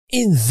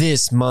In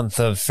this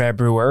month of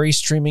February,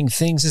 Streaming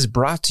Things is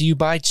brought to you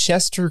by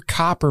Chester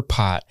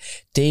Copperpot,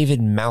 David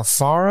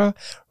Malfara,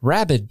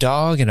 Rabid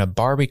Dog in a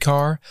Barbie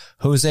Car,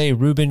 Jose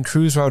Ruben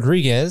Cruz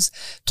Rodriguez,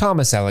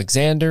 Thomas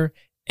Alexander,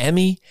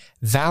 Emmy,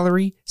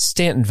 Valerie,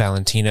 Stanton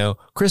Valentino,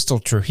 Crystal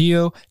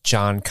Trujillo,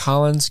 John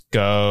Collins,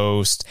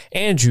 Ghost,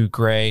 Andrew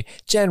Gray,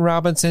 Jen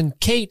Robinson,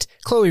 Kate,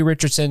 Chloe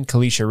Richardson,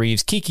 Kalisha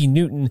Reeves, Kiki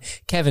Newton,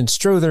 Kevin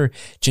Strother,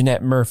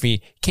 Jeanette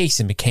Murphy,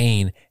 Casey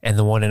McCain, and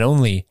the one and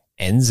only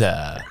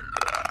Enza.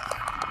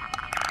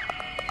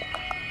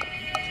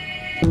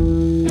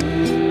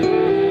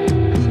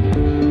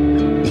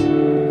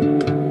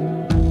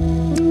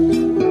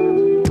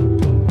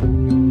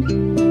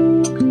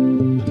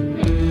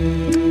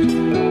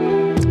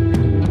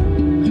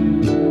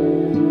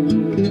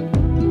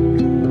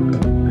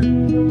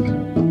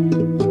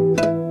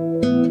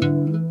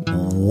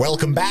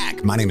 Welcome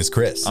back. My name is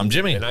Chris. I'm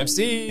Jimmy. And I'm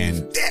Steve.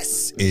 And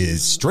this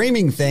is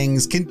Streaming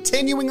Things,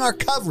 continuing our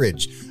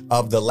coverage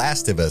of The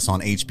Last of Us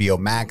on HBO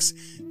Max,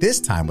 this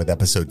time with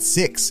episode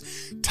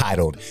 6,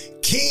 titled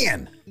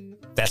Can.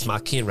 That's my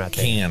kin right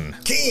there.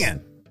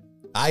 Can.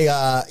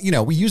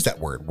 We use that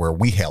word where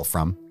we hail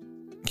from.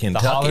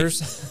 Kentucky. The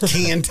hollers.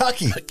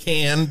 Kentucky.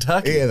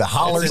 Kentucky. Yeah, the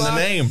hollers. That's in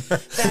the name.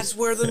 That's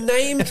where the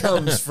name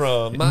comes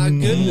from. My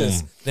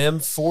goodness. Them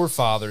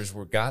forefathers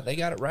they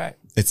got it right.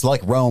 It's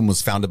like Rome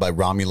was founded by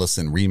Romulus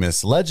and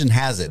Remus. Legend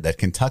has it that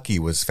Kentucky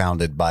was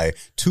founded by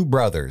two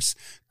brothers,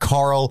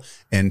 Carl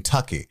and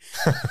Tucky.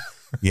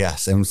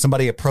 Yes, and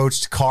somebody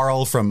approached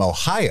Carl from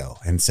Ohio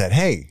and said,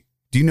 "Hey,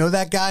 do you know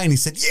that guy?" And he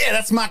said, "Yeah,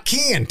 that's my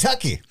kin,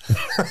 Tucky."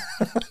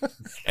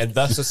 And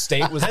thus a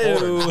state was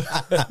born.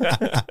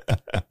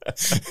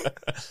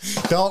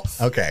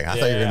 Okay, I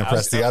thought you were going to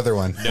press the other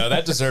one. No,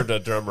 that deserved a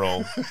drum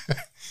roll.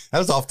 That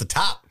was off the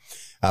top.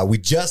 We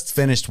just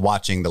finished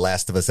watching The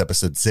Last of Us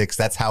episode 6.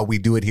 That's how we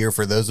do it here.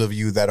 For those of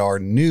you that are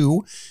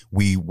new,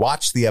 we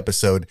watch the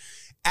episode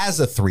as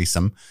a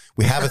threesome.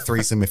 We have a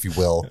threesome, if you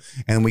will,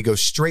 and we go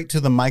straight to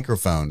the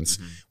microphones.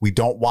 Mm-hmm. We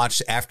don't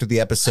watch after the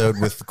episode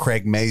with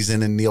Craig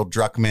Mazin and Neil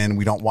Druckmann.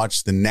 We don't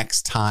watch the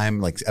next time,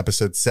 like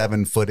episode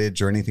 7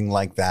 footage or anything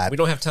like that. We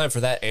don't have time for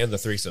that and the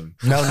threesome.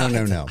 No.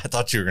 I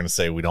thought you were going to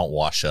say we don't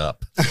wash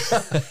up.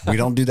 We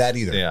don't do that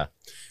either. Yeah.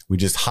 We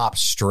just hop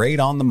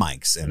straight on the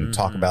mics and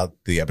talk about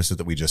the episode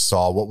that we just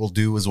saw. What we'll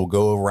do is we'll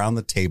go around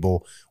the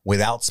table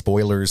without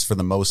spoilers for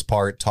the most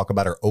part, talk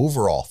about our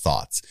overall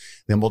thoughts.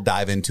 Then we'll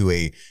dive into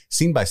a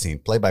scene-by-scene,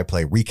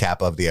 play-by-play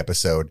recap of the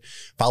episode,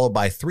 followed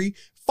by 3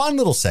 fun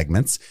little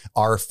segments.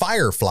 Our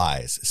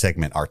Fireflies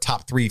segment, our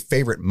top 3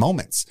 favorite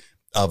moments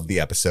of the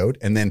episode,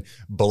 and then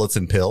Bullets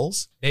and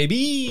Pills.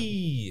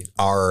 Baby!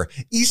 Our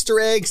Easter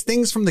eggs,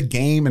 things from the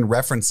game and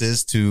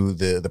references to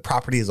the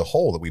property as a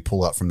whole that we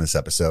pull out from this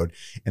episode.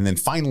 And then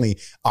finally,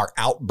 our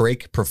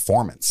Outbreak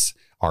performance,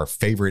 our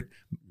favorite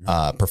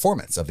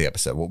performance of the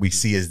episode. What we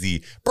see is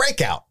the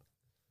breakout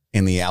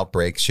in the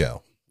Outbreak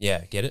show.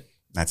 Yeah, get it?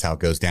 That's how it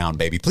goes down,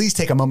 baby. Please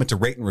take a moment to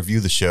rate and review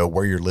the show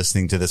where you're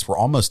listening to this. We're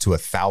almost to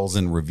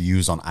 1,000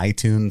 reviews on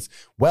iTunes,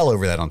 well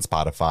over that on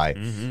Spotify.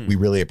 Mm-hmm. We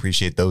really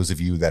appreciate those of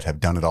you that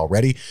have done it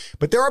already.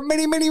 But there are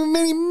many, many,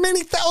 many,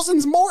 many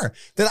thousands more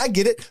that I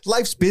get it.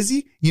 Life's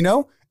busy, you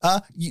know.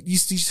 You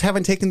just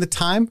haven't taken the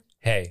time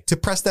to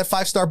press that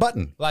 5-star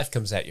button. Life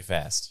comes at you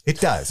fast. It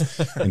does.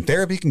 And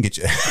therapy can get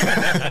you.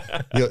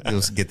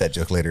 You'll get that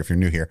joke later if you're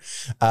new here.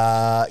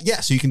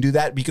 So you can do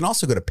that. But you can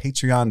also go to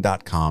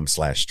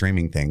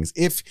patreon.com/streamingthings.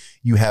 If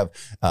you have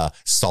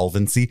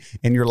solvency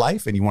in your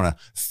life and you want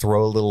to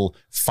throw a little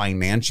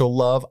financial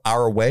love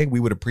our way, we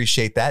would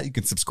appreciate that. You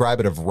can subscribe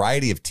at a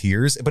variety of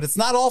tiers, but it's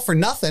not all for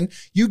nothing.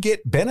 You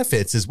get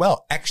benefits as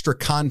well. Extra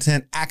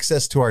content,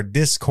 access to our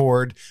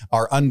Discord,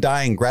 our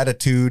undying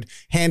gratitude,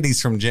 handies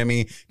from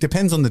Jimmy.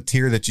 Depends on the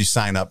tier that you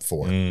sign up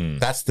for.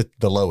 That's the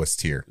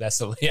lowest tier. That's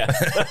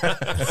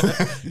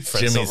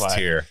Jimmy's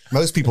tier.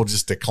 Most people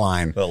just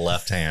decline. The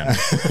left hand.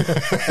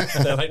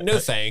 They're like, no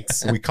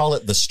thanks. We call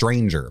it the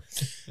stranger.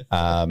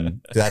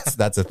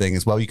 That's a thing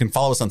as well. You can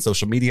follow us on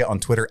social media, on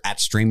Twitter at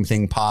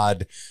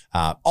StreamThingPod,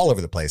 all over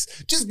the place.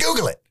 Just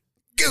Google it.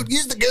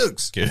 Use the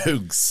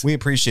Googs. We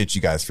appreciate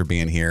you guys for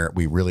being here.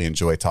 We really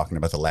enjoy talking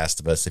about The Last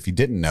of Us. If you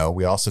didn't know,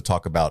 we also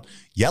talk about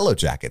Yellow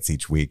Jackets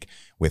each week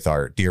with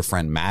our dear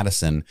friend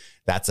Madison.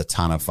 That's a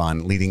ton of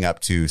fun leading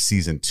up to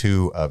season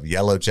 2 of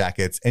Yellow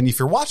Jackets. And if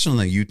you're watching on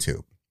the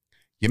YouTube,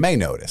 you may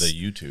notice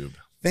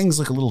things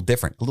look a little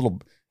different, a little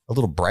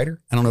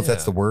brighter. I don't know if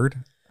that's the word.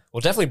 Well,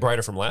 definitely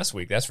brighter from last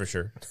week, that's for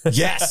sure.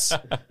 Yes.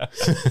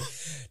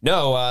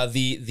 No,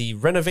 the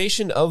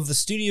renovation of the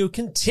studio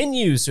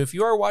continues. So if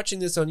you are watching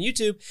this on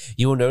YouTube,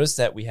 you will notice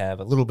that we have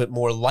a little bit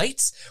more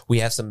lights. We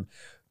have some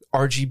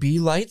RGB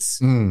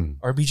lights,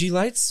 RBG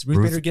lights,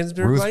 Ruth Bader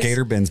Ginsburg lights.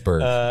 Gator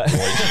Ginsburg.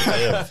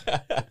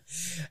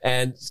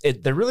 And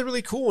they're really,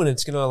 really cool, and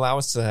it's going to allow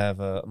us to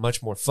have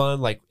much more fun.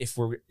 Like if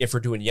we're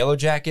doing Yellow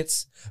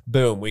Jackets,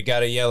 boom, we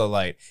got a yellow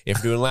light. If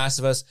we're doing Last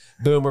of Us,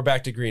 boom, we're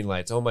back to green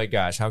lights. Oh my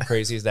gosh, how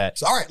crazy is that?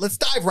 So, all right, let's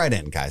dive right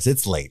in, guys.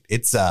 It's late.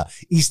 It's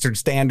Eastern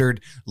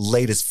Standard,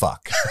 late as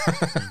fuck.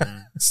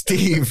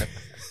 Steve,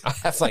 I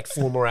have like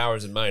 4 more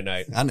hours in my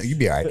night. I know you'd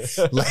be all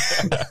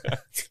right.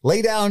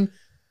 Lay down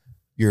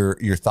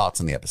your thoughts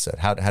on the episode.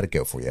 How'd it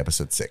go for you?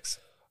 Episode 6.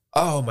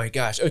 Oh my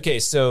gosh. Okay,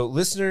 so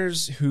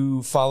listeners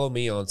who follow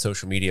me on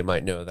social media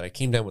might know that I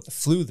came down with the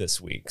flu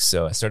this week.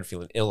 So I started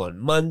feeling ill on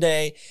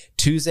Monday.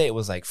 Tuesday, it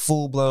was like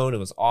full blown. It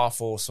was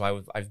awful.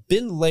 So I've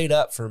been laid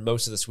up for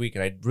most of this week,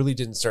 and I really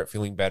didn't start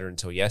feeling better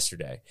until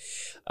yesterday.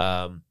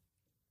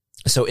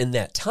 So in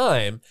that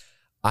time,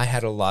 I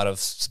had a lot of,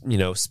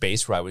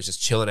 space where I was just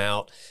chilling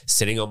out,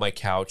 sitting on my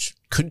couch,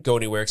 couldn't go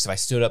anywhere because if I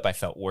stood up, I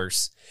felt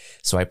worse.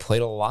 So I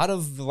played a lot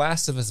of The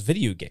Last of Us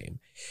video game,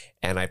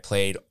 and I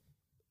played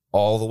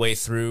all the way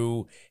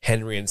through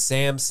Henry and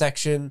Sam's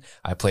section.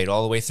 I played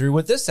all the way through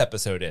what this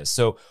episode is.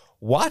 So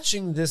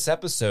watching this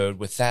episode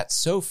with that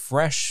so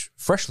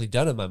freshly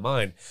done in my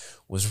mind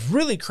was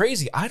really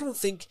crazy. I don't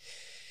think,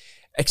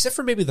 except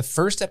for maybe the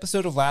first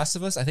episode of Last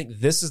of Us, I think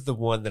this is the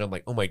one that I'm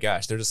like, oh my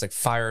gosh, they're just like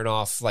firing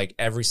off like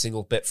every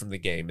single bit from the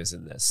game is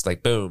in this.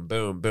 Like boom,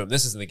 boom, boom.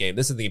 This is in the game.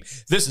 This is in the game.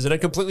 This is in a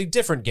completely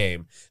different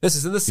game. This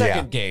is in the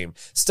second game.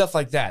 Stuff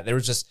like that.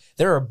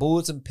 There are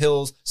bullets and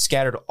pills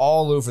scattered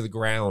all over the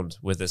ground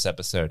with this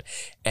episode.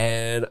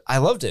 And I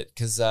loved it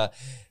because,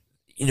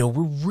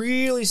 we're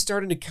really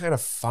starting to kind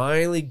of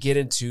finally get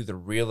into the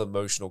real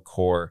emotional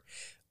core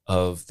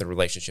of the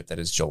relationship that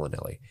is Joel and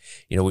Ellie.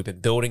 We've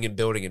been building and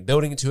building and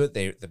building into it.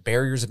 The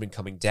barriers have been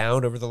coming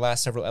down over the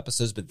last several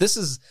episodes, but this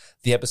is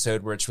the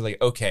episode where it's really,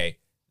 okay,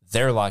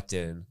 they're locked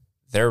in,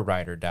 they're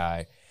ride or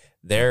die,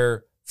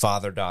 they're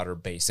father-daughter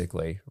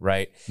basically,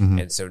 right? Mm-hmm.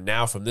 And so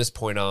now from this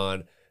point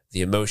on,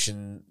 the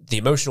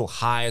emotional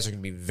highs are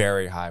going to be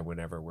very high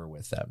whenever we're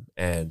with them.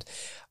 And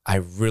I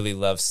really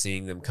love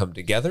seeing them come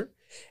together.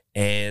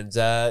 And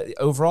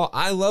overall,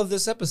 I love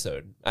this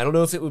episode. I don't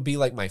know if it would be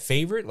like my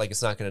favorite. Like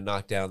it's not going to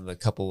knock down the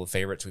couple of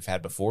favorites we've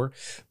had before.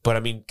 But I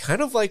mean,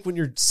 kind of like when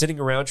you're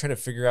sitting around trying to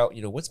figure out,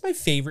 what's my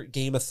favorite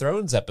Game of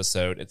Thrones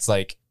episode? It's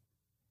like,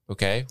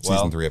 okay, well.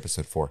 Season 3,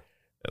 episode 4.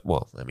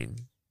 Well, I mean.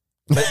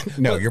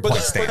 No, your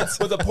point stands.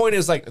 But the point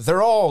is like,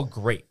 they're all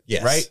great,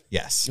 yes, right?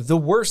 Yes. The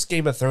worst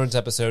Game of Thrones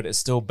episode is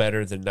still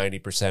better than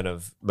 90%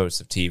 of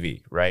most of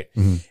TV, right?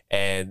 Mm-hmm.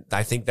 And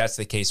I think that's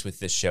the case with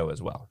this show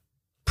as well.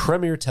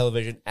 Premier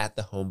television at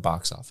the home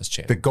box office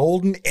channel. The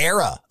golden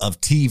era of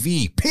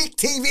TV. Peak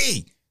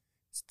TV.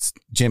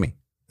 Jimmy,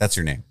 that's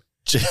your name.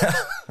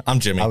 I'm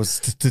Jimmy. I was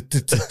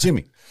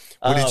Jimmy.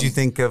 What did you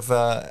think of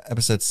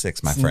episode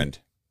 6, my friend?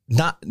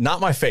 Not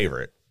my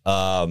favorite.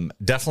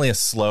 Definitely a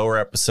slower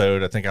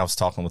episode. I think I was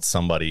talking with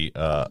somebody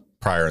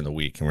prior in the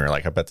week, and we were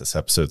like, I bet this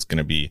episode's going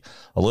to be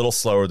a little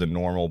slower than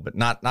normal, but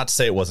not to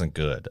say it wasn't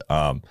good.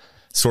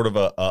 Sort of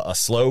a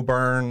slow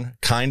burn,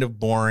 kind of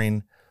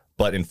boring,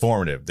 but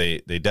informative.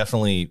 They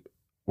definitely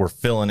were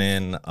filling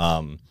in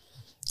a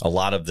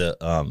lot of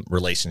the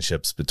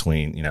relationships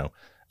between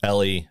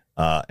Ellie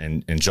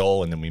and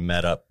Joel, and then we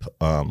met up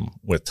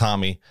with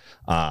Tommy.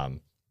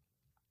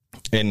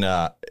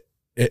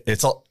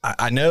 It's all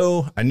I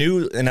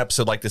knew an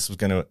episode like this was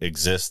going to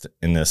exist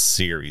in this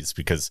series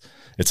because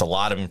it's a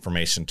lot of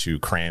information to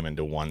cram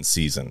into one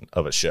season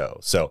of a show.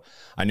 So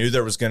I knew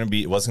it wasn't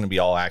going to be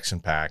all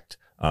action packed.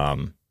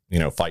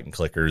 Fighting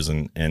clickers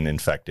and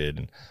infected.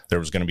 And there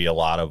was going to be a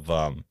lot of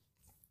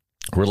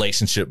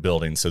relationship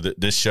building. So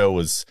this show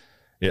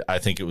I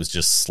think it was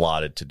just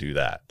slotted to do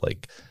that.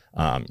 Like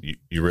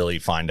you really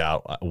find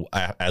out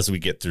as we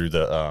get through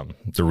the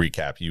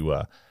recap,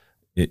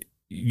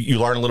 you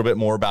learn a little bit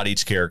more about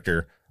each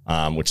character,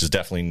 which is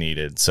definitely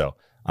needed. So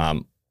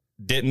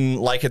didn't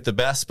like it the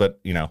best, but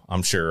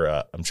I'm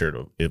sure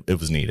it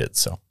was needed.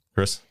 So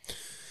Chris,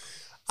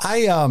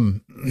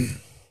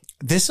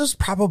 this is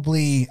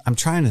probably, I'm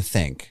trying to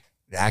think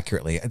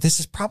accurately.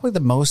 This is probably the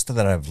most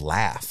that I've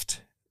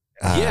laughed.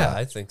 Yeah,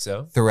 I think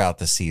so. Throughout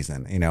the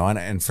season,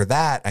 and for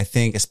that, I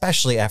think,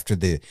 especially after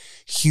the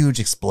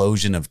huge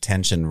explosion of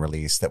tension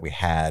release that we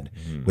had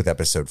with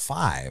episode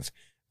 5,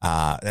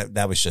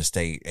 that was just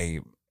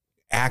a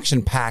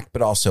action packed,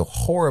 but also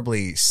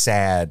horribly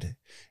sad,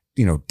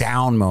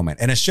 down moment,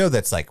 and a show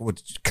that's like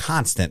with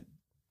constant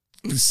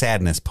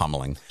sadness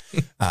pummeling.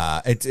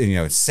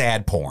 It's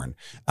sad porn.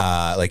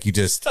 Like you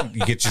get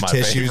your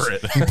tissues,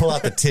 favorite. You pull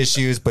out the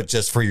tissues, but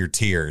just for your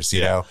tears,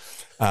 you know.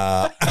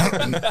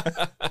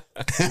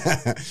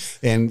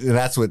 And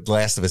that's what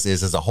Last of Us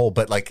is as a whole.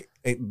 But like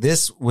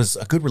this was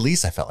a good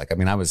release. I felt like. I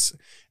mean,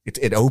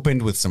 it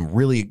opened with some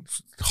really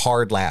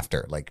hard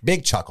laughter, like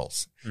big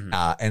chuckles,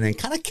 and then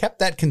kind of kept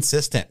that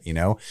consistent,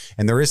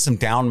 And there is some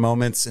down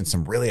moments and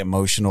some really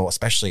emotional,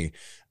 especially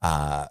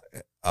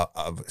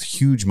a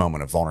huge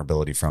moment of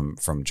vulnerability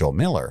from Joel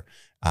Miller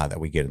that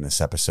we get in this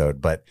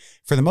episode. But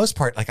for the most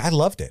part, like I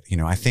loved it.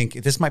 I think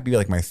this might be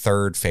like my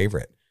third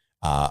favorite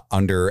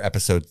under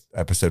episode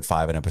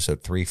 5 and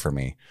episode 3 for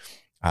me.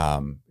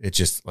 It's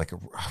just like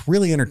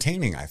really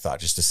entertaining, I thought,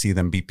 just to see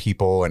them be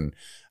people. And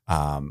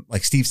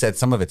like Steve said,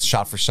 some of it's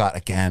shot for shot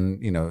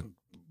again,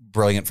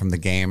 brilliant from the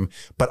game,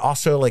 but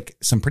also like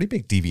some pretty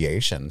big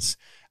deviations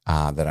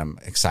that I'm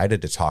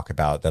excited to talk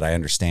about that I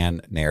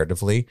understand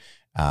narratively.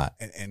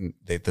 And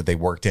that they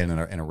worked in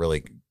a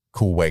really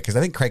cool way. Because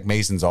I think Craig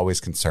Mason's always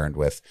concerned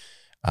with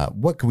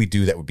what could we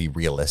do that would be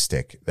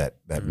realistic,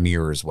 that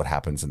mirrors what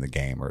happens in the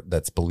game, or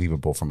that's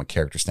believable from a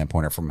character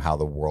standpoint, or from how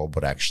the world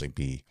would actually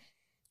be.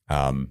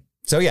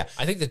 So yeah,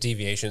 I think the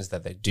deviations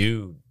that they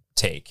do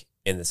take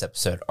in this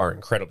episode are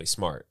incredibly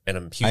smart, and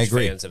I'm huge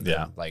fans of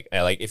them. Like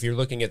if you're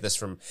looking at this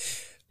from,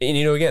 and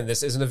again,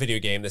 this isn't a video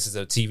game, this is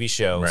a TV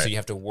show, so you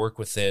have to work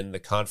within the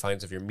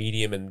confines of your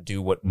medium and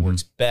do what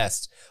works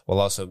best, while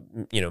also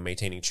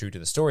maintaining true to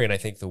the story. And I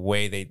think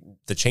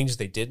the changes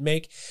they did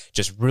make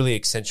just really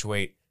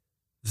accentuate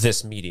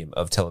this medium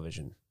of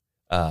television,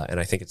 and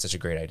I think it's such a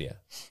great idea.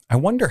 I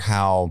wonder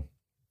how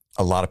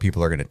a lot of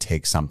people are going to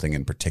take something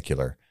in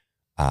particular,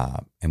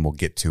 and we'll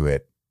get to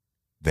it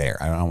there.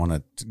 I don't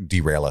want to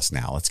derail us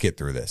now. Let's get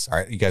through this. All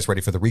right, you guys ready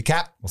for the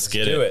recap? Let's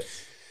get it.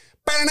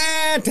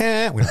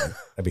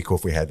 That'd be cool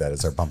if we had that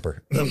as our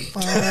bumper.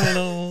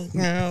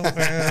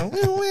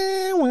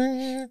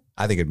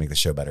 I think it'd make the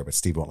show better, but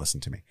Steve won't listen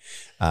to me.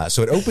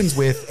 So it opens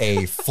with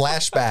a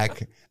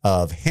flashback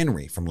of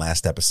Henry from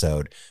last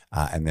episode,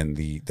 and then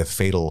the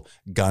fatal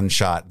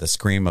gunshot, the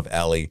scream of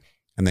Ellie,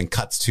 and then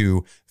cuts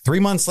to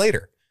 3 months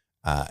later,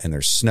 and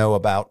there's snow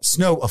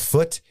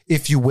afoot,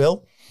 if you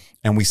will.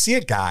 And we see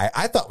a guy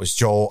I thought was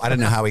Joel. I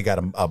didn't know how he got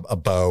a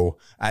bow.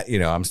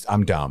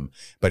 I'm dumb,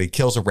 but he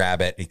kills a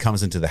rabbit. He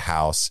comes into the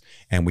house,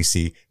 and we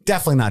see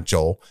definitely not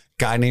Joel,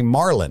 guy named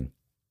Marlon,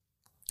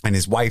 and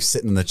his wife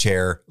sitting in the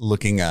chair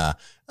looking a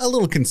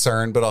little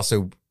concerned, but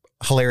also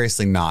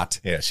hilariously not.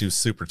 Yeah, she was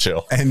super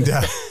chill. And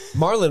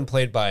Marlon,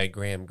 played by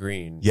Graham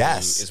Greene,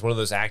 yes, who is one of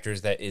those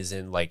actors that is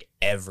in like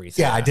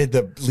everything. Yeah, I did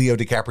the Leo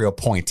DiCaprio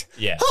point.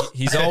 Yeah,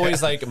 he's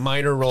always like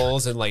minor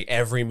roles in like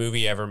every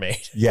movie ever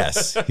made.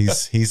 Yes,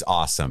 he's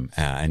awesome.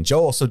 And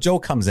Joel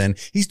comes in.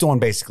 He's doing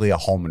basically a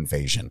home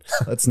invasion.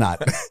 Let's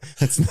not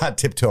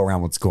tiptoe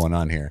around what's going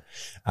on here.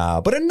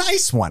 But a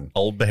nice one.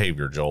 Old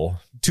behavior, Joel.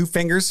 2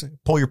 fingers,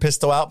 pull your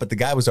pistol out, but the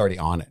guy was already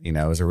on it.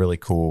 It was a really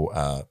cool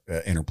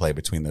interplay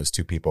between those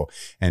two people.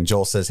 And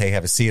Joel says, "Hey,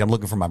 have a seat. I'm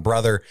looking for my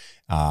brother."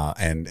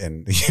 And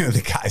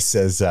the guy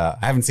says, "I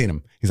haven't seen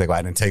him." He's like, "Well,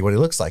 I didn't tell you what he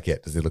looks like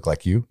yet. Does he look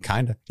like you?"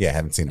 Kinda. Yeah, I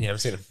haven't seen him. Yeah, I haven't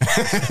seen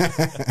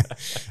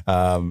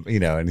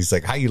him. And he's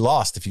like, "How you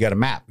lost if you got a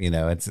map?"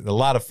 It's a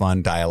lot of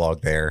fun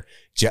dialogue there.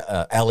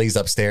 Ellie's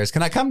upstairs.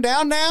 "Can I come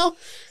down now?"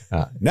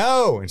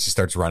 No. And she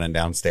starts running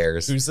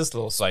downstairs. Who's this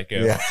little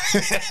psycho? Yeah.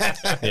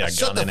 Yeah.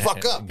 Shut the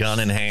fuck up. Gun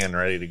in hand,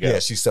 ready to go. Yeah.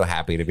 She's so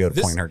happy to be able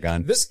to point her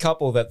gun. This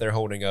couple that they're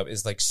holding up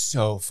is like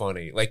so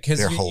funny. Like, cause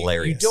they're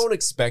hilarious. You don't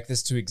expect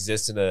this to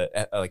exist in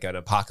like an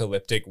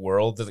apocalyptic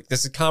world. This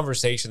is a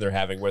conversation they're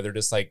having where they're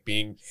just like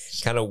being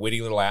kind of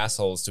witty little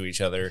assholes to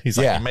each other. He's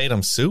like, "You made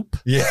them soup?"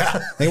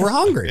 Yeah. They were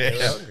hungry.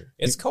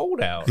 It's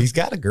cold out. He's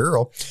got a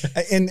girl.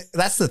 And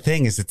that's the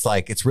thing, is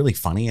it's really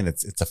funny, and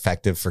it's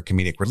effective for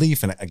comedic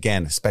relief. And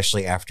again,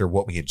 especially after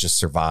what we had just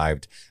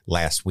survived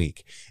last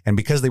week. And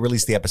because they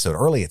released the episode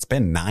early, it's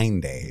been 9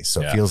 days.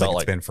 So it feels like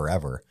it's been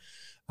forever.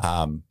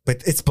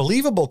 But it's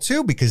believable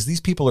too, because these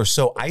people are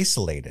so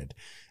isolated,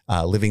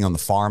 living on the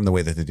farm the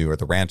way that they do, or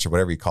the ranch, or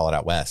whatever you call it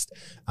out west.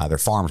 Their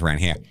farms around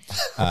here.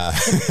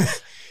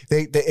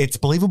 It's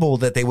believable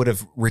that they would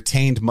have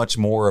retained much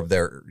more of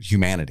their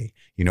humanity.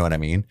 You know what I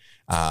mean?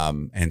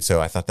 And so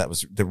I thought that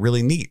was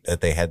really neat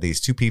that they had these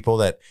 2 people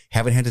that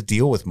haven't had to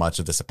deal with much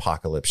of this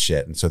apocalypse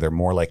shit. And so they're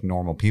more like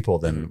normal people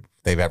than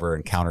they've ever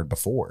encountered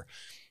before.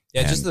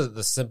 Yeah, just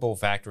the simple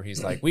fact where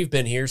he's like, "We've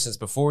been here since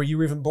before you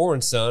were even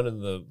born, son."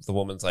 And the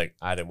woman's like,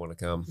 "I didn't want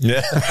to come."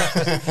 Yeah.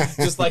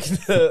 Just like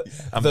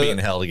I'm being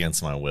held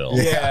against my will.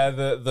 Yeah,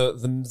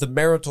 the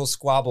marital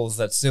squabbles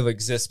that still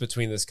exist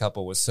between this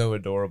couple was so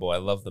adorable. I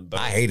love them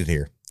both. I hate it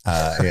here.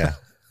 Yeah.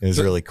 It was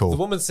really cool. The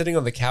woman sitting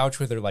on the couch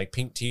with her like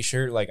pink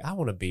t-shirt, like, I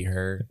want to be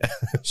her.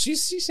 she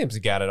seems to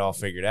got it all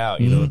figured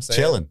out. You know what I'm saying?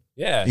 Chilling.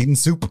 Yeah. Eating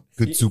soup.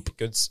 Good soup.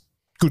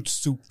 Good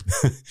soup.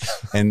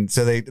 And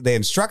so they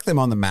instruct them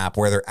on the map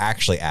where they're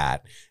actually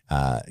at,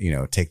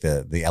 take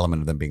the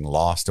element of them being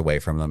lost away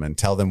from them and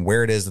tell them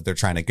where it is that they're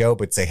trying to go,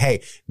 but say,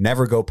 "Hey,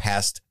 never go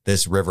past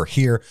this river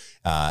here.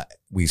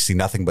 We see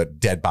nothing but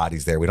dead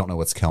bodies there. We don't know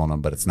what's killing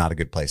them, but it's not a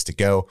good place to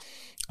go."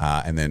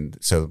 And then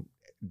so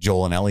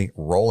Joel and Ellie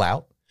roll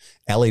out.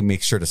 Ellie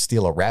makes sure to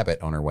steal a rabbit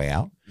on her way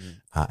out.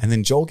 And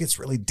then Joel gets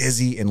really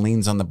dizzy and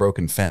leans on the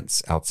broken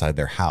fence outside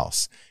their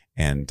house,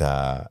 and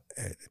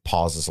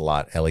pauses a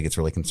lot. Ellie gets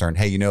really concerned.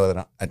 "Hey, you know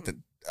that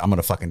I'm going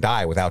to fucking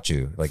die without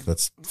you. Like,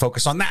 let's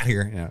focus on that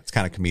here." It's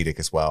kind of comedic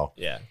as well.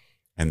 Yeah.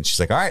 And she's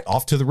like, "All right,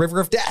 off to the river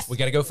of death. We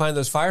got to go find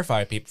those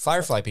firefly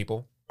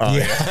people.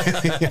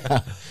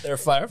 Yeah. They're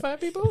firefly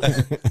people?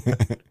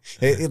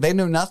 They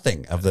know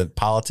nothing of the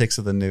politics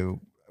of the new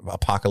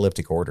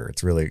apocalyptic order.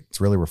 It's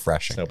really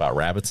refreshing. So about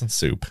rabbits and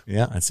soup.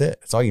 Yeah, that's it.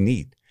 That's all you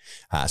need.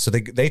 So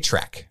they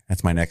trek.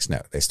 That's my next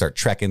note. They start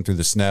trekking through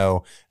the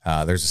snow.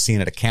 There's a scene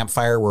at a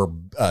campfire where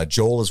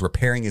Joel is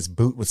repairing his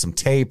boot with some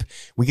tape.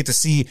 We get to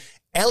see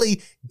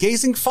Ellie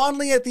gazing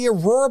fondly at the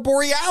Aurora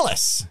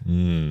Borealis.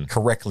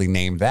 Correctly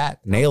named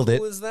that. Nailed it.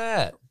 What was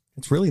that?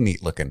 It's really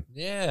neat looking.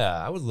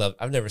 Yeah, I would love.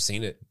 I've never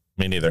seen it.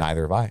 Me neither.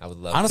 Neither have I. I would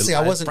love. Honestly,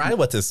 It's I wasn't. probably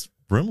what this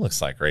room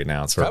looks like right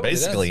now. So we're Probably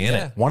basically does, in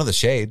yeah. it. One of the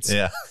shades.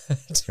 Yeah.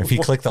 If you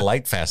click the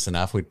light fast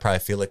enough, we'd probably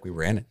feel like we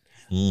were in it.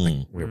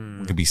 Like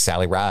we could be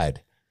Sally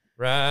Ride.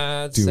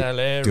 Ride, Do it,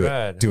 Sally, do it,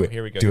 ride. do Oh, it,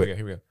 here we go. do Here it. we go.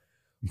 Here we go.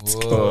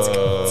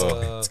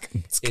 Whoa.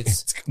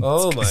 It's,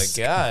 oh my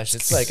gosh,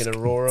 it's like an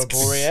Aurora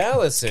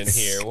Borealis in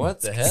here.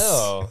 What the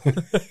hell?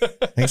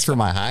 Thanks for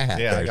my hi-hat.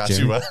 Yeah, there, I got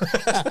Jimmy. you.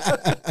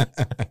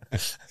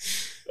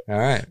 All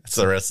right. That's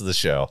the rest of the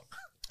show.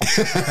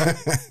 So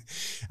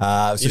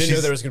You didn't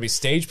know there was going to be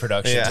stage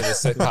production to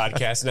this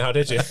podcast now,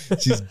 did you?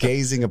 she's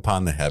gazing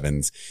upon the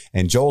heavens,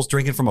 and Joel's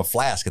drinking from a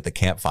flask at the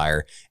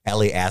campfire.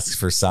 Ellie asks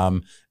for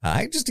some,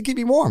 just to keep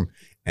you warm.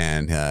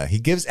 And he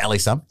gives Ellie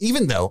some,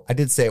 even though I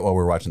did say it while we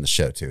were watching the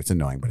show too. It's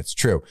annoying, but it's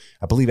true.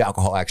 I believe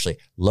alcohol actually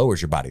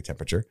lowers your body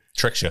temperature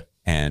Tricks you.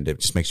 and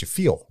it just makes you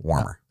feel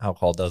warmer.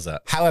 Alcohol does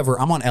that. However,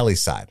 I'm on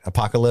Ellie's side.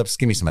 Apocalypse,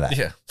 give me some of that.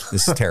 Yeah.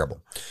 This is terrible.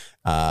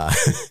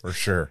 For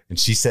sure. And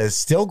she says,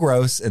 still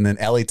gross. And then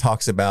Ellie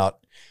talks about,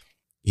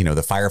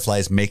 the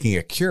fireflies making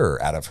a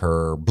cure out of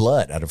her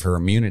blood, out of her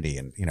immunity.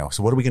 And,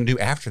 so what are we going to do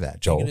after that, What are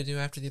Joel? you going to do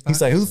after the apocalypse?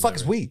 He's like, who the fuck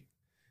is we?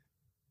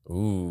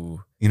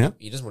 Ooh. You know?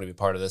 He doesn't want to be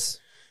part of this.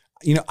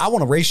 I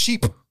want to raise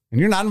sheep and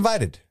you're not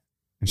invited.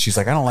 And she's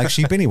like, I don't like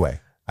sheep anyway.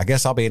 I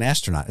guess I'll be an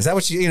astronaut. Is that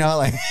what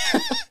like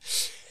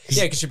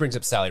Yeah, because she brings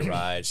up Sally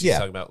Ride. She's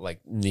talking about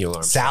like Neil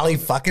Armstrong. Sally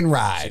fucking She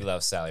Ride.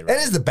 loves Sally Ride.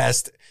 That is the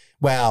best.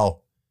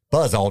 Well,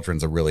 Buzz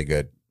Aldrin's a really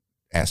good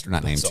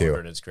astronaut name Buzz too.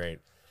 Aldrin is great.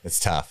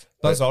 It's tough.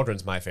 Buzz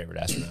Aldrin's my favorite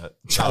astronaut.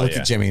 I look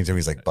at Jimmy and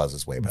Jimmy's like, Buzz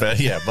is way better. But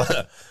yeah,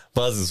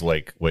 Buzz is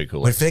way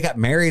cooler. But if they got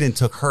married and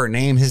took her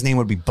name, his name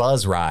would be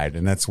Buzz Ride,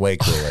 and that's way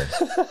cooler.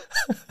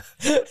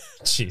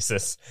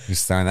 Jesus.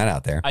 Just throwing that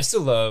out there. I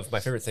still love, my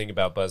favorite thing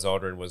about Buzz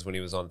Aldrin was when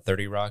he was on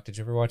 30 Rock. Did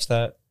you ever watch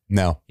that?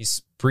 No.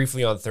 He's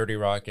briefly on 30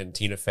 Rock, and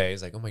Tina Fey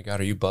is like, oh my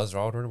God, are you Buzz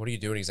Aldrin? What are you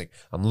doing? He's like,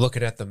 I'm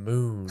looking at the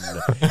moon.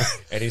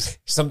 And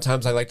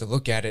sometimes I like to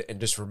look at it and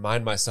just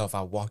remind myself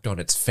I walked on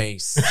its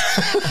face.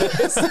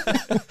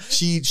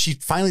 She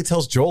finally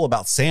tells Joel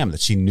about Sam,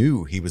 that she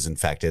knew he was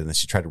infected and that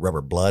she tried to rub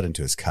her blood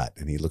into his cut.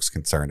 And he looks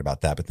concerned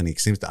about that, but then he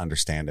seems to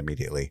understand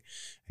immediately.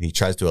 And he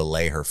tries to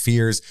allay her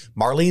fears.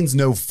 Marlene's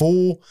no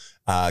fool.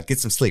 Get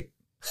some sleep.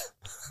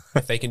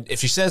 If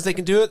she says they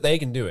can do it, they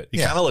can do it. He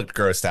kind of looked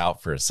grossed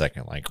out for a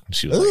second, like when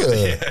she was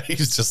like, he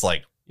was just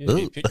like,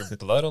 You put your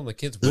blood on the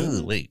kid's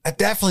wound. wait, That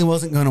definitely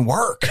wasn't going to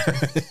work.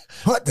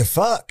 What the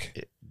fuck?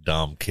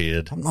 dumb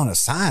kid. I'm not a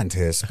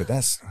scientist, but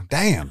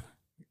damn.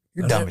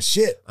 You're dumb as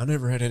shit. I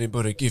never had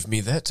anybody give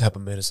me that type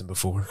of medicine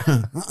before.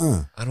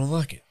 I don't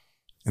like it.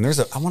 And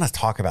I want to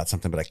talk about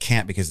something, but I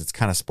can't because it's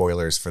kind of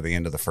spoilers for the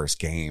end of the first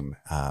game.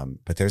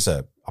 But there's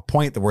a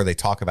point where they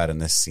talk about in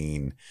this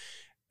scene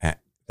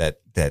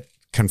that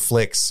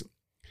conflicts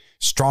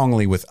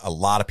strongly with a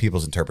lot of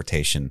people's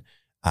interpretation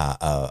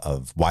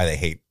of why they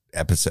hate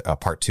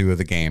part 2 of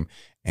the game,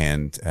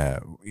 and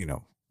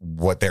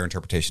what their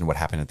interpretation of what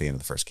happened at the end of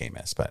the first game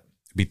is. But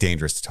it'd be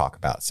dangerous to talk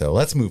about, so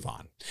let's move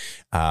on.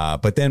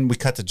 But then we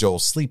cut to Joel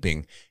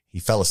sleeping. He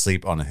fell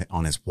asleep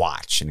on his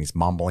watch, and he's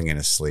mumbling in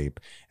his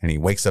sleep, and he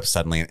wakes up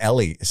suddenly, and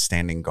Ellie is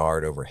standing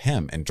guard over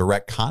him, in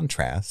direct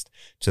contrast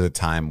to the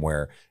time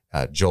where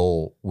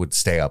Joel would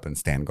stay up and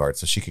stand guard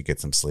so she could get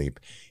some sleep.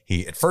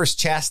 He at first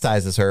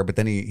chastises her, but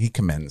then he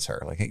commends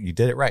her. Like, hey, you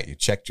did it right. You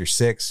checked your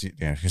 6.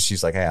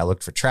 She's like, hey, I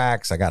looked for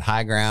tracks. I got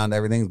high ground.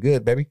 Everything's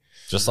good, baby.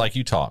 Just like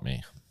you taught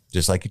me.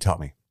 Just like you taught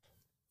me.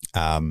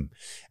 And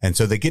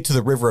so they get to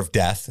the River of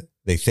Death.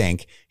 They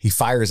think he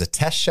fires a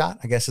test shot,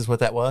 I guess is what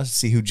that was.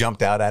 See who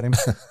jumped out at him.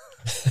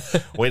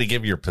 Way to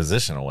give your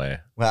position away.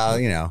 Well,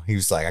 he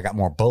was like, I got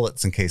more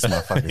bullets in case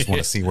motherfuckers want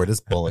to see where this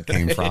bullet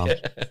came from.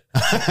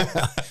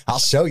 I'll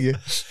show you.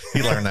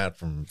 He learned that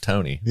from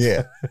Tony.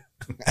 Yeah.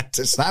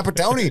 Sniper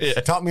Tony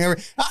taught me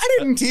I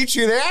didn't teach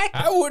you that.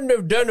 I wouldn't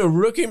have done a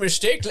rookie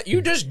mistake.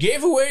 You just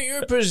gave away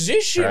your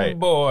position, Right.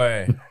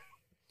 boy.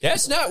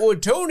 That's not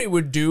what Tony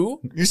would do.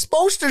 You're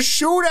supposed to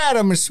shoot at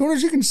him as soon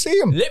as you can see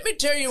him. Let me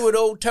tell you what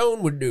old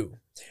Tone would do.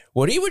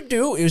 What he would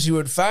do is he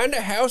would find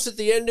a house at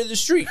the end of the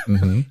street.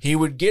 Mm-hmm. He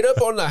would get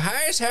up on the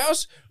highest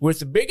house with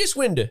the biggest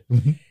window,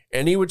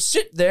 and he would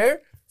sit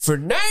there for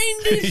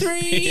 93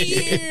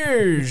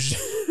 years.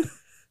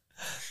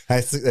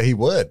 He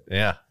would.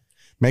 Yeah.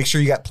 Make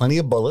sure you got plenty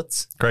of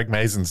bullets. Greg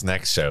Mason's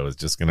next show is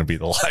just going to be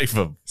the life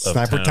of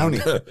Sniper Tony.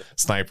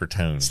 Sniper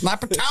Tone.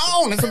 Sniper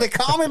Tone. That's what they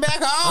call me back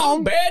I'm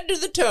home. bad to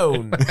the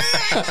tone.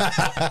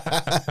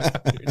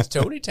 It's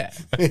Tony time.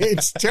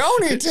 It's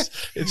Tony.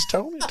 It's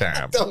Tony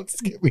time. Don't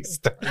get me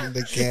started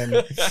again.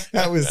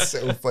 That was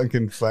so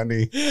fucking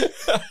funny.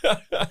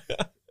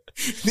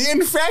 The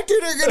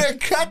infected are going to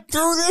cut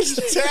through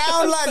this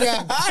town like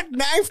a hot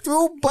knife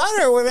through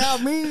butter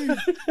without me.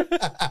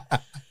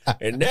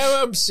 And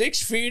now I'm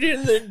 6 feet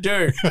in the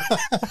dirt.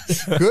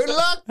 Good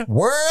luck,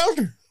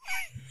 world.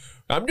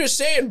 I'm just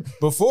saying,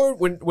 before,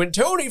 when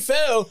Tony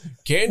fell,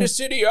 Kansas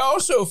City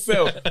also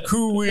fell.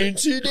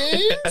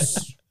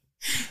 Coincidence?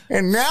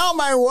 And now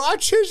my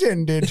watch has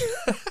ended.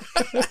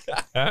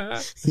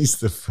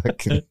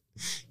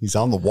 He's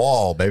on the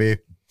wall,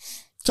 baby.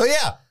 So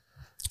yeah,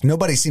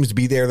 Nobody seems to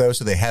be there, though,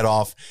 so they head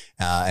off.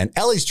 And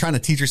Ellie's trying to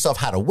teach herself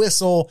how to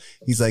whistle.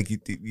 He's like,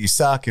 you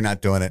suck. You're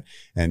not doing it.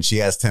 And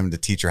she asked him to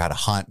teach her how to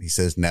hunt. He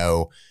says,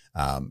 no.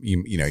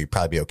 You'd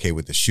probably be okay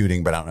with the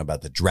shooting, but I don't know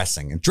about the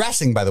dressing. And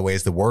dressing, by the way,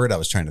 is the word I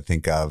was trying to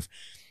think of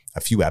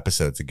a few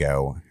episodes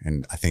ago.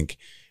 And I think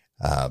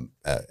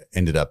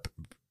ended up,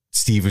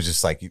 Steve was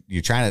just like,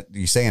 you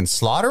saying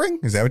slaughtering?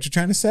 Is that what you're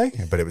trying to say?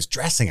 But it was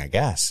dressing, I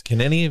guess.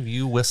 Can any of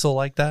you whistle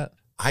like that?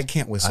 I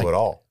can't whistle at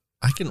all.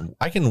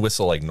 I can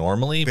whistle like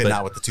normally, but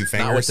not with the two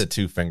fingers. Not with the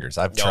two fingers.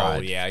 I've tried.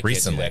 Oh yeah, I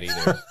recently. can't do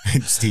that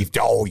either. Steve,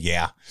 oh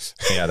yeah,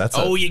 yeah. That's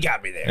you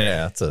got me there. Yeah,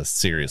 that's a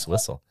serious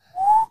whistle.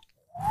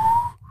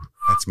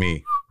 That's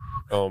me.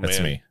 Oh man,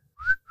 that's me.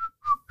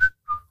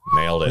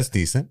 Nailed it. That's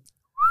decent.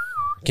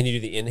 Can you do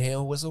the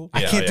inhale whistle?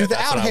 I can't do the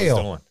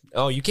outhail.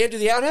 Oh, you can't do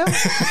the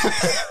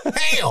outhail?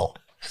 Hail.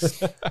 We're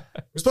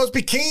supposed to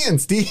be can,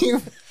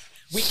 Steve.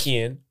 We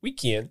can.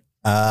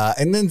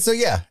 And then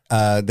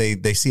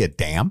they see a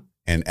dam.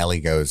 And Ellie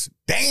goes,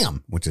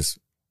 damn, which is,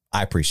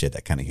 I appreciate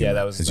that kind of humor. Yeah,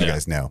 that was, as you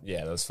guys know.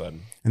 Yeah, that was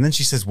fun. And then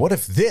she says, what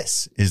if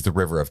this is the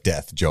river of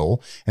death,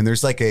 Joel? And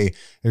there's a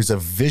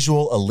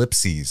visual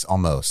ellipses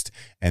almost.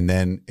 And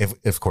then,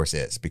 of course,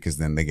 is because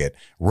then they get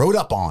rode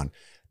up on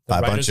by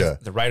a bunch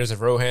of. The Riders of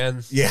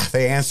Rohan. Yeah,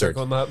 they answered.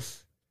 Circle them up.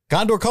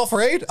 Gondor call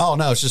for aid? Oh,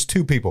 no, it's just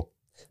two people.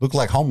 Look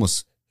like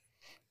homeless.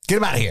 Get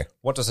him out of here.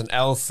 What does an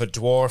elf, a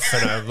dwarf,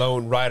 and a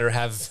lone rider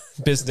have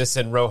business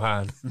in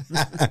Rohan?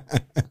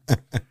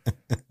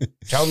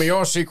 Tell me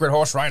your secret,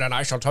 horse rider, and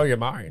I shall tell you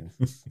mine.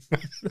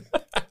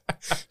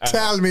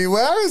 Tell me,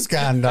 where is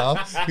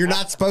Gandalf? You're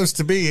not supposed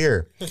to be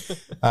here.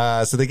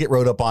 So they get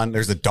rode up on.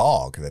 There's a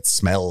dog that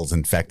smells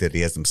infected.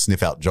 He has them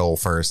sniff out Joel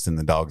first, and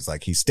the dog's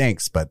like, he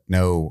stinks, but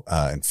no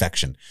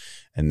infection.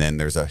 And then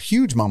there's a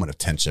huge moment of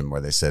tension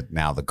where they said,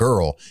 now the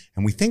girl,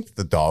 and we think that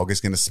the dog is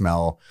going to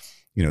smell,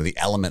 the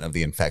element of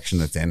the infection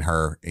that's in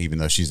her, even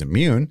though she's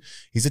immune.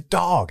 He's a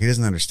dog. He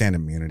doesn't understand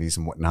immunities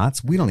and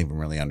whatnots. We don't even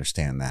really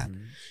understand that.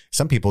 Mm-hmm.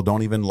 Some people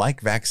don't even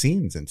like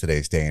vaccines in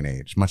today's day and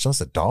age, much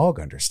less a dog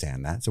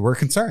understand that. So we're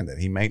concerned that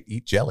he might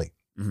eat jelly.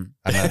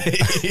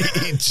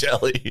 Mm-hmm. Eat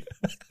jelly.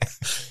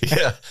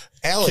 Yeah.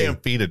 Ellie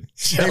can't feed a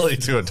jelly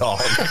to a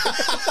dog.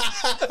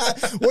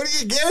 What do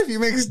you get if you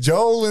mix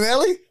Joel and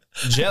Ellie?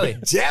 Jelly.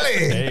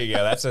 There you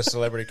go. That's a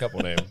celebrity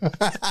couple name.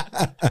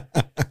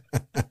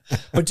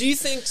 But do you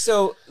think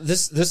so?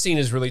 This scene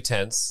is really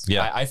tense.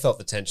 Yeah, I felt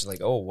the tension.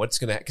 Like, oh, what's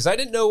gonna? Because I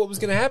didn't know what was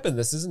gonna happen.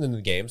 This isn't in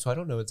the game, so I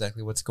don't know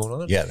exactly what's going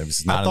on. Yeah, it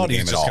was not. I thought he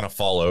was just gonna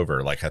fall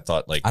over. Like I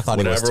thought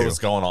whatever was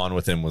going on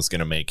with him was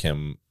gonna make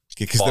him.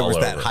 Because there was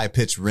that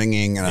high-pitched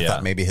ringing, and I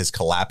thought maybe his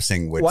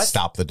collapsing would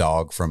stop the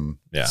dog from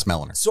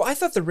smelling her. So I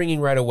thought the ringing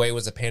right away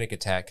was a panic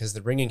attack because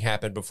the ringing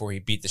happened before he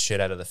beat the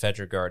shit out of the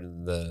Fedra guard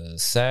in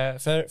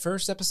the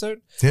first episode.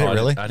 Did it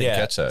really? I didn't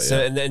catch that.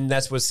 So, and then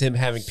that was him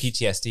having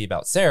PTSD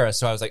about Sarah.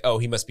 So I was like, oh,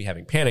 he must be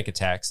having panic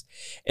attacks.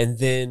 And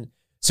then...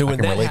 So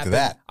when that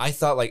happened, I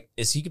thought, like,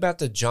 is he about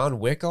to John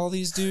Wick all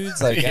these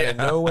dudes? Like, out of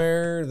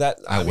nowhere?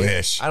 I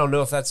wish. I don't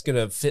know if that's going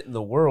to fit in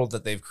the world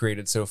that they've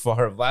created so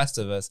far of Last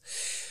of Us.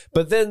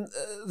 But then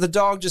the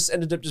dog just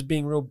ended up just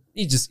being real.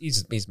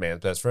 He's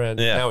man's best friend.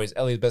 Yeah. Now he's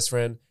Ellie's best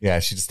friend. Yeah,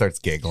 she just starts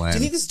giggling. Do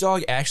you think this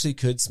dog actually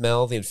could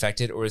smell the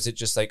infected, or is it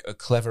just like a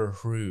clever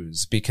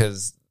ruse?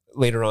 Because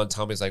later on,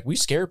 Tommy's like, we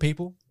scare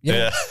people.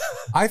 Yeah.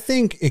 I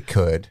think it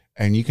could.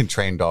 And you can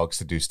train dogs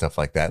to do stuff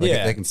like that. Like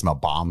they can smell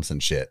bombs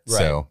and shit. Right.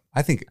 So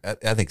I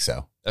think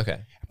so.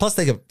 Okay. Plus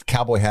they have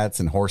cowboy hats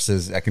and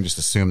horses. I can just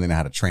assume they know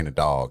how to train a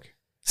dog.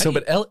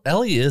 But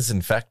Ellie is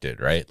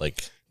infected, right?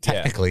 Like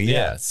technically,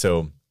 yeah.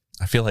 So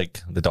I feel like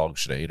the dog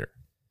should have ate her.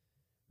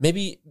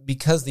 Maybe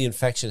because the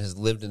infection has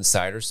lived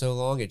inside her so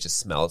long, it just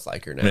smells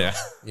like her now. Yeah.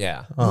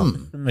 Yeah.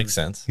 That makes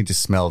sense. He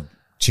just smelled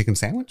chicken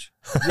sandwich?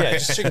 Yeah,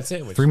 just chicken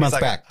sandwich. 3 months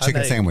back,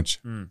 chicken sandwich.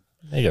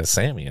 They got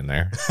Sammy in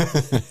there.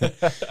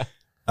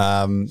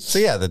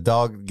 The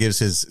dog gives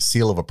his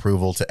seal of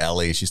approval to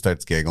Ellie. She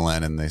starts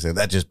giggling and they say,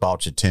 that just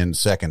bought you 10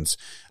 seconds.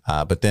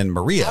 But then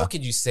Maria. How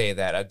could you say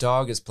that? A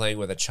dog is playing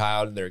with a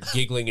child and they're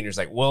giggling and you're just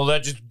like, well,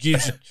 that just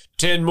gives you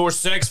 10 more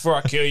seconds before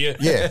I kill you.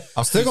 Yeah,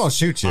 I'm still going to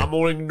shoot you. I'm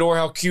going to ignore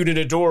how cute and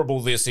adorable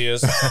this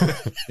is.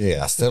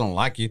 Yeah, I still don't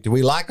like you. Do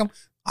we like them?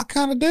 I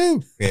kind of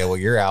do. Yeah, well,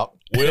 you're out.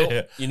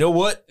 Well, you know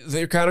what?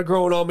 They're kind of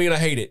growing on me and I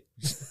hate it.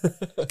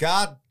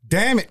 God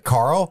damn it,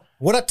 Carl.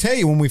 What'd I tell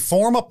you? When we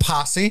form a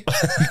posse,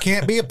 you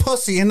can't be a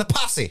pussy in the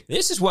posse.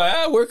 This is why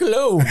I work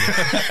alone.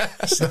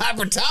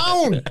 Sniper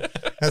Tone.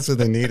 That's what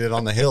they needed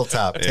on the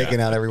hilltop, taking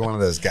out every one of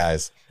those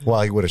guys.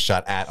 Well, he would have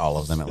shot at all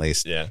of them at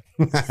least. Yeah.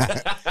 You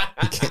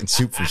can't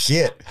shoot for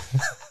shit.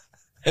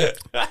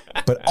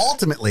 But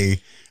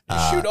ultimately... You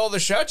shoot all the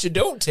shots you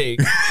don't take.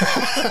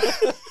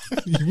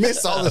 You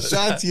miss all the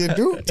shots you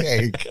do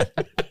take.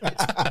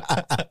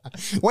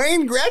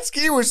 Wayne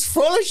Gretzky was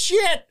full of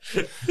shit.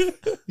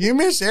 You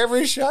miss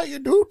every shot you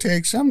do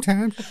take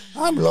sometimes.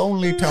 I'm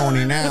lonely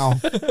Tony now.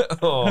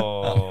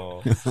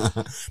 Oh.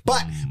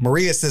 But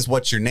Maria says,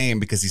 what's your name?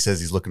 Because he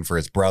says he's looking for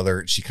his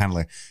brother.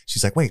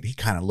 She's like, wait, he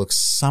kind of looks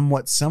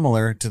somewhat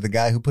similar to the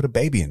guy who put a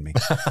baby in me.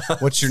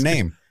 What's your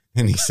name?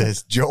 And he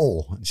says,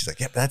 Joel. And she's like,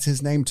 yep, that's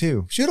his name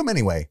too. Shoot him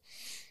anyway.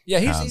 Yeah,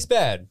 he's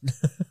bad.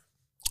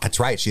 That's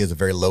right. She has a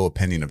very low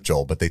opinion of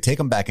Joel, but they take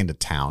him back into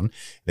town.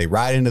 They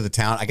ride into the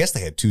town. I guess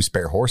they had 2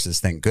 spare horses,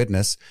 thank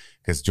goodness,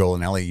 because Joel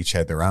and Ellie each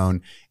had their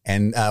own.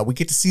 And we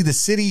get to see the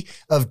city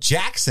of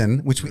Jackson,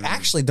 which we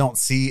actually don't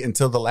see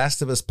until the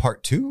Last of Us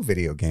Part 2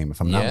 video game,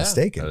 if I'm not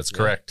mistaken. That's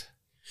correct.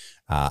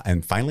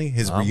 And finally,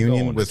 his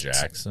reunion with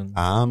Jackson.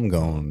 I'm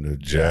going to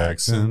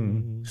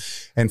Jackson.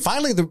 And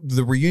finally,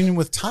 the reunion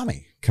with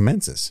Tommy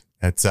commences.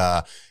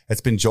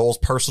 It's been Joel's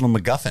personal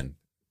MacGuffin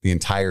the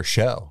entire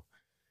show.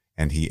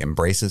 And he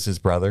embraces his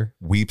brother,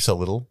 weeps a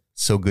little.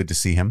 So good to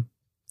see him.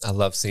 I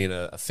love seeing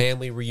a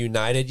family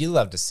reunited. You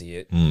love to see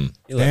it.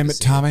 Damn it,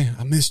 Tommy.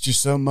 I missed you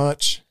so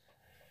much.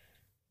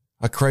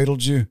 I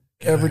cradled you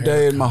every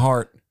day in my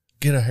heart.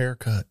 Get a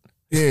haircut.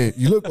 Yeah,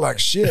 you look like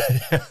shit.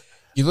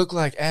 You look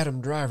like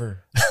Adam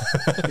Driver.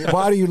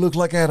 Why do you look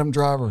like Adam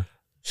Driver?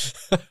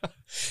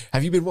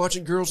 Have you been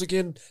watching Girls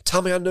again?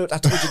 Tommy, I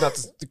told you not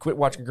to quit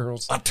watching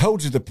Girls. I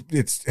told you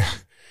it's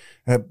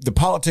the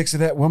politics of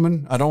that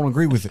woman. I don't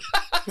agree with it.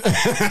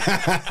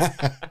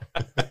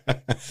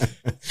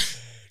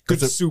 Good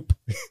soup.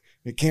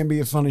 It can be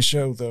a funny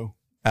show, though.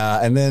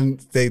 And then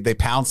they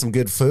pound some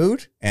good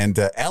food, and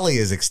Ellie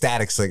is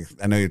ecstatic. She's like,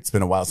 I know it's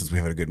been a while since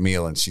we've had a good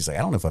meal, and she's like,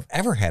 I don't know if I've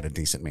ever had a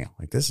decent meal.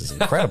 Like, this is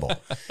incredible.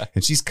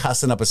 And she's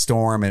cussing up a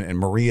storm, and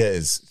Maria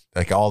is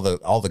like, all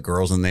the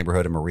girls in the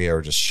neighborhood, and Maria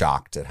are just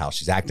shocked at how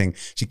she's acting.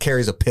 She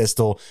carries a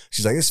pistol.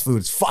 She's like, this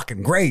food's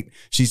fucking great.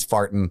 She's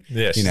farting.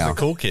 Yeah, she's a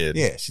cool kid.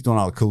 Yeah, she's doing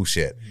all the cool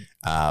shit.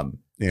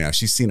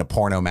 She's seen a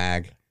porno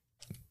mag,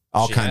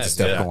 all kinds of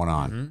stuff going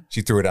on. Mm-hmm.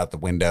 She threw it out the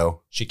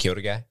window. She killed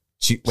a guy.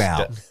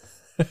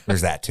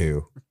 There's that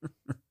too.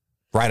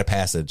 Rite of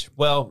passage.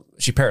 Well,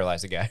 she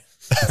paralyzed a guy.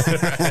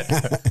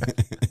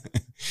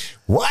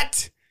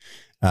 What?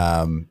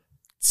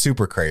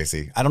 Super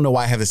crazy. I don't know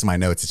why I have this in my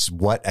notes. It's just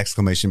what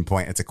exclamation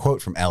point. It's a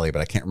quote from Ellie,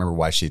 but I can't remember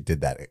why she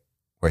did that.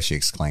 Where she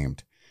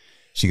exclaimed.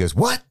 She goes,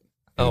 what?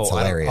 And it's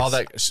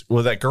hilarious.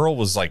 That girl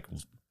was like,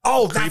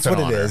 oh, that's what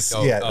it is.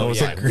 Oh, yeah. Oh, was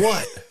yeah. like,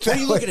 what? What are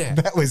you looking at?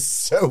 That was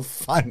so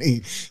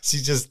funny. She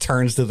just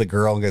turns to the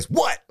girl and goes,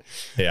 what?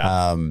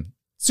 Yeah.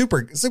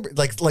 Super,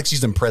 like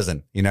she's in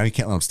prison. You know, you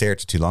can't let them stare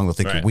at you too long. They'll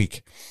think you're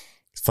weak.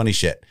 It's funny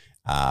shit.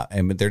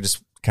 And they're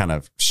just kind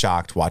of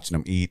shocked watching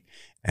them eat.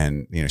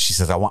 And, she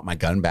says, I want my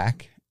gun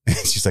back.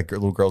 She's like,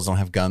 little girls don't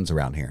have guns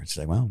around here. And she's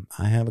like, well,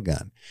 I have a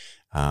gun.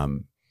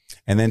 And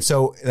then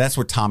so that's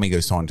where Tommy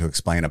goes on to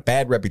explain a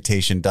bad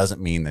reputation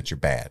doesn't mean that you're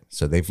bad.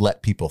 So they've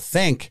let people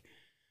think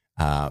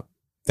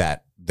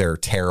that they're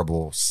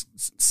terrible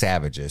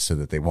savages so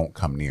that they won't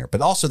come near. But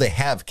also they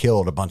have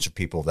killed a bunch of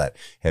people that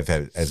have,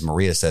 as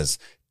Maria says,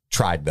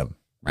 tried them,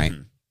 right?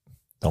 Mm-hmm.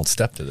 Don't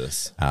step to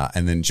this.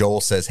 And then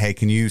Joel says, hey,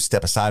 can you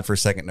step aside for a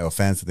second? No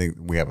offense. I think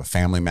we have a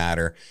family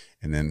matter.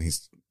 And then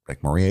he's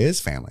like, Maria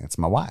is family. It's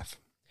my wife.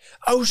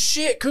 Oh,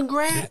 shit.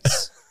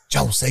 Congrats.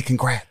 Joel, say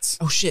congrats.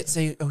 Oh, shit.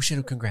 Say, oh, shit.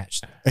 Oh,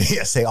 congrats.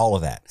 Yeah, say all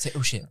of that. Say,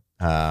 oh, shit.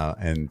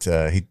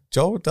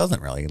 Joel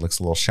doesn't really. He looks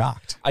a little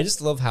shocked. I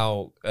just love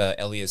how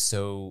Ellie is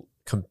so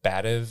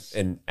combative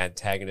and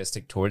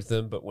antagonistic towards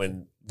them, but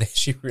when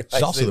she realized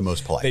she's also the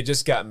most polite. They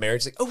just got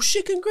married. She's like, oh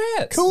shit,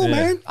 congrats. Cool,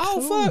 man. Oh,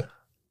 cool. fuck.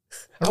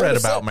 I read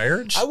about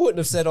marriage. I wouldn't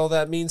have said all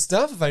that mean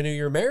stuff if I knew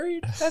you were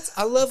married.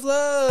 I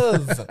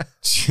love.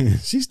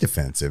 She's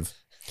defensive.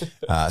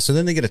 So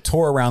then they get a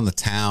tour around the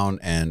town,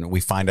 and we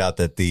find out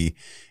that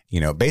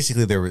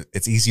basically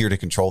it's easier to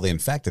control the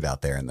infected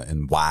out there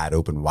in wide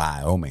open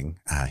Wyoming.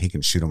 He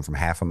can shoot them from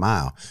half a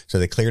mile. So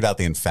they cleared out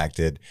the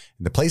infected.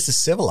 The place is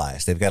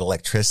civilized. They've got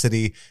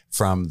electricity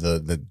from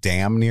the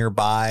dam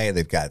nearby.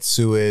 They've got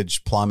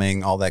sewage,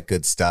 plumbing, all that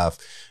good stuff.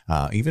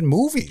 Even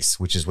movies,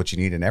 which is what you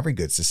need in every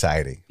good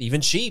society.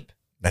 Even sheep.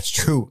 That's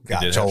true.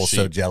 God, Joel's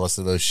so jealous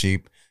of those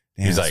sheep.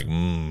 Damn, he's like,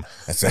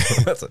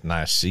 that's a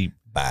nice sheep.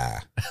 Bye.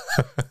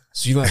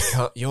 So you like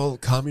y'all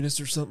communist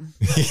or something?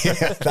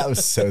 Yeah, that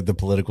was so the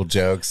political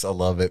jokes. I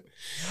love it.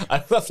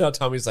 I love how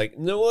Tommy's like,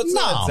 no, it's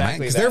not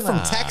exactly that. They're from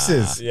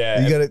Texas.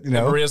 Yeah, you gotta, and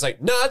Maria's like,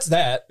 no, it's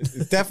that.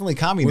 It's definitely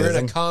communism. We're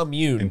in a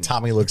commune. And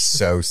Tommy looks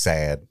so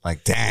sad.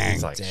 Like, dang,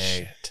 he's like,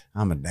 dang,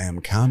 I'm a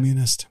damn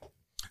communist.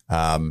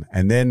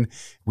 And then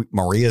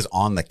Maria's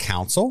on the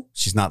council.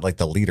 She's not like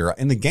the leader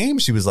in the game.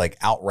 She was like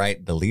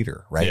outright the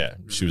leader, right? Yeah,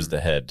 she was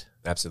the head.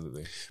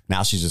 Absolutely.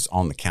 Now she's just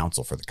on the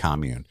council for the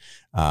commune.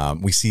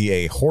 We see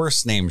a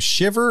horse named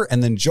Shiver,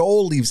 and then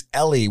Joel leaves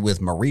Ellie with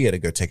Maria to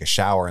go take a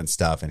shower and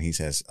stuff, and he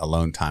says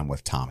alone time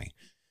with Tommy.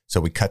 So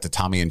we cut to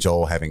Tommy and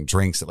Joel having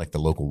drinks at like the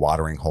local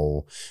watering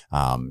hole.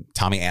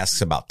 Tommy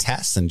asks about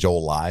Tess, and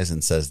Joel lies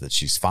and says that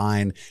she's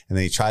fine. And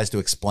then he tries to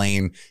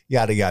explain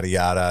yada, yada,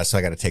 yada. So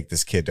I got to take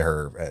this kid to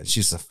her.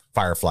 She's a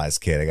Firefly's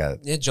kid.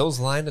 Yeah, Joel's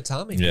lying to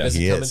Tommy. Yeah,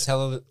 he doesn't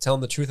come and tell him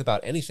the truth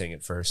about anything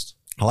at first.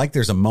 I like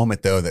there's a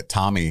moment, though, that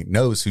Tommy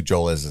knows who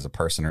Joel is as a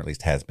person, or at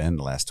least has been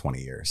the last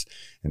 20 years,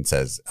 and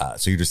says,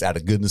 so you're just out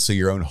of goodness of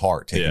your own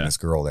heart taking this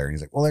girl there. And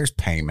he's like, well, there's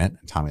payment.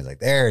 And Tommy's like,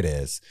 there it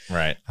is.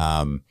 Right.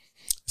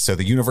 So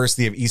the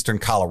University of Eastern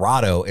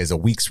Colorado is a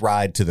week's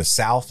ride to the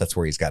south. That's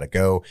where he's got to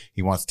go.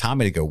 He wants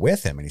Tommy to go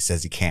with him, and he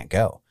says he can't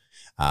go.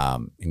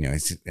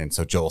 And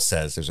so Joel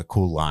says, there's a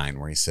cool line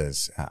where he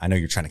says, I know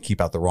you're trying to keep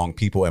out the wrong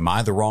people. Am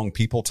I the wrong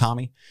people,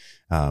 Tommy?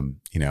 And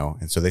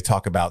so they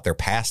talk about their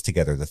past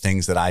together, the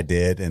things that I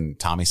did. And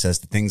Tommy says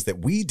the things that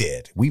we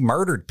did, we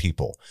murdered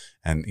people.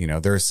 And,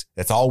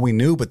 that's all we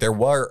knew, but there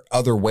were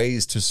other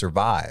ways to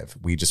survive.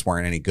 We just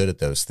weren't any good at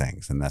those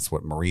things. And that's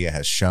what Maria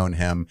has shown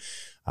him.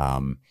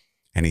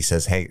 And he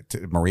says, hey,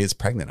 Maria's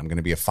pregnant. I'm going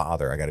to be a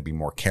father. I got to be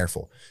more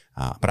careful.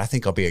 But I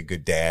think I'll be a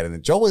good dad. And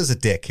then Joel is a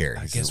dick here.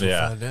 I guess we'll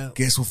find out.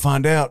 Guess we'll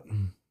find out.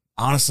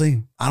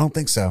 Honestly, I don't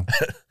think so.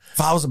 If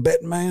I was a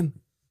betting man,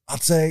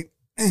 I'd say,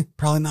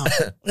 probably not.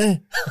 I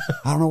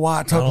don't know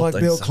why I talk like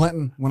Bill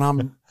Clinton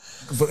when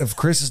if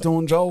Chris is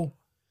doing Joel.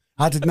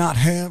 I did not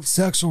have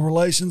sexual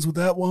relations with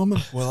that woman.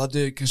 Well, I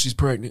did because she's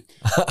pregnant.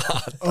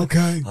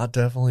 Okay. I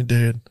definitely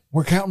did.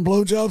 We're counting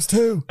blowjobs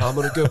too. I'm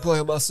going to go play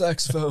on my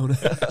saxophone.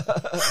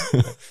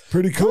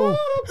 Pretty cool.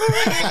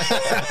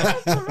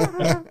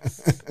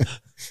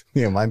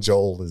 Yeah, my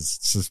Joel is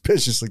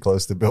suspiciously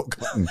close to Bill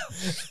Clinton.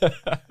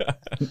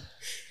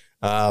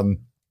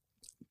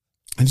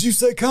 Did you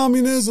say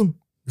communism?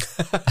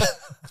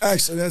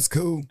 Actually, that's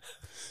cool.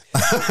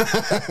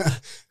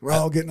 We're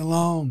all getting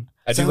along.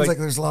 Sounds like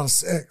there's a lot of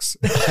sex.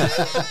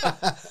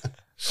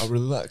 I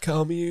really like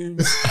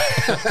communes.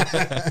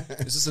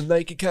 Is this a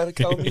naked kind of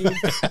commune?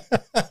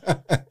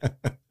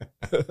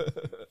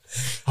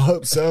 I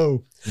hope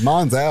so.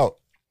 Mine's out.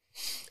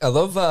 I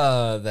love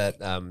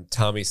that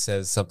Tommy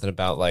says something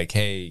about like,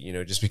 hey,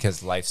 just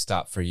because life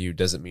stopped for you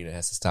doesn't mean it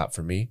has to stop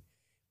for me.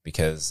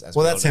 Because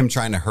that's him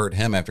trying to hurt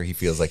him after he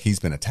feels like he's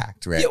been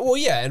attacked, right? Yeah, well,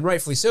 yeah, and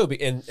rightfully so.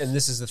 And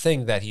this is the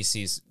thing that he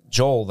sees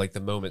Joel, like the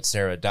moment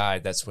Sarah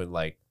died, that's when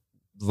like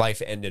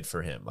life ended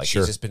for him. Like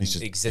he's just been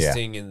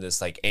existing in this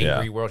like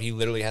angry world. He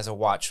literally has a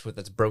watch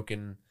that's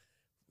broken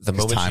the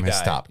moment time has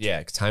stopped.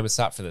 Yeah, time has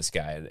stopped for this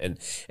guy. And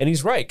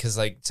he's right, because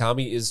like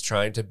Tommy is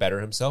trying to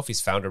better himself.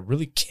 He's found a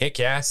really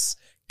kick-ass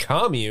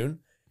commune.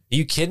 Are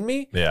you kidding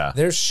me? Yeah.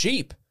 There's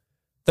sheep.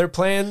 They're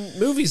playing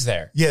movies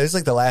there. Yeah, it's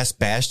like the last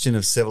bastion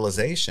of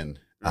civilization.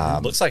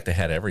 Looks like they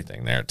had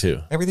everything there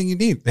too. Everything you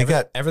need. They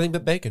got everything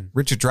but bacon.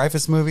 Richard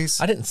Dreyfuss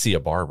movies. I didn't see a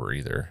barber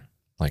either.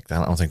 Like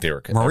I don't think they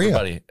were Maria.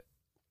 Everybody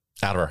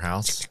out of our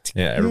house.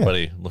 Yeah,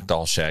 everybody looked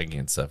all shaggy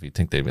and stuff. You'd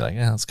think they'd be like,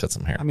 yeah, let's cut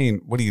some hair. I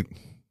mean,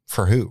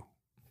 for who?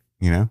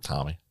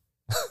 Tommy.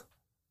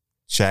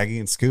 Shaggy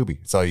and Scooby.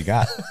 That's all you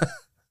got.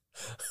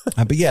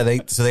 But yeah,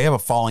 they have a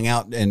falling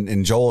out,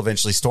 and Joel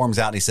eventually storms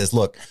out and he says,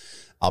 look,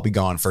 I'll be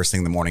gone first thing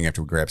in the morning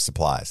after we grab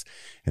supplies.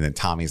 And then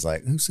Tommy's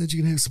like, who said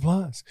you can have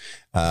supplies?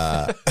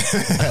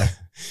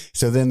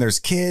 So then there's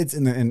kids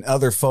and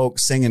other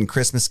folks singing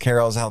Christmas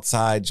carols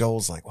outside.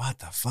 Joel's like, what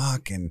the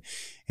fuck? And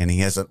he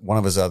has one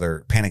of his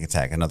other panic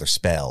attack, another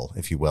spell,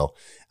 if you will.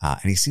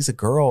 And he sees a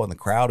girl in the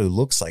crowd who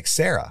looks like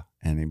Sarah,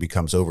 and he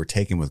becomes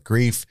overtaken with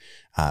grief.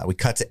 We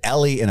cut to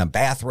Ellie in a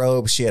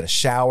bathrobe. She had a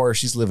shower.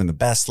 She's living the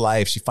best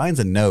life. She finds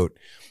a note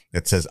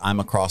that says, I'm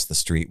across the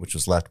street, which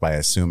was left by, I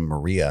assume,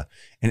 Maria.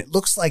 And it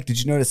looks like, did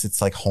you notice it's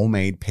like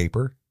homemade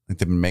paper? Like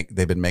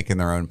they've been making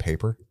their own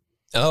paper.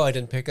 Oh, I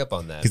didn't pick up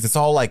on that. Because it's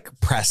all like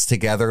pressed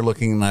together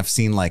looking. And I've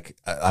seen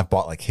I've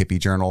bought like hippie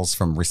journals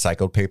from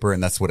recycled paper,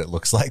 and that's what it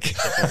looks like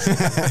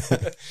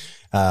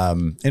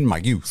in my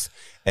youth.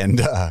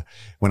 And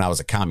when I was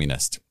a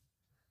communist.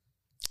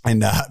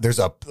 And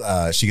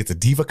she gets a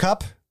Diva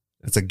cup.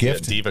 It's a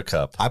gift. Yeah, Diva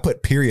cup. I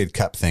put period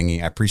cup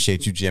thingy. I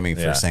appreciate you, Jimmy,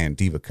 for saying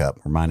Diva cup,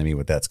 reminding me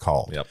what that's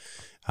called. Yep.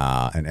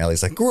 And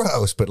Ellie's like,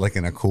 gross, but like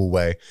in a cool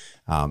way.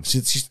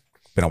 She's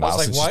been a while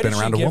since she's been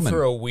around a woman.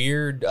 For a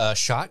weird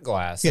shot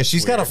glass. Yeah,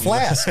 she's got a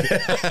flask.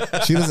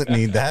 She doesn't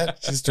need that.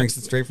 She just drinks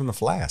it straight from the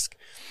flask.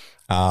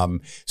 So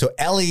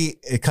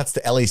it cuts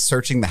to Ellie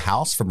searching the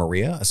house for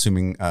Maria,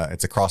 assuming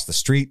it's across the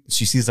street.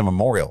 She sees a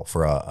memorial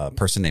for a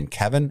person named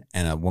Kevin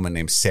and a woman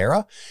named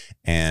Sarah.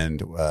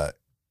 And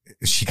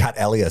she got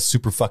Ellie a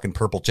super fucking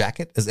purple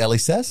jacket, as Ellie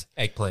says.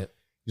 Eggplant.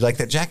 You like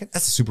that jacket?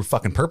 That's a super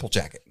fucking purple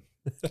jacket.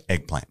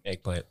 Eggplant.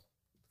 Eggplant.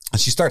 And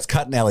she starts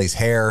cutting Ellie's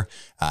hair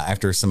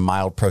after some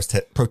mild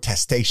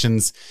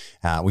protestations.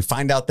 We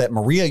find out that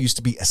Maria used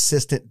to be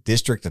assistant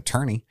district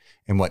attorney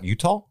in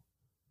Utah?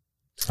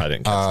 I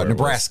didn't catch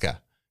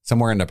Nebraska.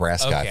 Somewhere in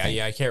Nebraska.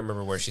 Okay, I can't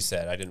remember where she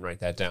said. I didn't write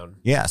that down.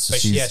 Yeah, so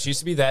she used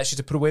to be that. She used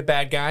to put away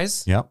bad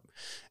guys. Yep.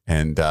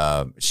 And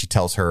she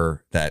tells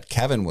her that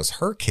Kevin was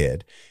her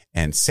kid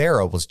and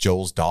Sarah was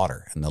Joel's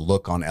daughter. And the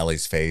look on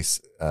Ellie's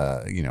face,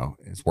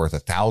 is worth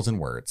 1,000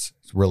 words.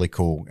 It's really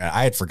cool.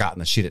 I had forgotten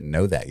that she didn't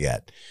know that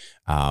yet.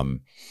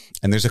 And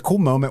there's a cool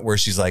moment where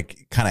she's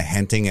like kind of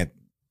hinting at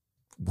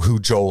who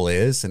Joel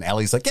is. And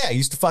Ellie's like, yeah, he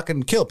used to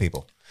fucking kill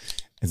people.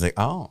 It's like,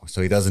 oh,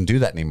 so he doesn't do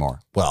that anymore.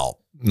 Well,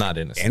 not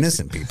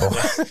innocent people.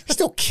 He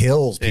still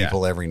kills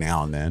people every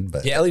now and then.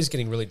 But yeah, Ellie's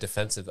getting really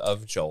defensive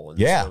of Joel in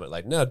this moment.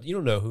 Like, no, you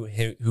don't know who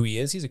he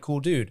is. He's a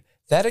cool dude.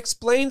 That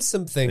explains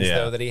some things,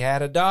 though, that he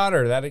had a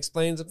daughter. That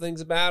explains some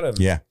things about him.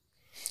 Yeah.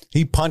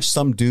 He punched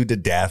some dude to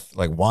death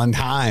like one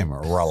time.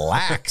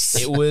 Relax.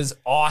 It was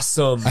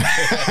awesome.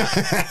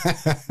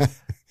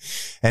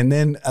 And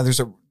then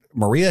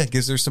Maria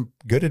gives her some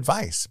good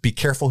advice. Be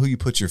careful who you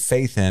put your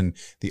faith in.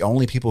 The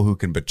only people who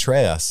can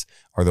betray us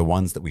are the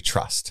ones that we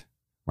trust.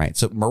 Right.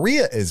 So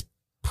Maria is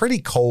pretty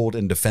cold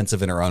and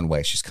defensive in her own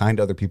way. She's kind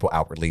to other people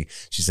outwardly.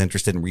 She's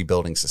interested in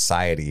rebuilding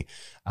society.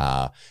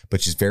 But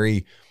she's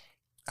very,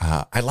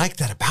 I like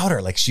that about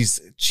her. Like she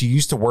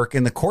used to work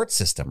in the court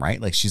system, right?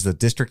 Like she's the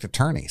district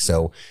attorney.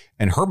 So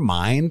in her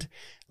mind,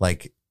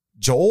 like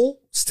Joel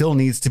still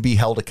needs to be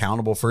held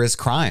accountable for his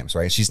crimes,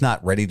 right? She's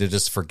not ready to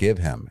just forgive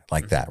him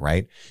like that,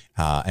 right?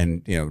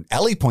 And, you know,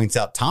 Ellie points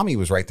out Tommy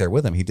was right there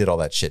with him. He did all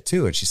that shit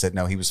too. And she said,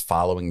 no, he was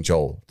following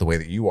Joel the way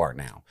that you are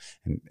now.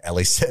 And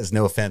Ellie says,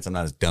 no offense, I'm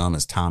not as dumb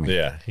as Tommy.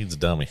 Yeah, he's a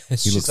dummy.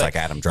 He looks like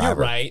Adam Driver. You're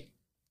right.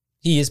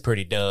 He is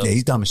pretty dumb. Yeah,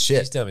 he's dumb as shit.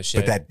 He's dumb as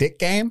shit. But that dick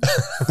game?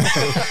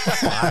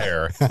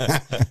 Fire.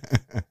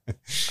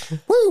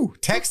 Woo!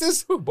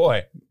 Texas? Oh,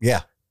 boy.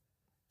 Yeah.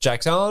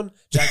 Jack's on,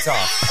 Jack's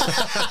off.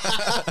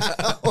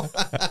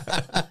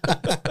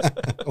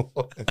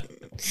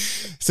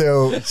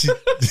 So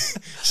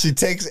she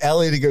takes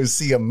Ellie to go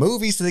see a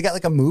movie. So they got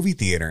like a movie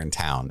theater in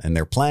town and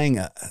they're playing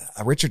a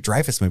Richard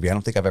Dreyfuss movie. I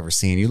don't think I've ever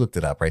seen. You looked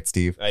it up, right,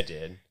 Steve? I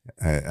did.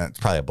 It's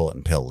probably a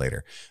bulletin pill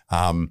later.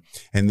 And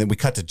then we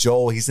cut to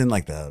Joel. He's in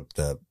like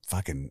the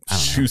fucking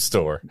shoe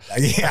store.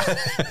 Yeah.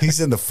 He's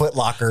in the Foot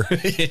Locker.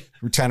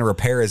 We're trying to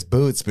repair his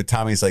boots, but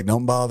Tommy's like,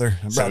 don't bother.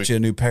 I brought you a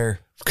new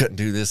pair. Couldn't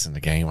do this in the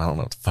game. I don't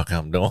know what the fuck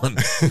I'm doing.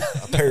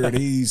 A pair of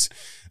these.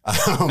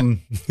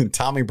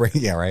 Tommy brings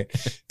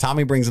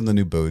him the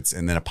new boots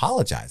and then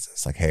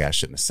apologizes. Like, hey, I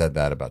shouldn't have said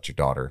that about your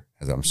daughter,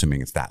 as I'm assuming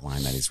it's that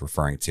line that he's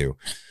referring to.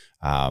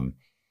 And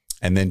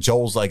then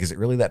Joel's like, is it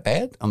really that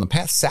bad on the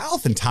path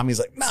south? And Tommy's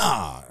like,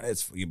 nah,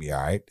 you'll be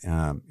all right.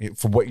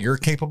 For what you're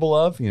capable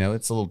of, you know,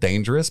 it's a little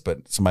dangerous,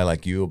 but somebody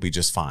like you will be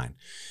just fine.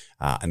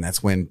 And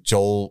that's when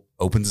Joel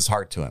opens his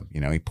heart to him.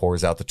 You know, he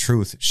pours out the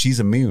truth.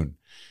 She's immune.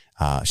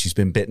 She's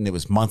been bitten. It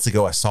was months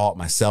ago. I saw it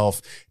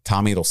myself.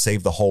 Tommy, it'll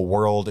save the whole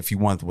world. If you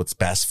want what's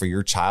best for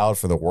your child,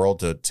 for the world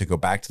to go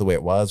back to the way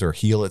it was or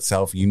heal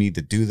itself, you need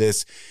to do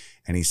this.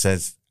 And he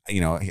says, you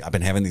know, I've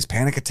been having these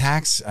panic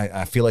attacks.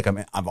 I feel like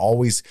I've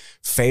always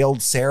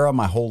failed Sarah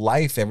my whole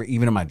life.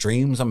 Even in my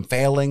dreams, I'm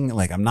failing.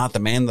 Like I'm not the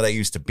man that I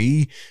used to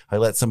be. I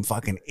let some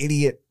fucking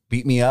idiot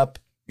beat me up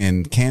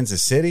in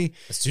Kansas City.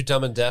 It's too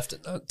dumb and deaf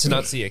to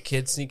not see a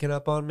kid sneaking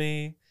up on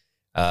me.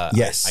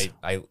 Yes.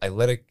 I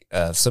let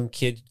some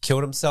kid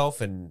killed himself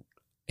and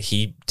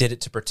he did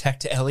it to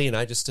protect Ellie and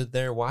I just stood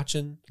there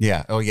watching.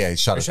 Yeah. Oh yeah. He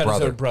shot his brother.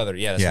 His own brother.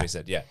 Yeah. That's what he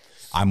said. Yeah.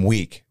 I'm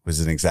weak was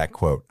an exact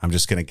quote. I'm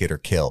just going to get her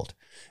killed.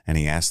 And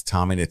he asked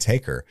Tommy to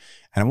take her.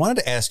 And I wanted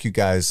to ask you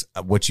guys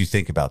what you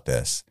think about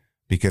this,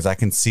 because I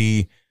can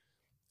see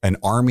an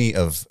army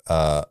of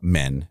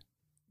men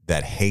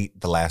that hate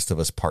The Last of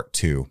Us Part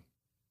 2,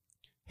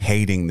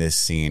 hating this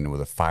scene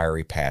with a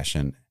fiery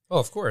passion. Oh,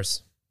 of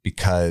course.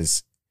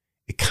 Because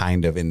it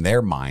kind of, in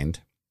their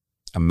mind,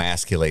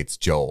 emasculates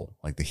Joel,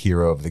 like the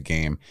hero of the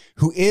game,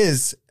 who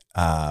is,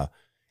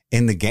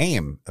 in the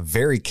game, a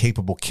very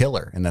capable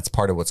killer. And that's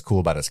part of what's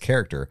cool about his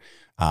character.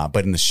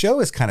 But in the show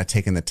is kind of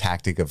taking the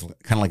tactic of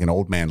kind of like an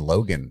old man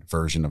Logan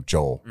version of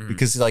Joel,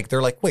 because like,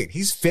 they're like, wait,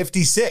 he's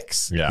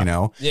 56, you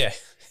know? Yeah.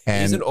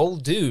 And he's an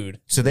old dude.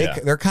 So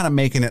they're kind of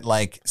making it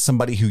like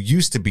somebody who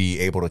used to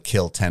be able to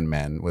kill 10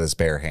 men with his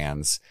bare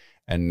hands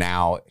and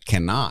now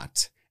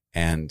cannot.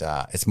 And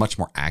it's much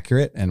more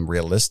accurate and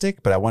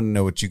realistic. But I want to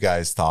know what you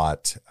guys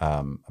thought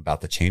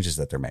about the changes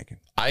that they're making.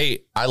 I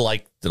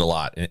liked it a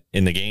lot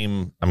in the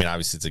game. I mean,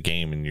 obviously it's a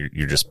game and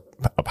you're just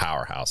a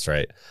powerhouse,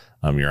 right?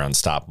 You're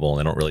unstoppable. And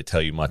they don't really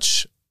tell you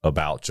much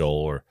about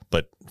Joel,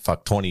 but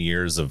 20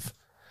 years of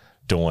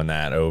doing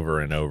that over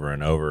and over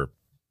and over,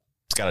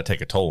 it's got to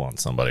take a toll on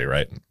somebody,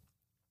 right?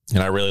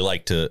 And I really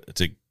like to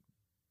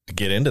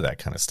get into that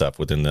kind of stuff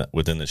within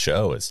the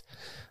show. Is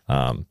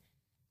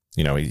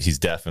you know, he's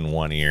deaf in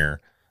one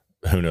ear.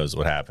 Who knows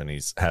what happened?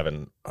 He's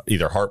having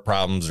either heart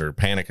problems or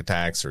panic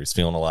attacks, or he's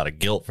feeling a lot of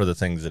guilt for the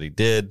things that he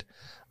did.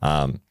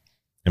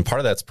 And part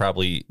of that's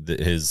probably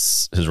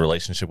his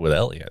relationship with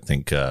Ellie, I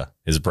think,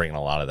 is bringing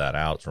a lot of that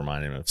out. It's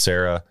reminding him of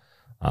Sarah.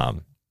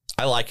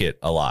 I like it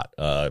a lot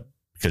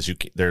because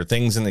there are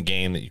things in the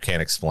game that you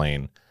can't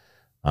explain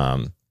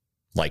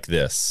like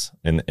this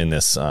in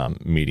this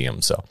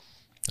medium. So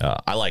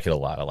I like it a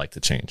lot. I like the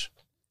change.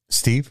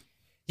 Steve?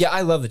 Yeah,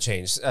 I love the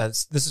change.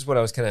 This is what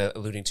I was kind of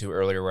alluding to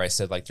earlier, where I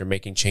said like they're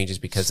making changes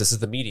because this is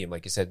the medium,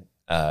 like you said,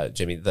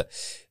 Jimmy.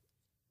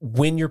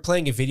 When you're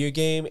playing a video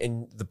game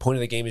and the point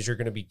of the game is you're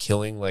going to be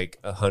killing like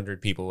 100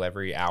 people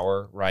every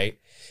hour, right?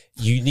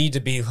 You need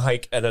to be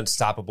like an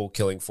unstoppable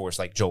killing force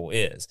like Joel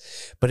is.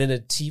 But in a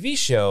TV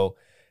show,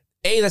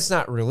 A, that's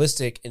not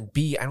realistic, and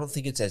B, I don't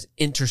think it's as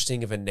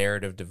interesting of a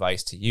narrative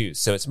device to use.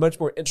 So it's much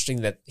more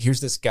interesting that here's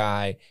this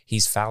guy,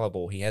 he's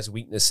fallible, he has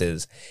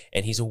weaknesses,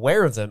 and he's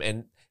aware of them.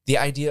 And the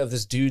idea of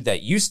this dude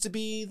that used to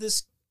be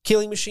this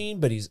killing machine,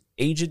 but he's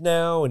aged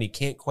now and he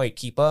can't quite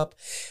keep up,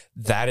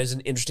 that is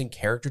an interesting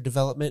character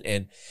development.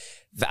 And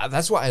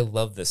That's why I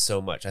love this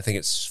so much. I think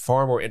it's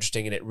far more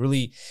interesting, and it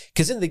really,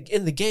 because in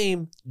the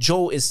game,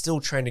 Joel is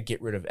still trying to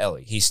get rid of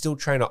Ellie. He's still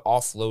trying to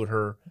offload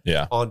her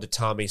onto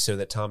Tommy so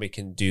that Tommy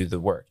can do the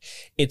work.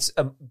 It's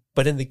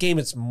but in the game,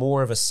 it's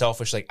more of a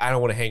selfish, like, I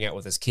don't want to hang out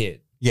with this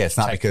kid. Yeah, it's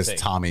not because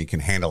Tommy can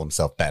handle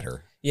himself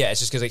better. Yeah, it's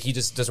just because, like, he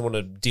just doesn't want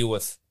to deal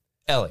with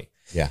Ellie.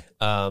 Yeah,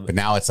 but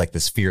now it's like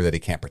this fear that he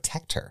can't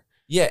protect her.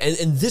 Yeah,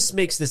 and this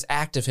makes this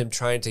act of him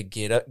trying to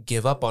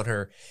give up on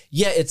her.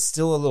 Yeah, it's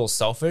still a little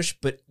selfish,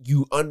 but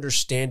you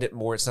understand it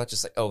more. It's not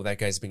just like, oh, that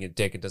guy's being a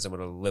dick and doesn't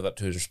want to live up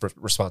to his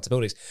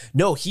responsibilities.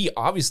 No, he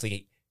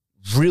obviously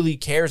really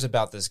cares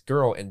about this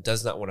girl and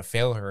does not want to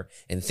fail her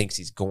and thinks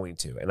he's going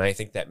to. And I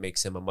think that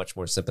makes him a much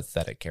more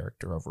sympathetic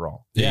character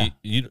overall. Yeah,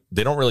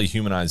 they don't really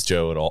humanize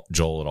Joel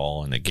at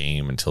all in the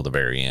game until the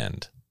very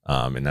end,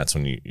 and that's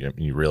when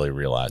you really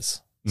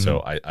realize. Mm-hmm.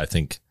 So I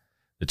think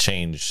the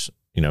change,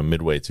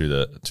 midway through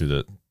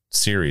the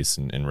series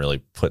and really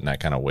putting that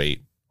kind of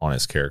weight on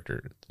his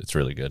character, it's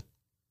really good.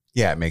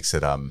 Yeah, it makes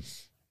it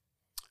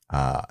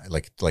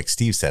like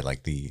Steve said,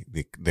 like the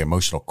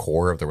emotional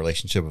core of the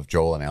relationship of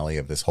Joel and Ellie,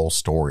 of this whole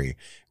story,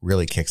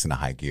 really kicks into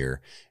high gear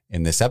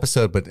in this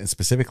episode, but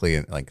specifically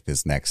in like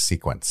this next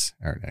sequence,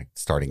 or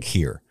starting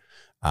here.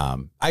 I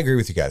agree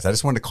with you guys. I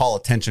just wanted to call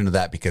attention to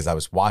that because I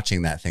was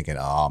watching that thinking,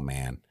 oh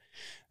man,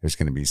 there's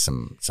going to be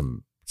some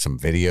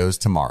videos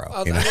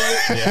tomorrow.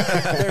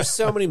 There's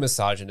so many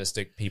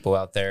misogynistic people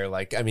out there.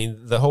 Like, I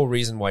mean, the whole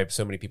reason why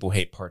so many people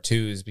hate Part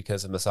 2 is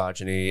because of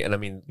misogyny. And I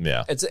mean,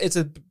 it's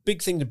a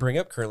big thing to bring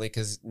up currently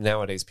because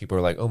nowadays people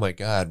are like, oh my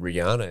God,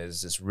 Rihanna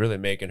is just really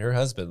making her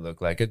husband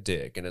look like a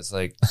dick. And it's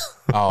like,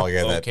 oh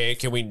yeah, okay,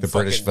 can we the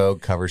British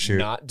Vogue cover shoot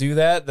not do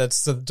that?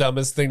 That's the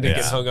dumbest thing to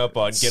get hung up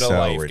on. Get a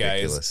life,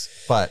 ridiculous.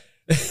 Guys. But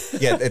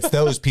yeah, it's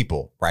those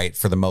people, right,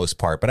 for the most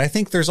part. But I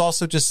think there's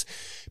also just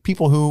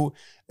people who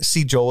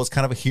see Joel as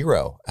kind of a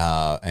hero,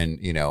 and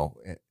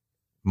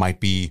might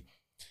be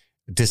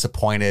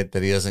disappointed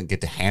that he doesn't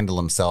get to handle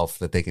himself,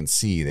 that they can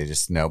see. They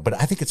just know. But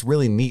I think it's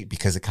really neat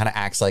because it kind of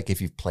acts like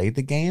if you've played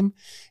the game,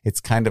 it's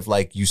kind of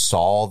like you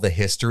saw the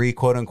history,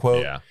 quote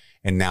unquote. Yeah.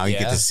 And now you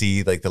get to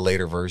see like the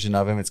later version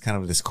of him. It's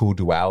kind of this cool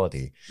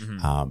duality.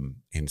 Mm-hmm.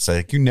 And so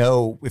like,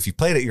 if you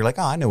played it, you're like,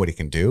 oh, I know what he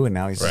can do. And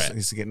now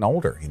he's getting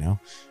older,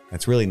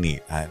 That's really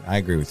neat. I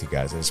agree with you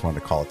guys. I just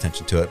wanted to call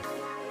attention to it.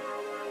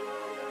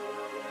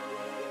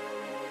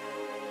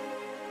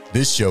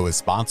 This show is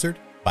sponsored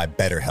by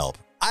BetterHelp.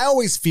 I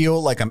always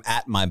feel like I'm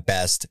at my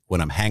best when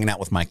I'm hanging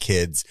out with my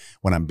kids,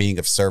 when I'm being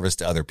of service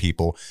to other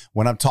people,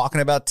 when I'm talking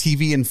about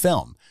TV and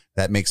film.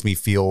 That makes me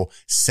feel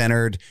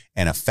centered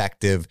and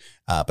effective,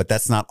 but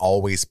that's not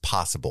always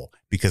possible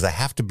because I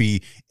have to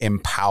be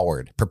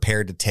empowered,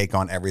 prepared to take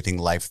on everything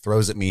life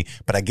throws at me,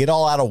 but I get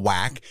all out of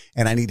whack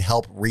and I need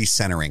help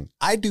recentering.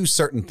 I do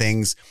certain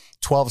things,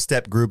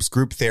 12-step groups,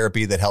 group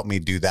therapy that help me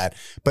do that,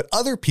 but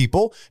other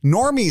people,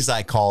 normies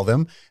I call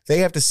them, they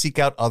have to seek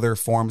out other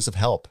forms of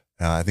help.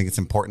 I think it's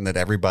important that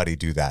everybody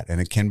do that.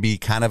 And it can be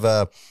kind of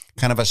a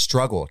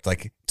struggle,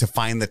 like to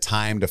find the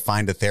time to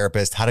find a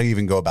therapist. How do you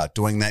even go about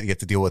doing that? You have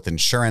to deal with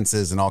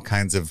insurances and all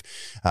kinds of,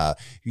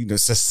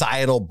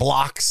 societal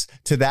blocks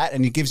to that.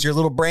 And it gives your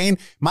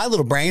my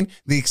little brain,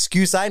 the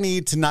excuse I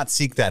need to not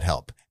seek that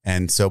help.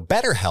 And so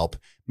BetterHelp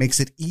makes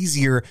it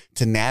easier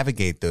to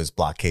navigate those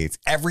blockades.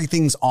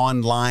 Everything's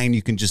online.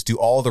 You can just do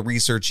all the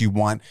research you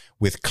want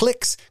with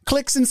clicks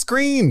and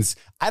screens.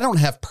 I don't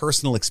have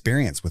personal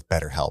experience with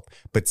BetterHelp,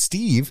 but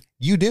Steve,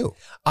 you do.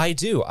 I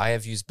do. I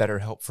have used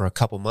BetterHelp for a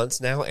couple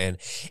months now, and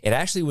it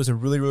actually was a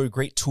really, really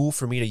great tool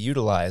for me to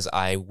utilize.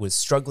 I was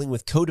struggling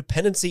with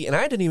codependency, and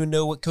I didn't even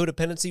know what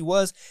codependency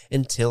was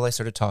until I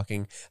started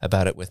talking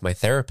about it with my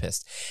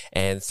therapist.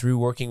 And through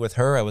working with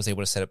her, I was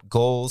able to set up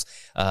goals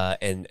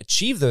and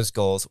achieve those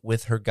goals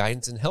with her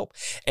guidance and help.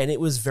 And it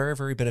was very,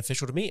 very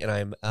beneficial to me, and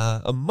I'm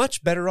a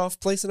much better off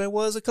place than I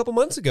was a couple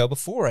months ago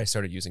before I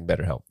started using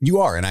BetterHelp. You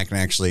are, and I can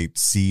actually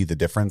see the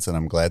difference, and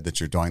I'm glad that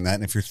you're doing that.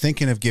 And if you're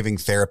thinking of giving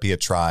therapy a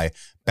try,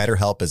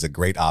 BetterHelp is a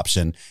great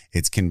option.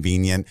 It's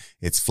convenient,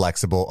 it's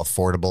flexible,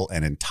 affordable,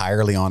 and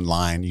entirely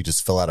online. You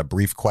just fill out a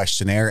brief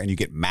questionnaire and you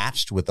get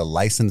matched with a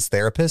licensed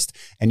therapist,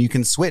 and you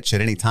can switch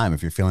at any time.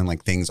 If you're feeling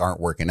like things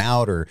aren't working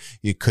out or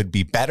you could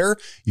be better,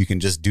 you can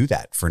just do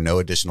that for no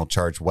additional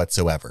charge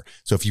whatsoever.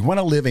 So if you want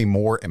to live a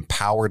more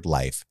empowered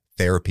life,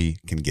 therapy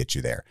can get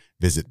you there.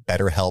 Visit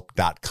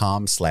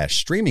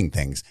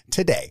betterhelp.com/streamingthings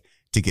today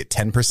to get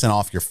 10%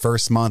 off your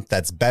first month.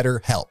 That's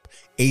BetterHelp,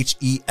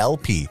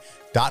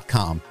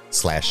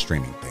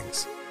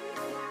 HELP.com/streamingthings.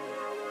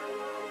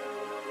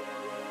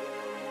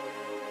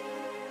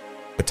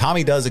 But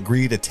Tommy does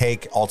agree to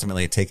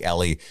ultimately take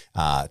Ellie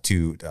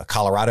to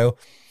Colorado.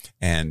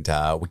 And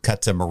we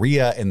cut to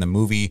Maria in the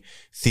movie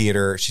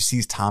theater. She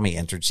sees Tommy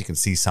entered. She can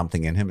see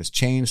something in him has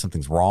changed.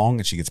 Something's wrong.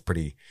 And she gets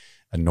pretty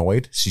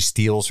annoyed. She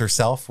steels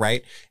herself,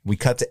 right? We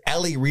cut to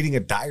Ellie reading a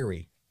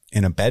diary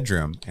in a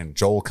bedroom, and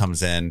Joel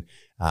comes in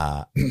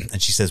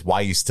and she says, "Why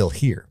are you still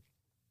here?"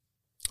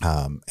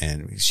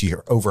 And she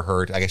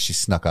overheard, I guess she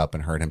snuck up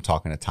and heard him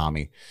talking to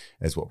Tommy,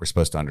 is what we're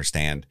supposed to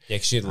understand. Yeah,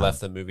 'cause she had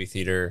left the movie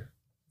theater.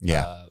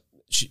 Yeah.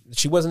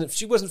 she wasn't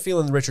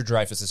feeling Richard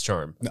Dreyfuss's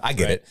charm. I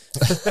get it.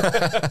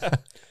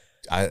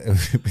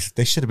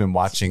 They should have been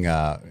watching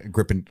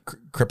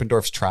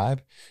Krippendorf's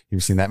Tribe. You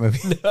ever seen that movie?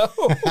 No.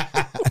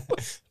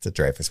 It's a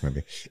Dreyfuss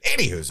movie.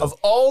 Anywho, of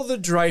all the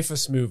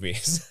Dreyfuss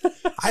movies,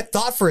 I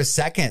thought for a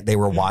second they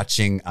were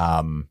watching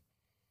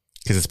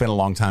because it's been a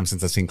long time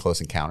since I've seen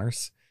Close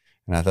Encounters,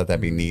 and I thought that'd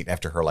be neat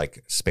after her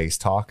like space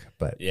talk.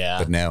 But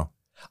but no.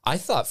 I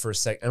thought for a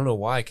second, I don't know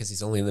why, because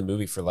he's only in the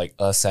movie for like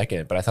a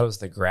second, but I thought it was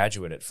The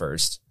Graduate at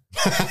first.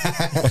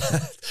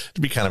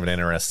 It'd be kind of an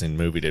interesting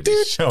movie to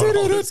be showing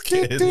all those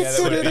kids.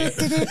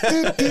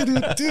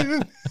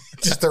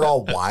 Just they're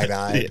all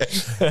wide-eyed.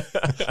 Yeah.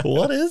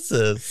 What is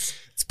this?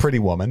 It's Pretty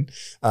Woman.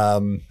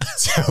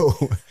 So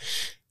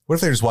what if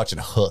they're just watching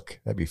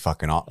Hook? That'd be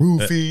fucking awesome.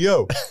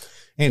 Rufio.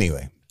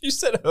 Anyway. You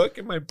said Hook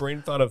and my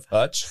brain thought of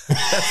Hutch.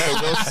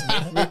 Will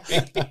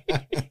Smith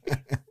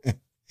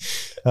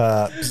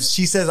movie.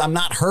 She says, I'm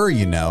not her,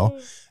 you know.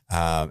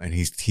 And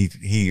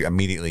he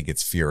immediately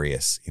gets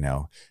furious, you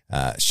know,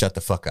 shut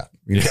the fuck up.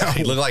 You know?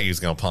 He looked like he was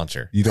going to punch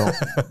her. You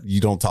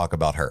don't talk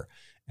about her.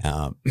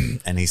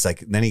 And he's like,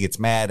 then he gets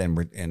mad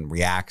and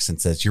reacts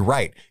and says, you're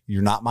right.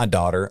 You're not my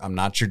daughter. I'm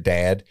not your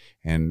dad.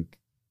 And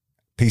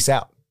peace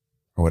out,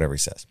 or whatever he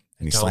says.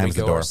 And he slams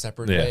the door. Our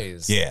separate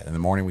ways. Yeah. In the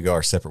morning we go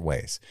our separate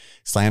ways.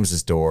 Slams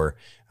his door.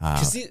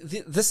 Because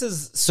this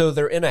is, so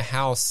they're in a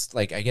house,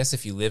 like, I guess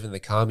if you live in the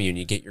commune,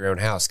 you get your own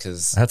house.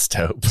 Because that's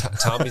dope.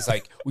 Tommy's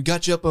like, we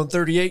got you up on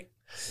 38.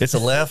 It's a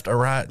left, a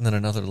right, and then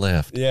another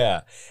left.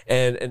 Yeah.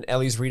 And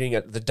Ellie's reading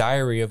the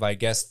diary of, I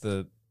guess,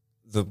 the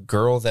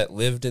girl that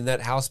lived in that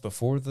house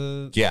before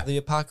the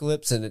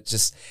apocalypse. And it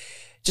just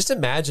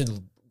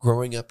imagine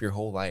growing up your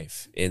whole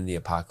life in the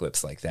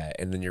apocalypse like that.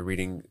 And then you're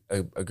reading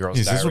a girl's diary.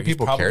 Is this what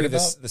people cared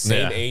about? The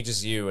same age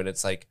as you. And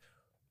it's like,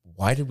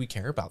 why did we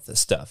care about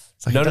this stuff?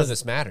 Like none of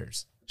this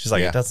matters. She's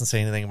like, it doesn't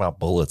say anything about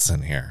bullets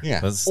in here.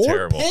 Yeah. This is or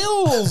terrible.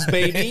 Pills,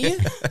 baby.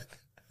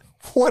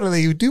 What do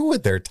they do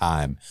with their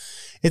time?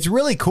 It's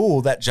really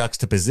cool, that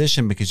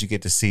juxtaposition, because you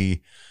get to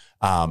see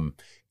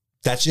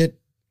that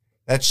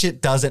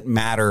shit doesn't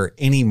matter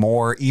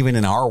anymore, even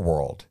in our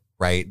world,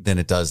 right, than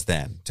it does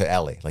then to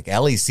Ellie. Like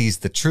Ellie sees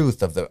the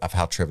truth of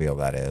how trivial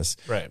that is.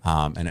 Right.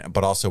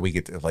 But also we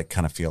get to like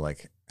kind of feel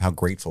like how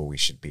grateful we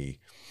should be.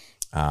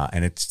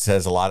 And it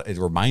says a lot. It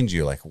reminds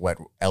you like what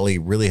Ellie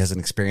really hasn't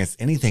experienced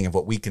anything of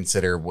what we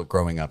consider what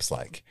growing up's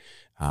like.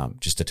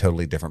 Just a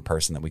totally different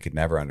person that we could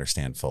never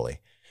understand fully.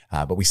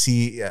 But we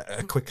see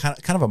a quick kind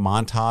of a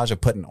montage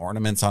of putting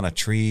ornaments on a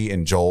tree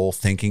and Joel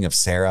thinking of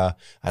Sarah.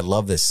 I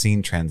love this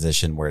scene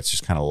transition where it's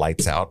just kind of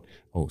lights out.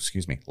 Oh,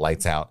 excuse me.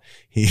 Lights out.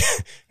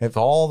 If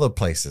all the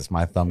places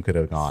my thumb could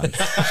have gone.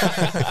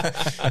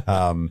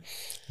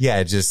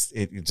 It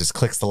just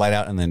clicks the light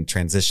out and then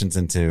transitions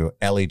into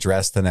Ellie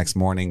dressed the next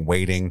morning,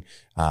 waiting,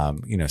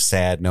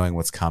 sad, knowing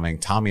what's coming.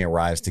 Tommy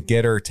arrives to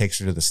get her, takes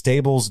her to the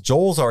stables.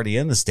 Joel's already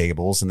in the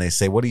stables and they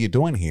say, what are you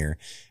doing here?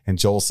 And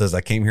Joel says,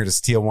 I came here to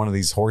steal one of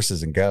these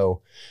horses and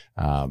go.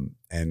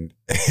 And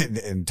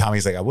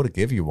Tommy's like, I would have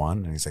give you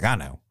one. And he's like, I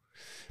know.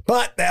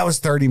 But that was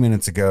 30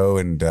 minutes ago,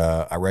 and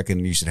I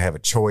reckon you should have a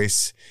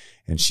choice.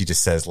 And she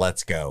just says,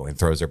 let's go, and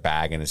throws her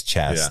bag in his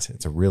chest. Yeah.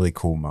 It's a really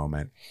cool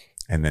moment.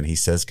 And then he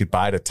says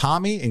goodbye to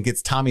Tommy and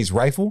gets Tommy's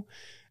rifle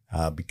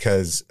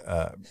because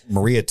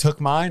Maria took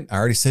mine. I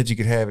already said you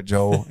could have it,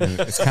 Joel. And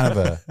it's kind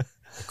of a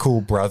cool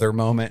brother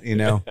moment, you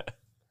know.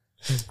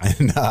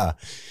 And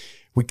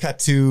we cut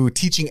to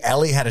teaching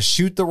Ellie how to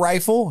shoot the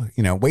rifle,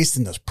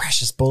 wasting those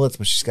precious bullets,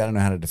 but she's got to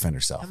know how to defend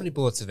herself. How many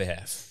bullets do they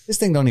have? This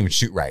thing don't even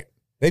shoot right.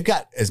 They've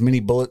got as many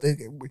bullets.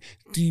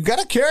 You got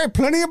to carry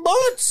plenty of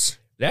bullets.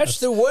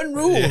 That's the one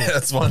rule. Yeah,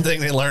 that's one thing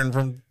they learned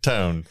from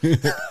Tone.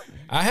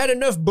 I had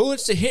enough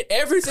bullets to hit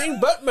everything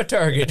but my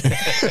target.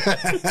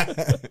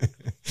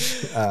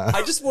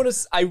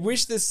 I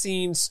wish this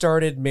scene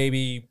started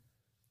maybe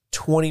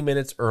 20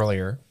 minutes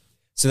earlier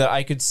so that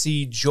I could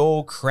see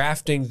Joel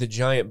crafting the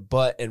giant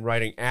butt and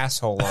writing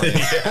asshole on it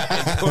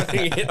and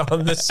putting it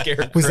on the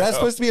scarecrow. Was that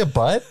supposed to be a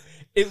butt?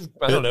 I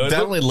don't know. It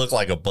definitely looked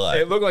like a butt.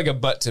 It looked like a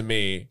butt to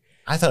me.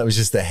 I thought it was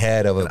just the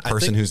head of a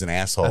person who's an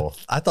asshole.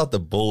 I thought the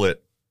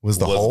bullet was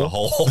the hole.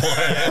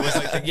 It was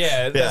like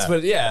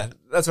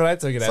that's what I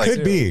took it as.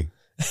 Could be.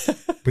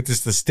 But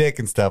just the stick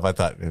and stuff, I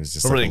thought it was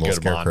just really like a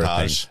little good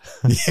montage.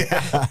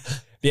 Thing.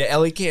 Yeah,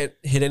 Ellie can't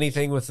hit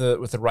anything with the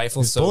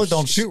rifle. His bullet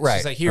don't shoot right.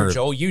 She's like, here,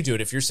 Joel, you do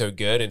it if you're so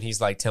good. And he's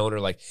like telling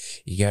her like,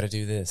 you got to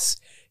do this.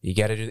 You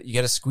got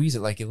to squeeze it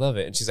like you love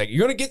it. And she's like,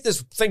 you're going to get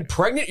this thing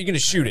pregnant. You're going to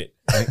shoot it.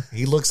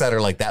 He looks at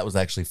her like that was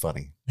actually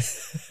funny.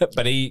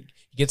 But he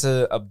gets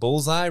a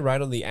bullseye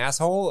right on the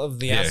asshole of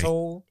the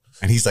asshole.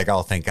 And he's like,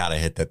 oh, thank God I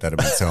hit that. That'd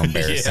have been so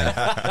embarrassing.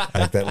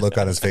 Like that look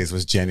on his face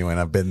was genuine.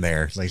 I've been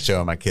there, like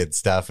showing my kids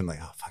stuff and like,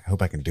 oh, fuck, I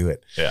hope I can do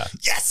it. Yeah.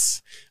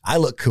 Yes. I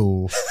look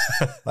cool.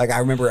 Like I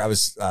remember I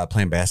was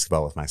playing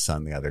basketball with my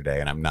son the other day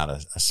and I'm not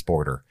a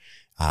sporter.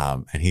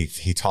 And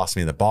he tossed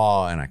me the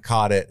ball and I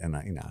caught it and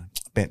I,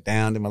 bent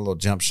down, did my little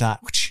jump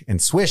shot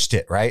and swished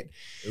it. Right.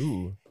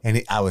 Ooh.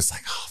 And I was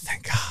like, oh,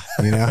 thank God.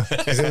 you know,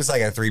 because it was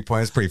like a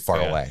 3-point, it's pretty far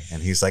away.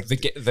 And he's like,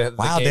 The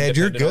wow, game Dad,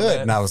 you're depended on good.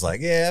 that. And I was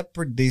like, yeah,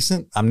 pretty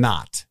decent. I'm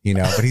not, you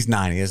know, but he's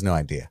 9. He has no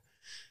idea.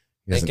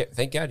 He doesn't-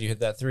 Thank God you hit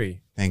that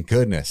 3. Thank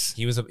goodness.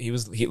 He was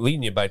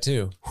leading you by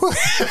 2.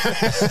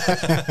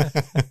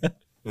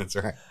 That's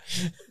right.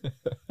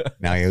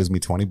 Now he owes me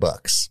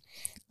 $20.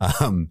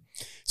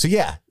 So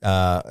yeah,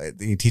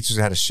 he teaches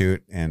her how to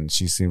shoot, and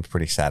she seems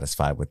pretty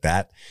satisfied with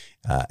that.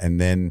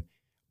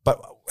 But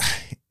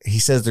he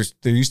says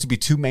there used to be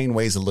 2 main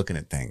ways of looking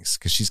at things,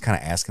 because she's kind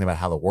of asking about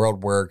how the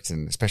world worked,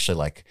 and especially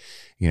like,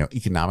 you know,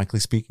 economically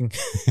speaking,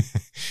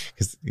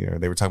 because, you know,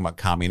 they were talking about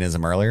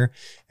communism earlier,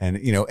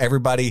 and, you know,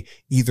 everybody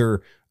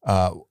either,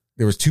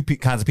 there was 2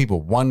 kinds of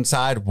people. One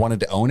side wanted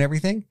to own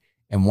everything,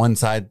 and one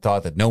side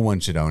thought that no one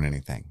should own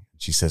anything.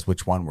 She says,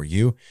 which one were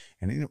you?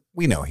 And, you know,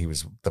 we know he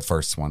was the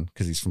first one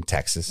because he's from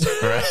Texas.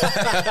 But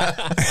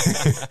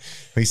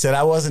he said,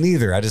 I wasn't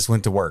either. I just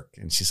went to work.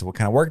 And she said, what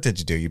kind of work did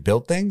you do? You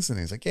built things? And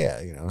he's like,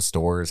 yeah, you know,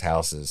 stores,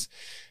 houses.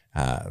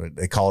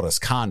 They called us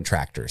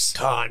contractors.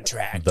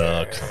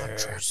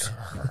 Contractors.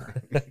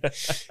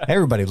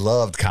 Everybody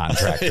loved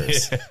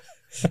contractors.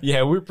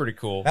 Yeah, we're pretty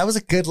cool. That was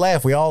a good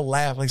laugh. We all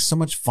laughed. Like, so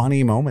much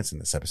funny moments in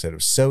this episode. It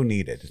was so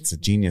needed. It's a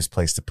genius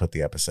place to put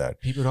the episode.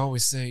 People would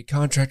always say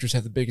contractors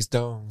have the biggest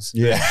dongs.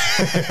 Yeah.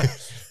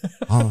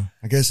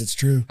 I guess it's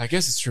true. I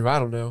guess it's true. I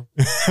don't know.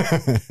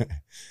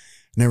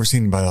 Never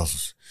seen anybody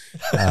else's.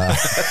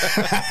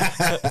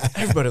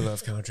 Everybody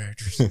loves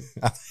contractors.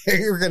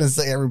 You were going to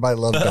say everybody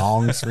loved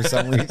dongs for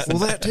some reason. Well,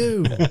 that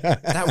too.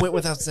 That went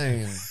without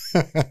saying.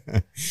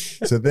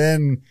 So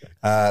then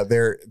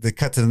they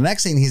cut to the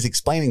next scene. He's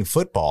explaining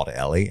football to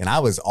Ellie, and I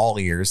was all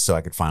ears so I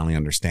could finally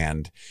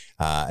understand.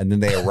 And then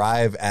they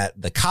arrive at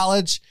the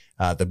college.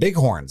 The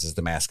Bighorns is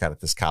the mascot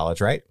at this college,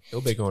 right? No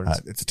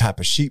Bighorns. It's a type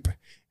of sheep.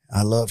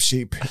 I love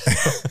sheep.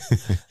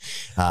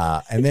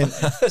 And then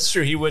That's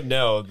true. He would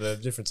know the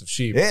difference of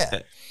sheep. yeah.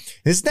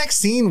 This next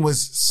scene was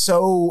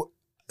so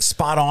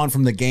spot on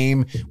from the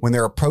game when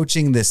they're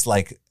approaching this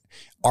like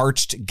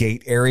arched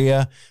gate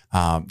area.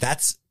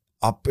 That's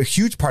a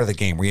huge part of the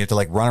game where you have to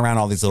like run around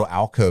all these little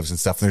alcoves and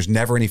stuff. And there's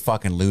never any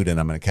fucking loot in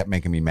them. And it kept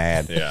making me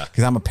mad. Yeah.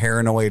 Because I'm a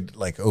paranoid,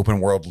 like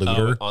open world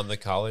looter. On the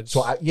college.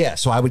 So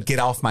I would get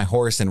off my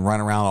horse and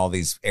run around all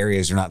these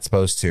areas you're not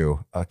supposed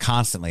to,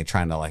 constantly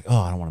trying to like,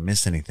 oh, I don't want to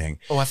miss anything.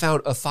 Oh, I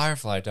found a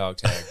Firefly dog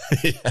tag.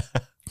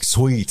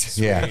 Sweet.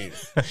 Yeah.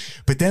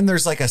 But then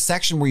there's like a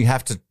section where you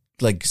have to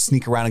like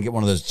sneak around and get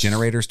one of those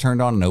generators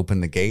turned on and open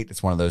the gate.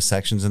 It's one of those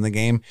sections in the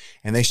game.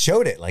 And they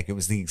showed it like it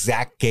was the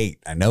exact gate.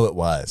 I know it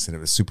was. And it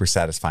was super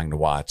satisfying to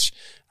watch.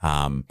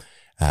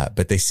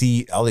 But they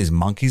see all these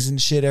monkeys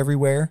and shit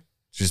everywhere,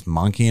 just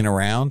monkeying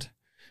around,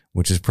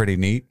 which is pretty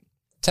neat.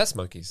 Test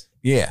monkeys.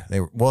 Yeah. They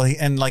were, well,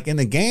 and like in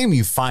the game,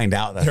 you find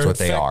out that's They're what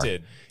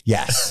infected. they are.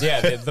 Yes.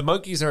 Yeah, the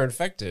monkeys are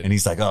infected. And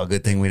he's like, oh,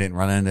 good thing we didn't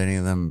run into any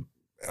of them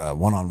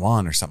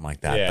one-on-one or something like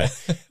that. Yeah.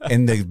 But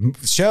in the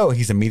show,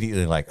 he's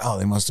immediately like, oh,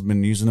 they must have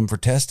been using them for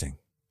testing.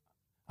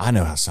 I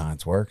know how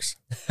science works.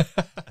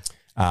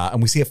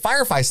 And we see a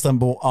Firefly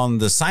symbol on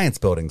the science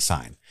building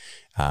sign,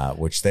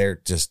 which they're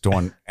just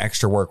doing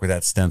extra work with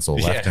that stencil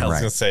left and I was right.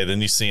 going to say,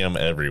 then you see them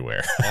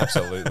everywhere.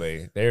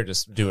 Absolutely. They're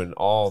just doing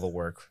all the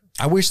work.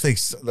 I wish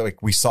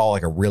we saw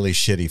like a really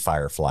shitty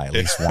Firefly at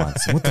least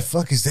once. What the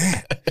fuck is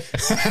that?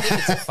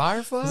 It's a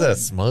Firefly? Is that a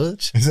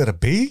smudge? Is that a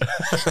bee?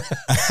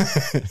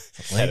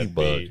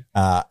 Ladybug.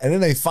 And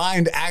then they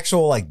find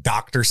actual like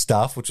doctor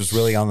stuff, which was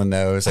really on the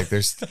nose. Like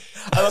there's,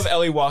 I love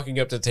Ellie walking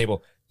up to the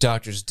table.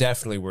 Doctors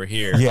definitely were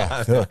here.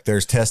 yeah, look,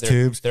 there's test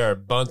tubes. There are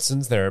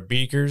Bunsen's. There are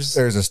beakers.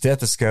 There's a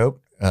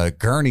stethoscope.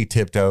 Gurney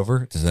tipped over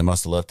because they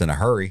must have left in a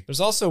hurry. There's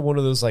also one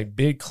of those like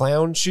big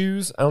clown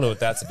shoes. I don't know what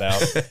that's about.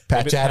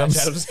 Patch Maybe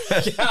Adams.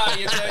 Yeah,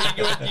 you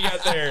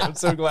got there. I'm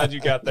so glad you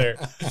got there.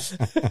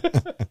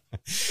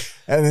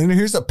 And then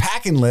here's a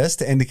packing list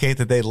to indicate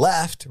that they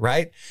left,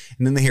 right?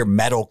 And then they hear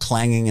metal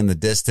clanging in the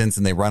distance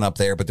and they run up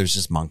there, but there's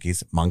just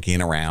monkeys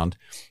monkeying around.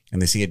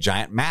 And they see a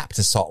giant map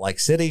to Salt Lake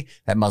City.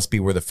 That must be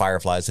where the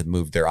Fireflies had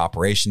moved their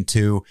operation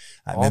to.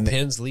 All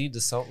pins lead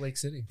to Salt Lake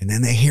City. And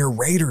then they hear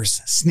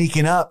raiders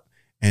sneaking up.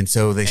 And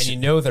so they, and you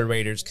know they're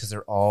raiders because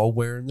they're all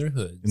wearing their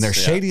hoods. and they're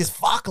shady as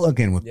fuck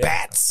looking with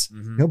bats.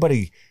 Mm-hmm.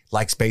 Nobody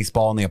likes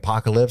baseball in the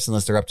apocalypse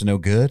unless they're up to no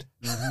good.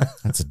 Mm-hmm.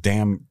 That's a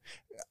damn,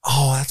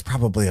 that's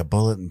probably a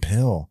bullet and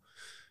pill.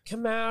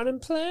 Come out and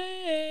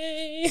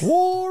play.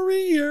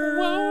 Warriors.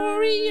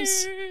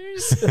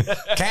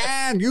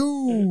 Can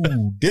you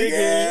dig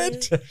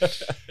it?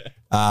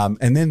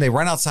 And then they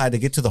run outside to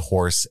get to the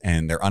horse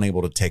and they're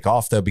unable to take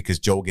off though, because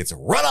Joel gets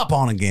run up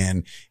on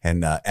again.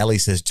 And Ellie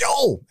says,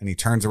 Joel, and he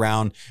turns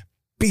around,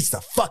 beats the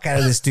fuck out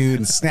of this dude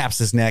and snaps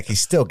his neck.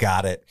 He's still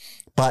got it.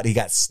 But he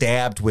got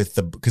stabbed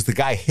because the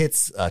guy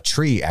hits a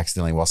tree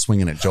accidentally while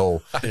swinging at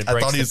Joel. I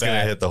thought he was going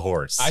to hit the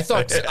horse. I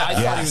thought he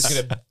was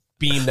going to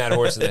beam that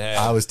horse in the head.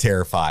 I was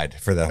terrified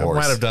for that I horse.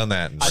 might have done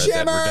that in Red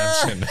Dead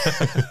Redemption.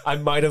 I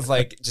might have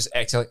like just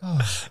acted like,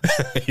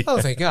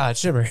 oh, thank God,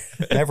 Shimmer.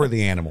 Never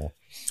the animal.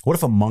 What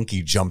if a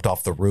monkey jumped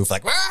off the roof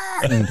like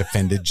and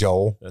defended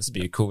Joel? This would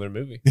be a cooler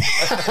movie.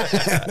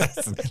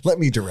 Let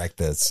me direct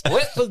this.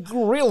 Let the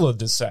gorilla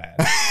decide.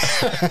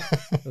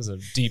 That was a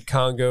deep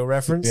Congo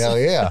reference. Hell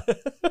yeah.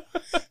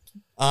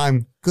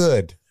 I'm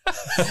good.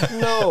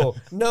 No.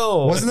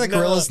 Wasn't the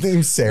gorilla's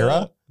name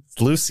Sarah? It's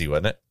Lucy,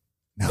 wasn't it?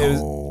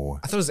 No.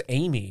 I thought it was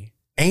Amy.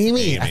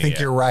 Amy, I think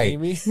you're right.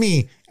 Amy?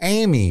 Me,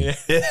 Amy.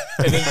 Yeah.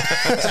 And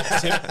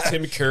then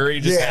Tim Curry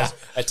just has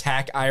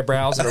attack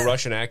eyebrows and a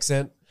Russian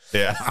accent.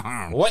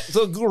 Yeah. Let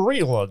the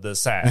gorilla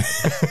decide.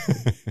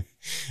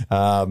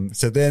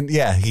 So then,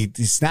 he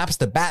snaps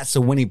the bat. So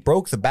when he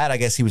broke the bat, I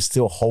guess he was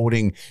still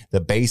holding the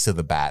base of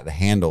the bat, the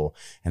handle,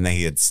 and then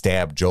he had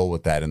stabbed Joel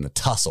with that in the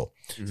tussle.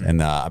 Mm-hmm.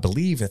 And I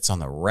believe it's on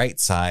the right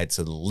side.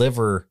 So the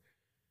liver,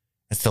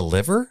 it's the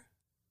liver?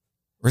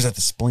 Or is that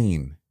the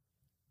spleen?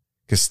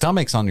 Because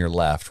stomach's on your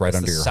left, right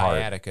under your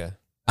sciatica.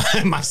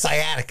 Heart. My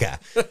sciatica.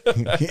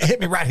 Hit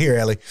me right here,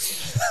 Ellie.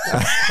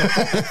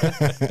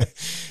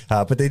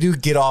 But they do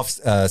get off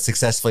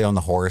successfully on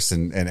the horse,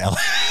 and Ellie.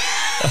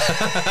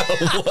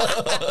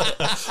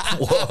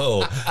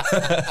 Whoa.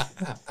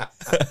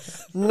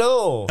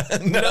 No.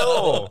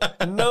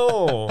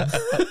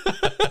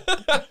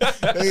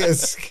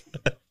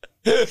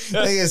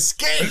 They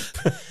escape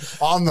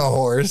on the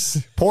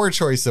horse. Poor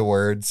choice of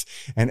words.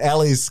 And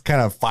Ellie's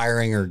kind of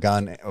firing her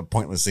gun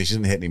pointlessly. She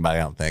didn't hit anybody,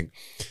 I don't think.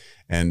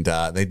 And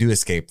they do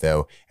escape,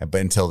 though.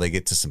 But until they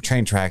get to some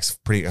train tracks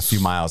a few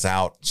miles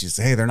out, she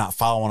says, hey, they're not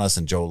following us.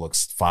 And Joel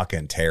looks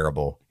fucking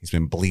terrible. He's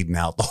been bleeding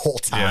out the whole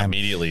time. Yeah,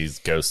 immediately he's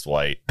ghost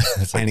white.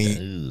 And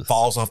he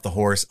falls off the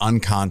horse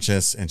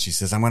unconscious. And she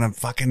says, I'm going to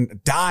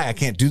fucking die. I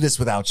can't do this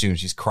without you. And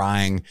she's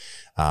crying.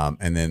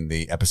 And then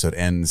the episode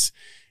ends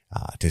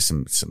to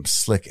some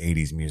slick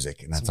 80s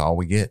music. And that's all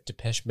we get.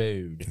 Depeche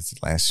Mode.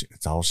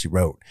 It's all she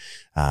wrote.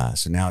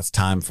 So now it's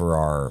time for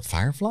our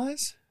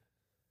Fireflies.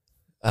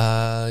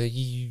 Yeah,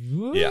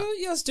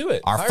 let's do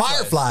it. Our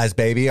Fireflies,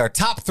 baby. Our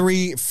top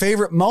 3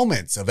 favorite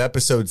moments of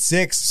episode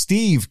 6.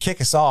 Steve, kick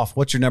us off.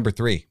 What's your number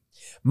 3?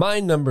 My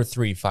number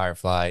 3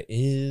 Firefly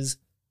is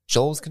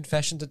Joel's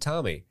confession to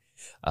Tommy.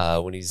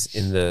 When he's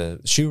in the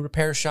shoe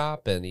repair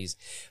shop and he's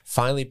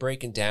finally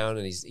breaking down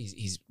and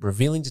he's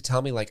revealing to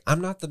Tommy, like,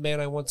 I'm not the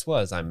man I once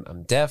was.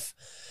 I'm deaf.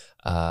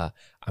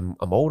 I'm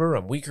older,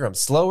 I'm weaker, I'm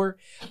slower.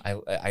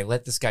 I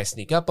let this guy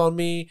sneak up on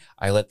me.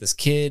 I let this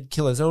kid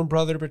kill his own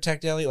brother to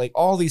protect Ellie. Like,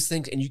 all these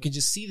things. And you can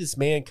just see this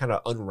man kind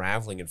of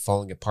unraveling and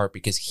falling apart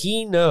because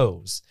he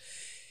knows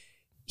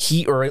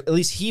or at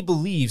least he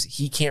believes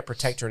he can't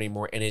protect her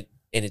anymore. And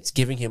it's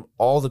giving him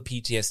all the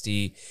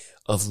PTSD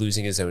of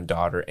losing his own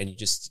daughter. And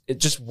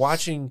just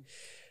watching,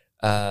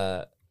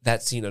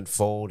 that scene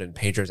unfold and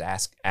Pedro's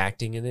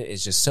acting in it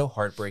is just so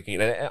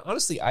heartbreaking. And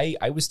honestly,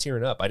 I was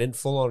tearing up. I didn't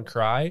full on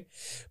cry,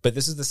 but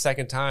this is the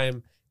second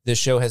time this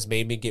show has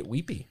made me get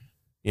weepy,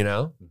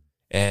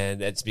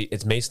 And it's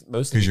mostly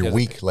because you're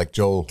weak, like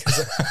Joel.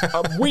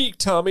 I'm weak,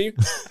 Tommy.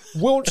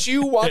 Won't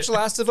you watch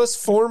Last of Us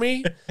for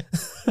me?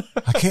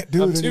 I can't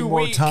do it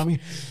anymore, weak. Tommy.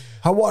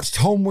 I watched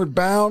Homeward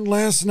Bound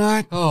last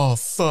night. Oh,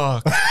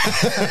 fuck.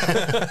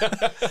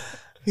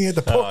 He had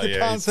the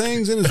porcupine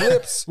things in his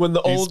lips. When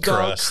the old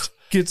dog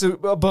gets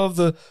above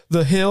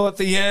the hill at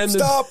the end.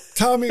 Stop,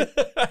 Tommy.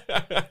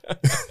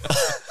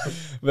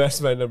 That's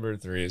my number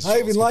 3. I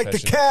even like the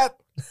cat.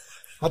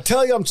 I'll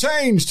tell you, I'm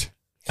changed.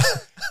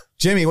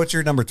 Jimmy, what's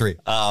your number 3?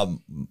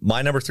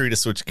 My number 3, to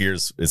switch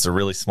gears, is a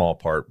really small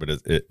part,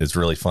 but it's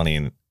really funny,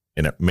 and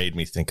it made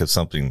me think of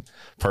something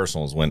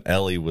personal. Is when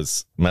Ellie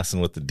was messing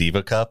with the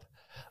Diva Cup.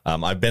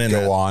 I've been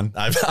in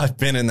I've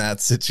been in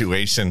that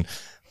situation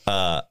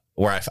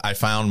where I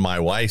found my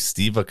wife's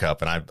Diva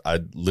Cup, and I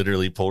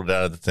literally pulled it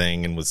out of the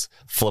thing and was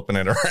flipping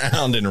it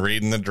around and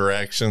reading the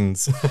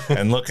directions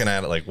and looking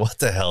at it like, what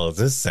the hell is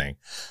this thing?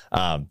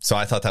 So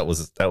I thought that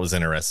was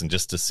interesting,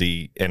 just to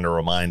see and to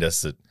remind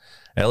us that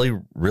Ellie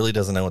really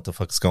doesn't know what the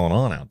fuck's going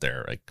on out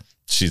there. Like,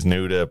 she's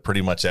new to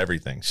pretty much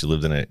everything. She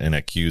lived in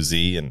a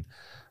QZ,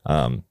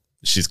 and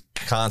she's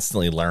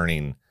constantly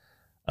learning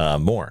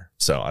more.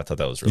 So I thought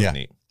that was really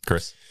neat.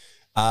 Chris?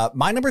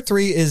 My number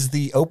 3 is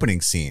the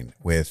opening scene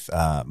with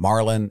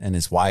Marlon and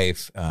his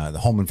wife, the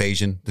home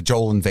invasion, the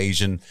Joel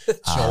invasion.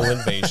 Joel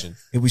invasion.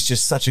 It was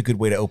just such a good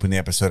way to open the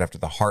episode after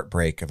the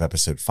heartbreak of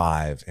episode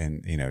 5.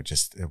 And,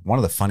 just one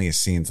of the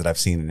funniest scenes that I've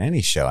seen in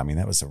any show. I mean,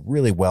 that was a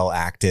really well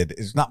acted.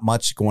 There's not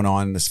much going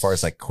on as far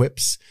as like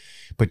quips,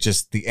 but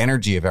just the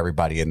energy of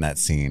everybody in that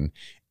scene.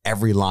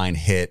 Every line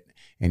hit.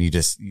 And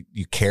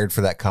you cared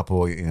for that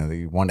couple,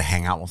 you wanted to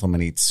hang out with them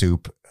and eat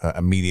soup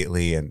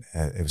immediately. And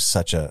it was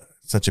such a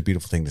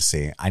beautiful thing to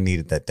see. I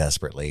needed that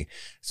desperately.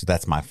 So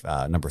that's my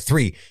number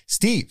 3.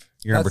 Steve,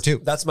 your number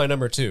 2. That's my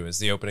number 2 is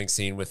the opening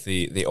scene with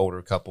the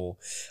older couple.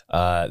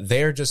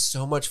 They're just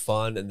so much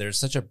fun, and there's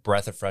such a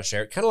breath of fresh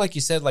air. Kind of like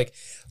you said, like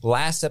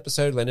last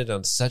episode landed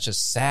on such a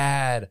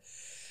sad,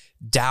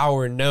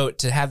 dour note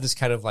to have this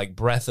kind of like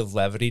breath of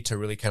levity to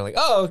really kind of like,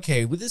 oh,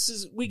 okay, well,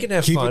 we can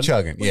have fun. Keep it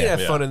chugging. We can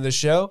have fun in this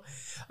show.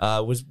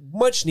 Was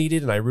much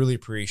needed, and I really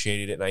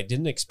appreciated it. And I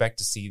didn't expect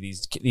to see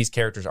these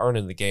characters aren't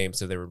in the game,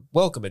 so they were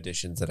welcome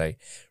additions that I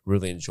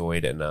really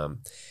enjoyed. And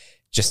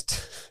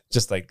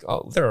just like,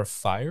 oh, there are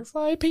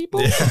Firefly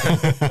people.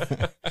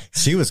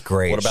 She was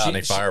great. What about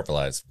any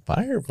Fireflies?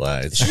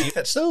 Fireflies. She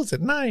catch those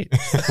at night.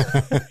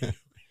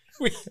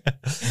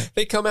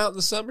 They come out in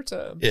the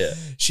summertime. Yeah,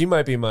 she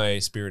might be my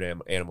spirit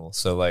animal.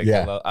 So like,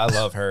 I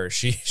love her.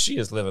 She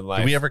is living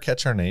life. Did we ever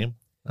catch her name?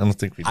 I don't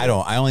think we did.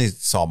 I only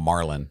saw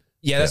Marlon.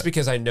 Yeah, that's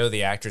because I know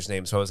the actor's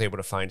name, so I was able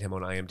to find him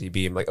on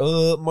IMDb. I'm like,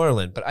 oh,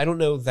 Marlon, but I don't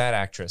know that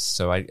actress,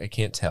 so I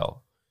can't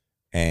tell.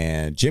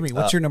 And Jimmy,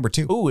 what's your number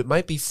 2? Oh, it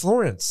might be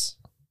Florence.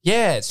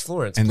 Yeah, it's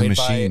Florence, and played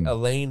the machine by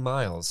Elaine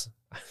Miles.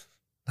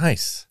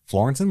 Nice,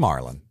 Florence and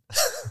Marlon.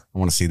 I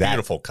want to see that.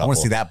 Beautiful couple. I want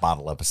to see that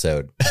bottle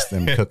episode. Just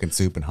them cooking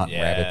soup and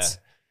hunting rabbits.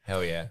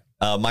 Hell yeah.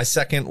 My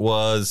second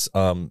was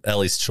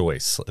Ellie's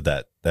choice.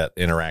 That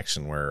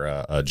interaction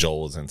where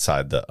Joel was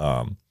inside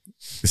the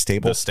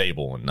stable. The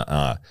stable,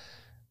 and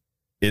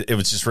it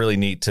was just really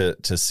neat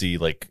to see,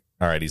 like,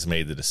 all right, he's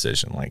made the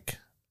decision. Like,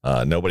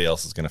 nobody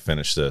else is going to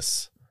finish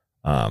this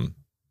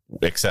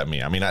except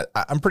me. I mean,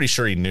 I'm pretty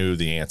sure he knew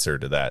the answer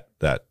to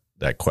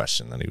that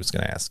question that he was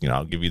going to ask.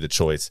 I'll give you the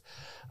choice.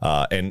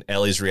 And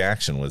Ellie's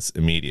reaction was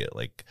immediate.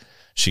 Like,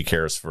 she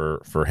cares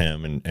for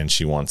him, and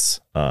she wants,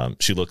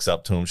 she looks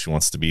up to him. She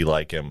wants to be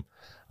like him.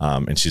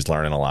 And she's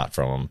learning a lot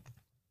from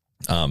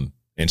him.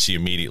 And she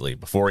immediately,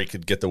 before he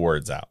could get the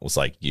words out, was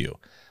like, you.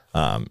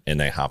 And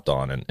they hopped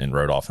on and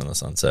rode off in the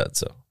sunset.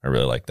 So I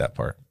really like that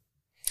part.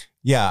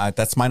 Yeah,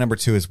 that's my number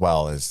 2 as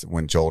well, is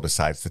when Joel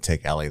decides to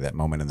take Ellie, that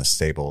moment in the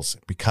stables,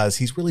 because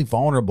he's really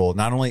vulnerable.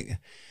 Not only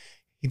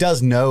he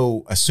does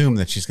assume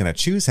that she's going to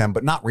choose him,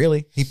 but not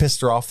really. He pissed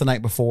her off the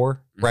night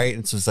before, right?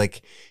 And so it's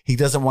like, he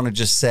doesn't want to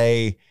just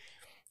say,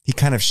 he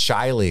kind of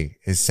shyly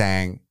is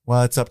saying,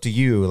 well, it's up to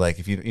you. Like,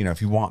 if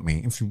you want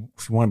me, if you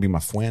want to be my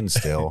friend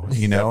still,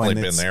 Definitely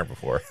and been there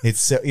before. It's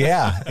so,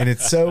 yeah. And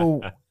it's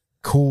so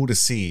cool to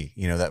see,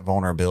 that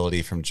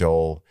vulnerability from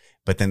Joel.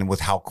 But then with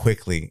how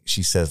quickly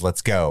she says,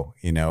 let's go,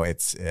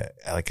 it's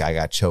like, I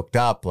got choked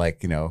up.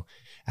 Like,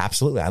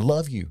 absolutely. I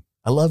love you.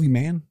 I love you,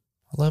 man.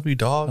 I love you,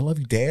 dog. I love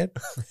you, Dad.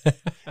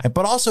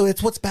 But also,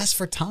 it's what's best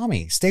for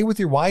Tommy. Stay with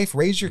your wife,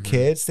 raise your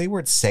kids, stay where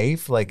it's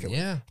safe. Like,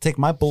 take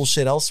my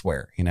bullshit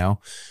elsewhere,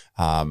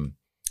 And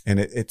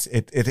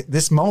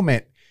this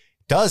moment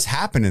does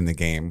happen in the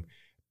game,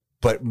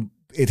 but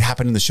it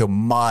happened in the show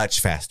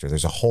much faster.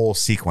 There's a whole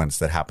sequence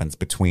that happens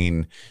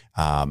between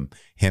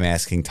him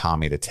asking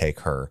Tommy to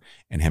take her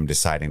and him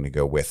deciding to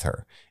go with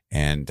her.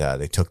 And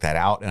they took that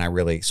out,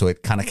 and so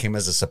it kind of came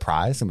as a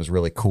surprise and was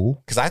really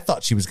cool, because I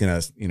thought she was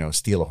going to,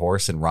 steal a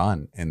horse and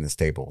run in the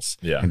stables.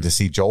 Yeah. And to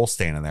see Joel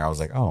standing there, I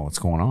was like, oh, what's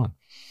going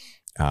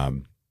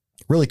on?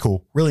 Really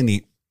cool, really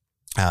neat.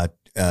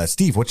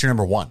 Steve, what's your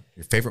number 1?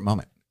 Your favorite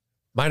moment?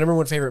 My number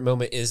 1 favorite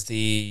moment is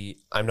the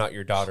 "I'm not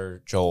your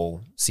daughter"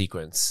 Joel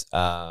sequence,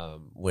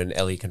 when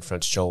Ellie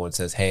confronts Joel and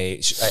says, "Hey,"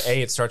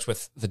 it starts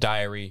with the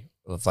diary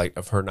of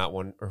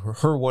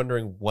her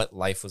wondering what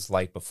life was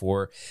like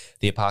before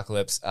the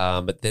apocalypse,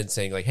 but then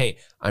saying like, "Hey,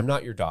 I'm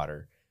not your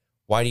daughter.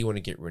 Why do you want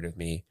to get rid of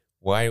me?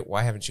 Why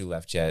haven't you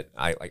left yet?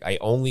 I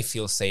only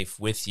feel safe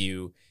with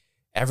you.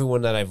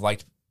 Everyone that I've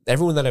liked,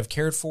 everyone that I've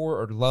cared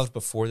for or loved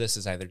before this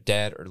is either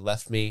dead or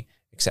left me,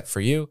 except for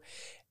you."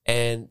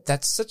 And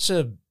that's such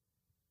a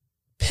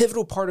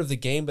pivotal part of the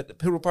game, but the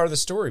pivotal part of the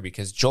story,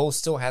 because Joel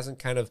still hasn't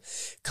kind of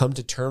come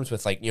to terms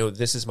with like,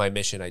 this is my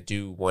mission. I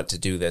do want to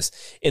do this.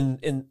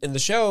 In the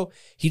show,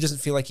 he doesn't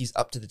feel like he's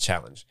up to the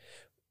challenge.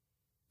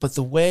 But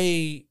the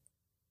way,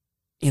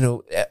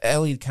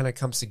 Ellie kind of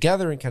comes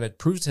together and kind of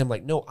proves to him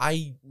like, no,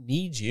 I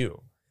need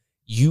you.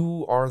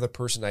 You are the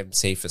person I'm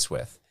safest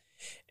with.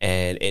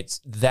 And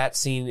that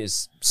scene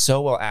is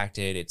so well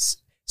acted.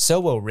 It's so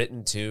well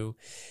written too.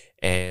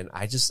 And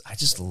I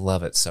just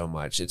love it so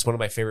much. It's one of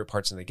my favorite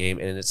parts in the game,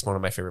 and it's one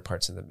of my favorite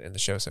parts in the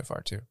show so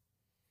far too.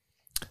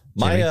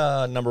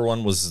 My number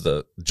 1 was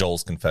the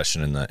Joel's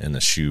confession in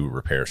the shoe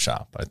repair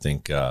shop. I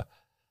think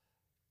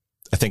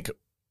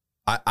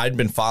I'd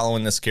been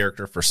following this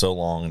character for so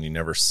long, and you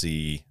never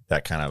see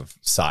that kind of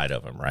side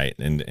of him, right?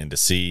 And to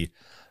see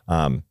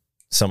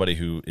somebody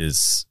who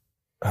is,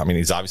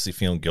 he's obviously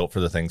feeling guilt for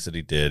the things that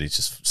he did. He's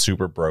just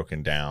super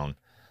broken down,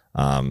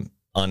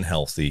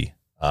 unhealthy,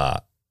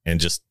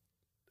 and just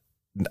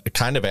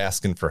kind of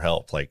asking for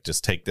help. Like,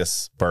 just take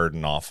this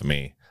burden off of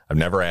me. I've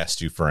never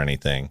asked you for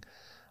anything.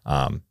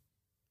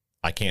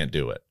 I can't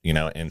do it,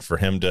 and for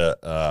him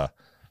to,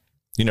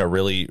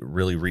 really,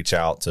 really reach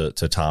out to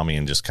Tommy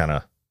and just kind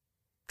of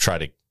try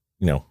to,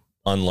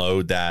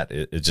 unload that.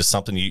 It's just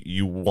something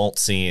you won't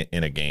see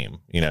in a game,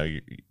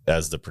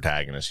 as the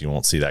protagonist, you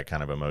won't see that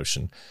kind of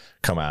emotion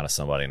come out of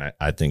somebody. And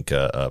I think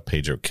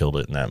Pedro killed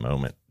it in that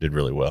moment, did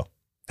really well.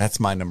 That's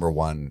my number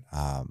 1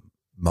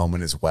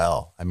 moment as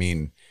well.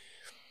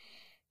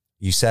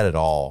 You said it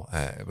all,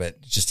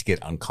 but just to get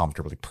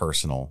uncomfortably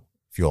personal,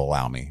 if you'll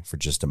allow me for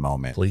just a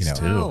moment. Please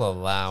do. I'll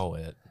allow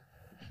it.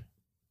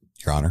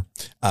 Your Honor.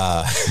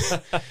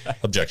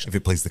 Objection. If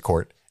it please the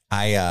court.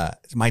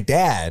 My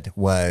dad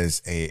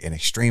was an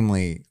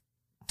extremely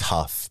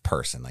tough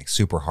person, like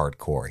super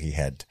hardcore. He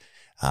had,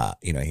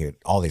 he had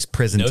all these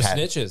prison No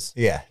snitches.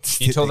 Yeah.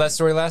 You told that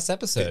story last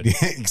episode.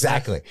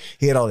 Exactly.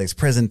 He had all these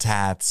prison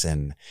tats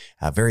and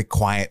a very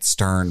quiet,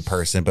 stern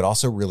person, but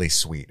also really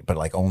sweet. But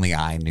like only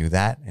I knew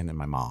that, and then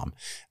my mom.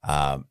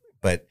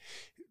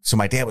 So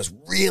my dad was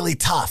really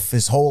tough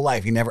his whole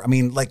life. He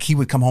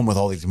would come home with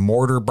all these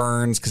mortar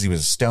burns because he was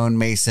a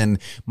stonemason.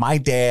 My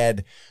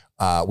dad,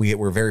 we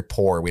were very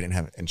poor. We didn't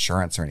have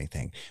insurance or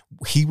anything.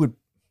 He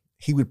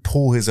would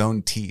pull his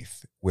own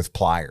teeth with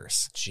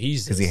pliers.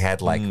 Jesus. Because he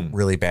had like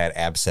really bad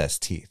abscess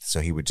teeth.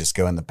 So he would just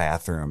go in the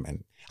bathroom,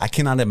 and I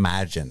cannot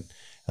imagine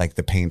like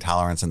the pain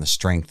tolerance and the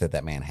strength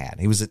that man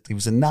had. He was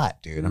a nut,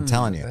 dude. I'm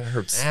telling you. That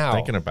hurts Ow.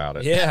 thinking about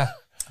it. Yeah.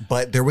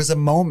 But there was a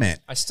moment.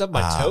 I stubbed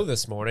my toe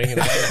this morning,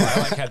 and I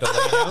had to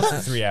lay down for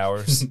 3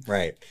 hours.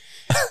 Right.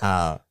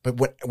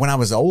 But when I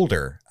was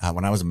older,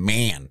 when I was a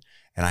man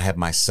and I had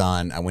my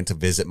son, I went to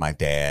visit my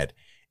dad,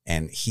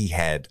 and he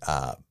had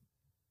had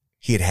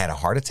a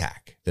heart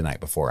attack the night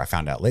before. I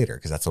found out later,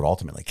 because that's what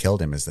ultimately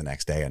killed him, is the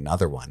next day,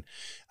 another one.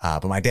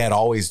 But my dad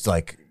always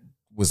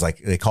was like,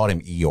 they called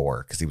him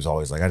Eeyore, because he was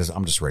always like,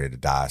 I'm just ready to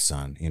die,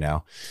 son,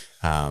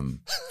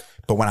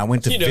 But when I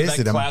went to visit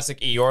that him,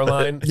 classic Eeyore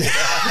line.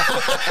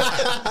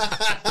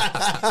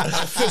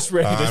 Just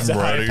ready to I'm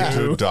die. ready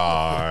to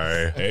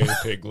die. Hey,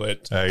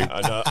 Piglet. Hey.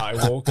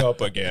 I woke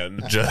up again.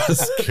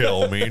 Just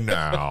kill me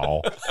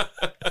now.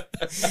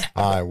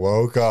 I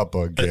woke up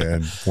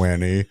again,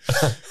 Winnie.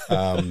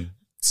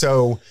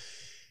 So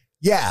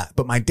yeah,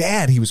 but my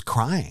dad, he was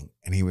crying,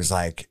 and he was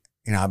like,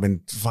 I've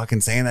been fucking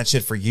saying that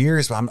shit for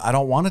years, but I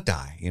don't want to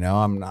die.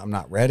 I'm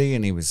not ready.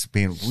 And he was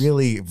being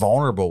really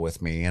vulnerable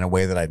with me in a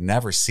way that I'd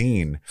never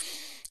seen.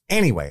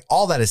 Anyway,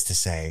 all that is to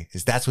say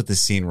is that's what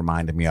this scene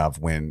reminded me of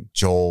when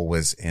Joel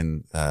was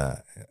in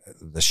the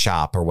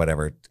shop or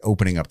whatever,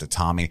 opening up to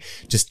Tommy,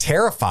 just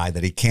terrified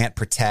that he can't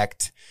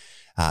protect,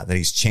 that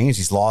he's changed.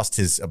 He's lost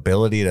his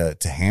ability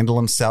to handle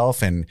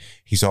himself. And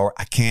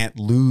I can't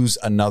lose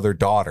another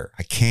daughter.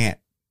 I can't.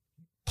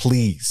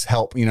 Please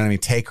help,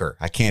 take her.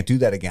 I can't do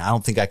that again. I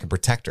don't think I can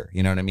protect her.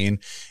 You know what I mean?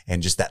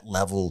 And just that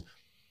level,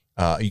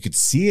 you could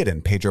see it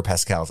in Pedro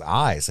Pascal's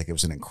eyes. Like, it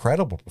was an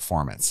incredible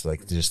performance.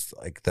 Like, just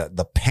like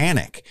the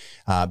panic,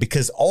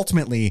 because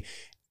ultimately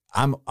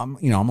I'm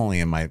only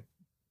in my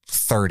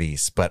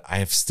 30s, but I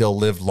have still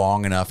lived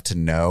long enough to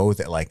know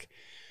that, like,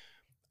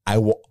 I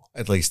will,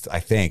 at least I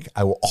think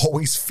I will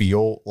always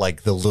feel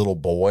like the little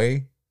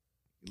boy.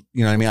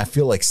 You know what I mean? I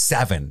feel like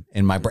 7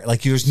 in my brain.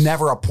 Like, there's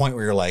never a point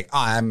where you're like,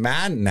 I'm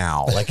mad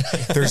now. Like,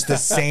 there's the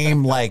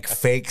same like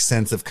fake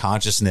sense of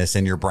consciousness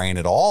in your brain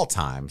at all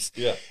times.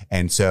 Yeah.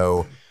 And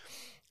so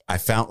I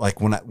found,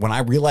 like, when I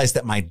realized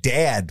that my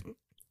dad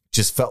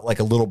just felt like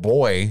a little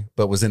boy,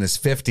 but was in his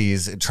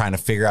 50s trying to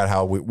figure out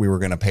how we were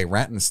going to pay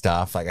rent and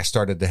stuff. Like, I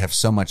started to have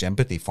so much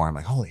empathy for him.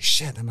 Like, holy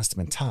shit, that must have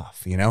been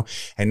tough,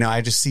 And now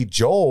I just see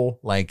Joel,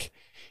 like,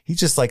 he's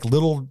just like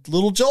little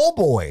Joel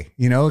boy,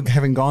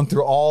 having gone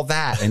through all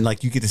that. And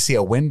like, you get to see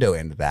a window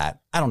into that.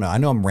 I don't know. I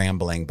know I'm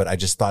rambling, but I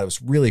just thought it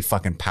was really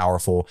fucking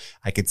powerful.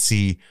 I could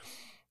see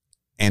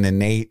an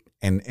innate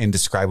and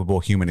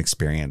indescribable human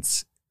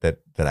experience that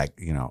I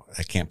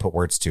can't put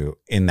words to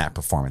in that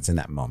performance, in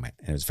that moment.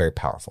 And it was very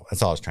powerful.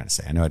 That's all I was trying to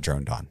say. I know I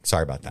droned on.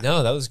 Sorry about that.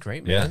 No, that was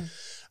great, man.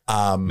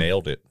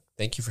 Nailed it.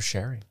 Thank you for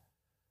sharing.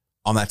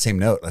 On that same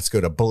note, let's go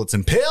to Bullets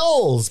and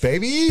Pills,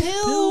 baby.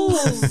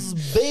 Pills,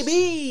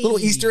 baby. Little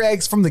Easter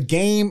eggs from the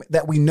game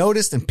that we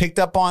noticed and picked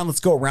up on. Let's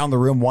go around the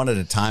room one at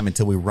a time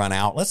until we run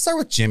out. Let's start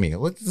with Jimmy.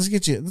 Let's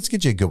get you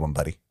a good one,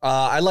 buddy.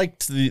 I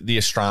liked the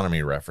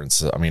astronomy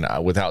reference. I mean,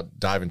 without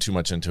diving too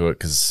much into it,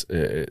 because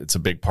it's a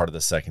big part of the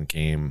second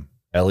game.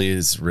 Ellie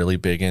is really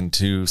big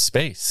into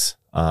space.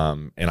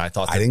 And I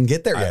thought I didn't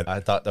get there yet. I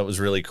thought that was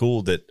really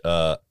cool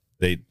that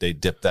they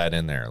dipped that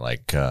in there.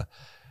 Like,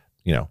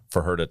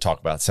 for her to talk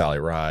about Sally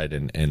Ride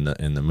and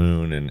the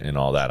moon and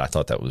all that. I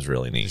thought that was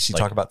really neat. Did she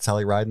talk about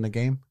Sally Ride in the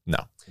game? No.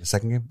 The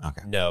second game?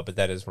 Okay. No, but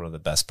that is one of the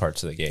best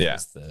parts of the game. Yeah.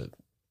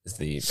 Is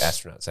the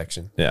astronaut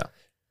section. Yeah.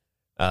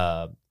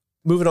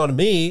 Moving on to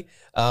me,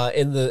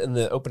 in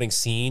the opening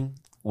scene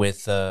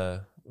with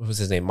what was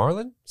his name?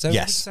 Marlon? Is that what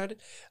you decided?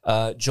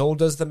 Joel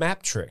does the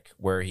map trick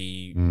where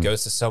he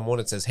goes to someone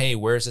and says, "Hey,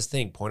 where's this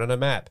thing? Point on a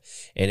map."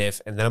 And then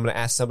I'm going to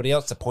ask somebody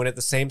else to point at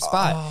the same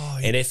spot. Oh,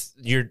 and if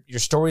your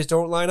stories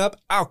don't line up,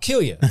 I'll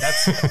kill you.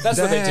 That's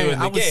what they do in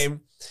the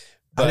game.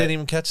 I didn't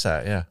even catch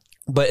that. Yeah.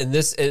 But in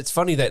this, it's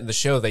funny that in the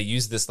show they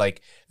use this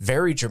like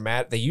very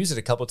dramatic. They use it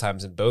a couple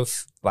times in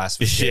both last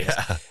week's games.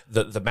 Yeah.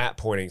 The map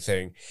pointing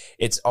thing.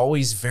 It's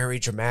always very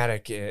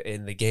dramatic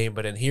in the game,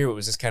 but in here it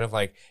was just kind of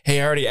like,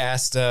 "Hey, I already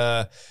asked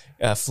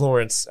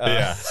Florence.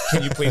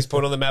 Can you please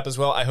point on the map as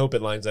well? I hope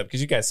it lines up because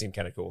you guys seem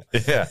kind of cool."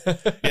 Yeah,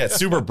 it's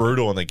super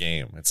brutal in the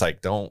game. It's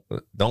like don't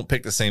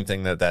pick the same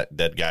thing that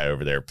dead guy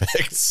over there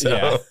picked.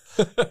 So.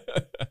 Yeah.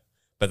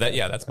 But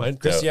that's mine.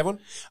 Chris, do you have one?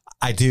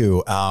 I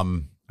do.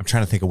 I'm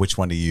trying to think of which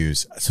one to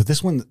use. So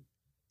this one,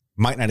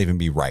 Might not even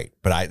be right,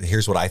 but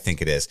here's what I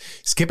think it is.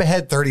 Skip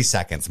ahead 30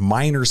 seconds.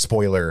 Minor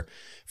spoiler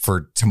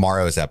for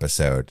tomorrow's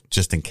episode,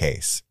 just in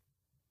case.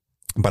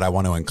 But I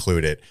want to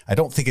include it. I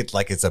don't think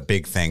it's a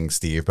big thing,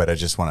 Steve, but I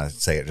just want to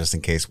say it just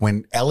in case.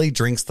 When Ellie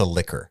drinks the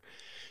liquor,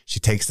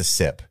 she takes a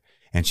sip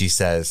and she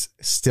says,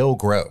 "Still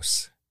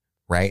gross,"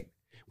 right?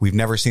 We've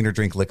never seen her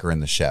drink liquor in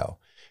the show.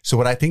 So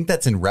what I think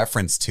that's in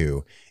reference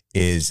to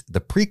is the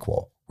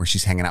prequel where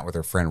she's hanging out with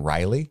her friend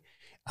Riley.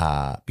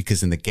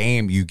 Because in the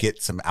game you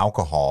get some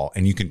alcohol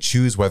and you can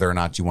choose whether or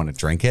not you want to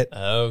drink it.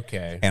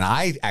 Okay. And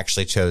I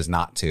actually chose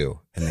not to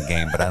in the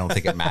game, but I don't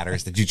think it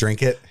matters. Did you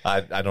drink it?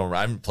 I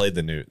haven't played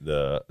the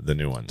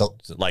new one,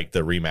 like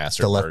the remastered,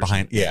 the Left version.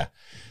 Behind. Yeah.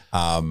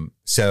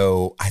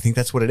 So I think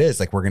that's what it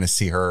is. Like we're going to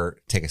see her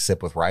take a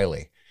sip with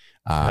Riley.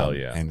 Hell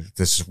yeah. And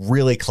this is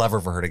really clever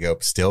for her to go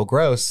still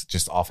gross,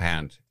 just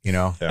offhand,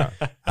 Yeah.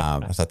 I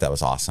thought that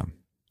was awesome.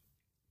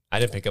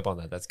 I didn't pick up on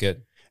that. That's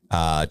good.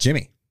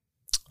 Jimmy.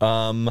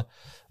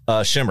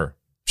 Shimmer,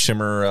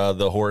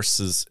 the horse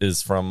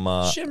is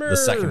from Shimmer. the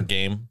second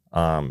game.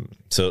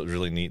 So it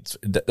really neat.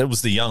 That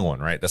was the young one,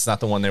 right? That's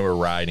not the one they were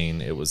riding.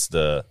 It was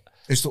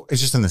It's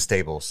just in the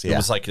stables. Yeah. It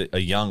was like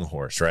a young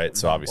horse, right?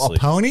 So obviously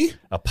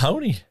a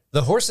pony.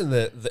 The horse in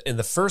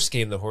the first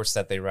game, the horse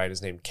that they ride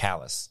is named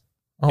Callus.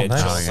 Oh, And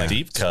nice. Joel's like,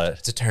 Deep cut.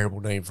 It's a terrible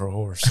name for a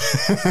horse.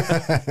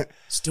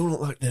 Still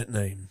don't like that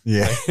name.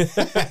 Yeah.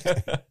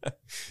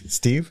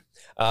 Steve.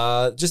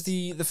 Just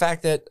the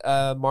fact that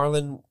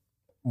Marlon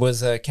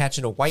was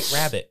catching a white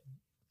rabbit.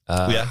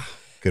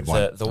 Good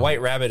one. The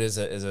white rabbit is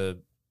a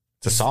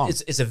It's a song.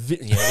 It is a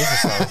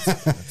song.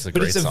 It's a But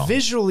great it's a song.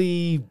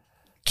 visually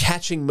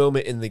catching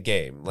moment in the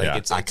game. Like Yeah.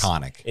 it's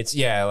iconic. It's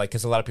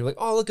because a lot of people are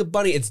like, oh, look, a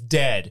bunny, it's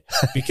dead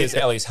because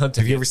Ellie's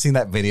hunting. Have you ever seen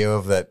that video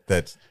of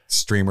that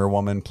streamer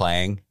woman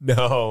playing?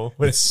 No,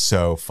 It's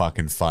so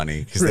fucking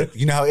funny because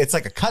it's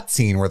like a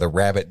cutscene where the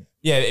rabbit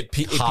it hops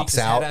peeks his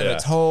out. head out of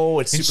its hole.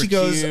 It's And super she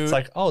goes, cute. It's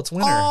like, oh, it's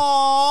winter.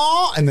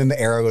 "Aww," and then the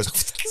arrow goes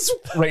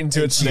right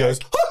into its she neck. goes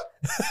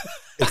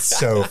it's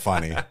so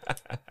funny.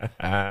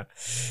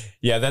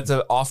 Yeah, that's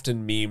an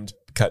often memed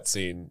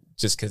cutscene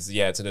just because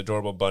it's an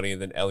adorable bunny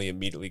and then Ellie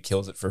immediately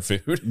kills it for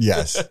food.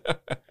 Yes.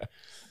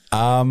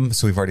 So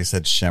we've already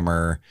said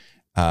Shimmer.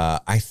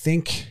 I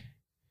think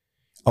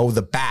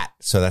the bat.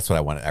 So that's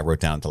what I wrote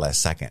down at the last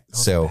second.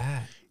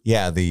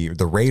 Yeah,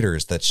 the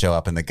raiders that show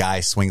up and the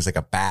guy swings like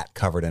a bat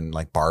covered in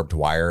like barbed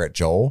wire at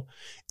Joel.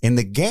 In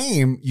the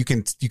game, you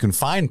can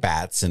find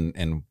bats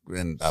and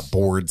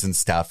boards and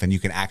stuff, and you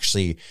can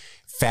actually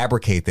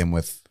fabricate them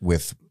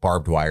with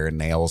barbed wire and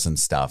nails and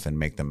stuff, and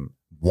make them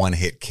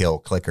one-hit kill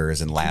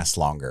clickers and last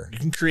longer. You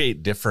can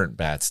create different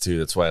bats too.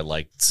 That's why I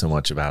liked so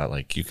much about it.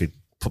 Like you could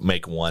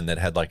make one that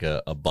had like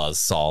a buzz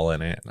saw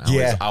in it.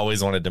 I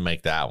always wanted to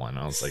make that one.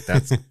 I was like,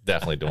 that's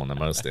definitely doing the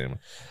most damage.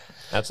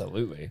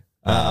 Absolutely.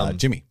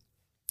 Jimmy.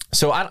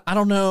 So I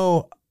don't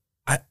know.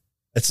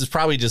 This is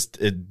probably just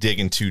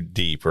digging too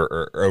deep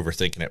or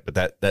overthinking it.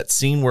 But that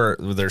scene where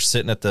they're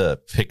sitting at the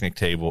picnic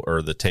table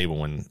or the table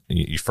when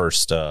you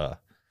first,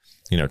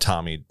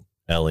 Tommy,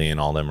 Ellie, and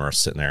all them are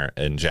sitting there,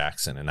 and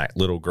Jackson and that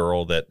little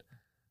girl that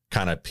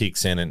kind of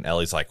peeks in, and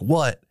Ellie's like,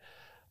 "What?"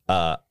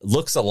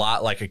 Looks a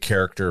lot like a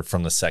character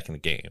from the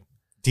second game.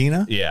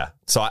 Dina? Yeah.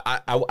 So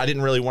I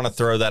didn't really want to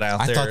throw that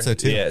out there. I thought so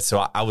too. Yeah.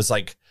 So I was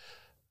like,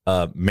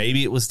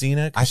 maybe it was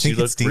Dina. I think she it's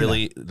looked Dina.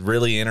 really,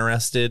 really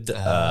interested.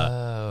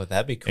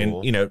 That'd be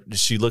cool. And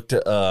she looked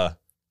a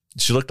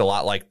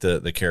lot like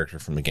the character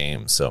from the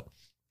game. So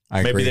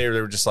I maybe agree. they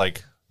were just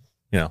like,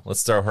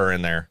 let's throw her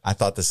in there. I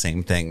thought the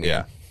same thing.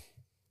 Yeah.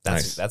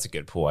 That's a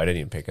good pull. I didn't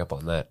even pick up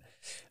on that.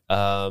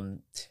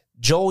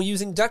 Joel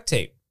using duct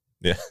tape.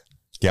 Yeah.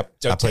 Yep.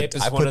 Duct tape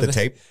is I put the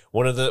tape.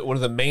 One of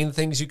the main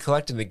things you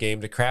collect in the game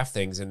to craft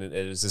things, and it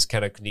is just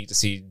kind of neat to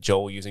see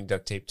Joel using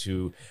duct tape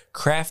to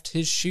craft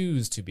his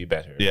shoes to be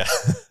better. Yeah.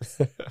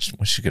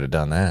 Wish you could have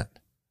done that.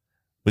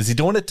 Was he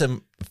doing it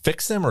to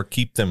fix them or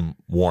keep them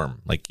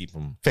warm? Like keep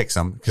them Fix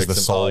them because the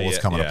sole was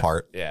coming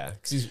apart. Yeah,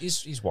 because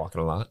he's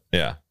walking a lot.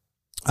 Yeah.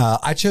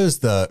 I chose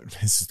the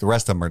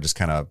rest of them are just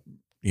kind of,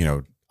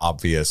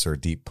 obvious or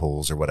deep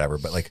pools or whatever.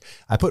 But like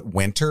I put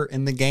winter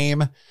in the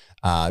game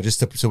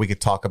so we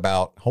could talk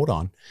about, hold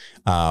on.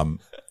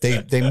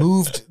 They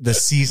moved the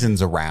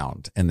seasons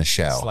around in the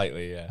show.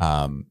 Slightly,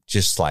 yeah.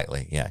 Just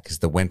slightly. Yeah. Because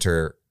the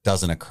winter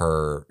doesn't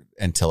occur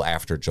until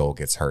after Joel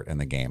gets hurt in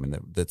the game. And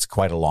that's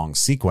quite a long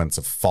sequence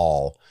of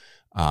fall.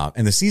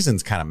 And the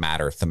seasons kind of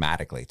matter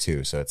thematically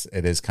too. So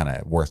it is kind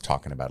of worth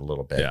talking about a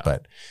little bit,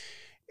 but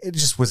it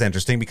just was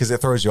interesting because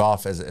it throws you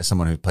off as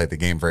someone who played the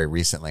game very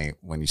recently.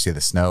 When you see the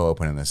snow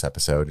open in this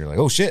episode, you're like,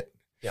 oh shit.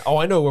 Yeah. Oh,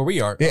 I know where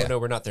we are. Yeah. Oh, no,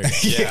 we're not there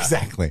yet. Yeah.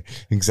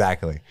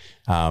 Exactly.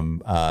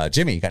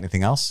 Jimmy, you got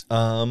anything else?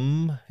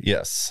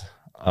 Yes.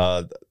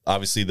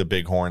 Obviously the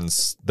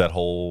bighorns, that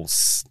whole,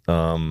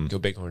 Go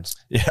Bighorns.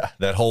 yeah,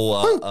 that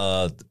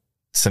whole,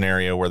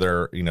 scenario where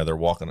they're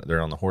walking,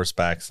 they're on the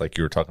horsebacks, like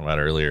you were talking about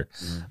earlier.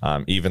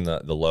 Even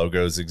the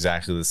logo is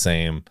exactly the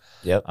same.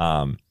 Yep.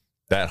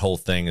 that whole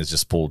thing is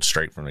just pulled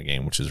straight from the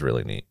game, which is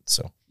really neat.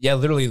 So yeah,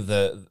 literally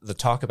the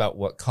talk about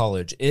what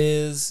college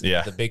is,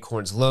 the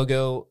Bighorns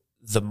logo,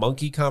 the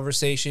monkey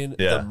conversation,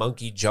 the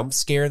monkey jump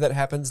scare that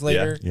happens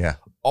later. Yeah.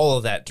 All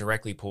of that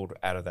directly pulled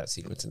out of that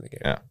sequence in the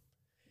game. Yeah.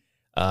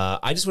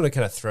 I just want to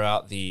kind of throw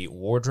out the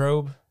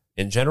wardrobe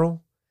in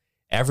general.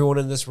 Everyone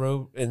in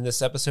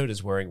this episode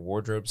is wearing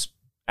wardrobe's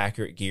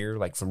accurate gear,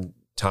 like from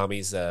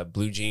Tommy's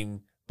blue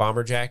jean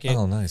bomber jacket.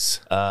 Oh, nice.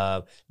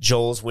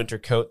 Joel's winter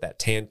coat, that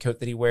tan coat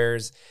that he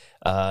wears.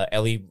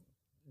 Ellie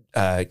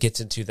gets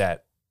into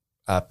that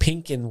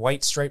pink and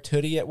white striped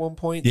hoodie at one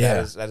point.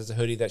 Yeah. That is a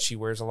hoodie that she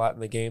wears a lot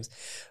in the games.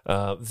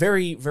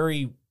 Very,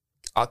 very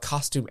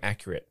costume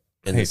accurate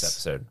in this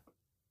episode.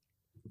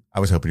 I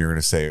was hoping you were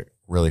going to say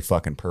really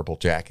fucking purple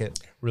jacket.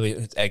 Really,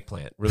 it's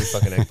eggplant. Really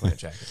fucking eggplant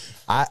jacket.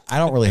 I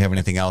don't really have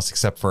anything else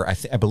except for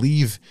I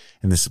believe,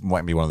 and this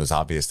might be one of those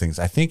obvious things,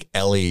 I think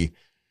Ellie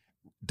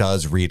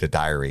does read a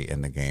diary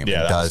in the game.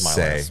 Yeah, it does was my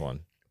say, last one.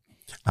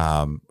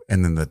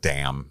 And then the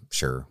dam,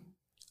 sure.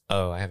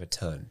 Oh, I have a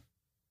ton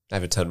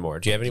more.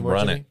 Do you have any more?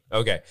 Jimmy?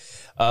 Okay.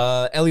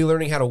 Ellie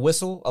learning how to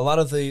whistle. A lot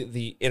of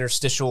the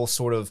interstitial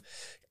sort of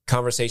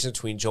conversations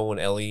between Joel and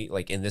Ellie,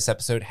 like in this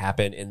episode,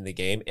 happen in the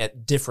game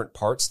at different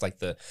parts. Like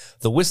the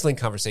whistling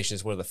conversation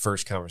is one of the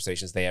first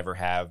conversations they ever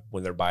have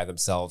when they're by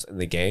themselves in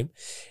the game,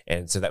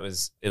 and so it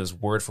was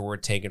word for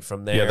word taken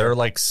from there. Yeah, there are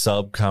like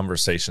sub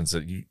conversations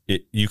that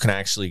you can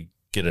actually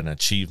get an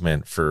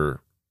achievement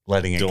for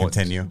letting it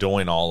continue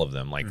doing all of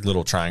them. Like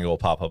little triangle will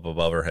pop up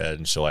above her head,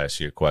 and she'll ask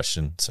you a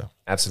question. So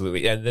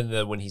absolutely, and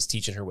then when he's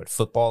teaching her what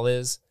football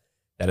is,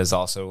 that is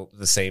also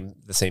the same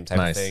type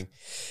of thing.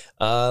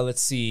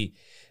 Let's see.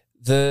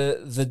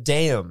 The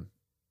dam,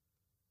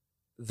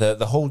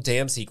 the whole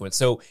dam sequence.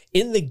 So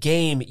in the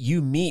game,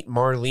 you meet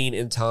Marlene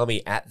and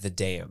Tommy at the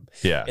dam.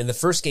 Yeah. In the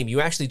first game, you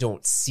actually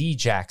don't see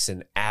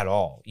Jackson at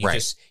all.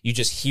 You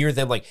just hear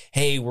them like,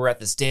 "Hey, we're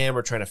at this dam.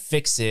 We're trying to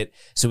fix it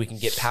so we can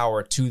get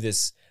power to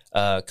this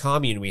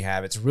commune we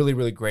have." It's really,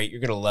 really great.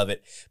 You're gonna love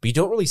it, but you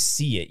don't really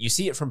see it. You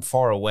see it from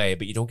far away,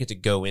 but you don't get to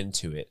go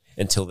into it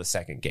until the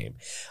second game.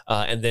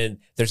 And then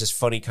there's this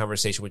funny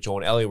conversation with Joel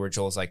and Ellie where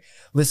Joel's like,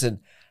 "Listen,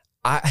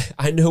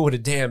 I know what a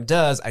dam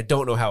does. I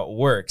don't know how it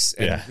works."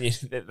 And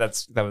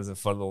that was a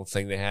fun little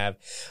thing they have.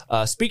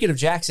 Speaking of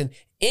Jackson,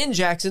 in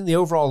Jackson, the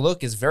overall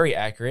look is very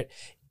accurate,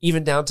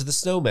 even down to the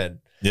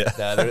snowmen. Yeah.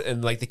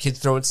 And like the kids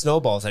throwing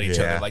snowballs at each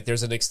other. Like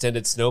there's an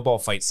extended snowball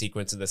fight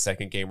sequence in the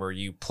second game where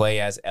you play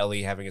as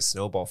Ellie having a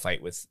snowball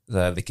fight with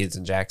the kids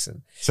in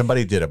Jackson.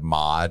 Somebody did a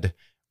mod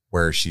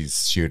where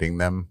she's shooting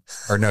them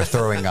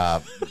throwing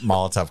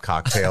Molotov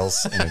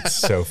cocktails, and it's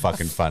so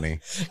fucking funny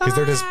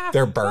because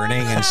they're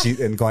burning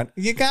and going,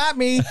 "You got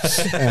me."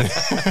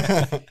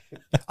 I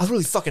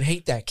really fucking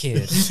hate that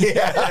kid.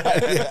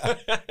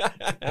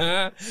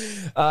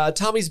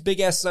 Tommy's big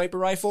ass sniper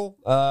rifle.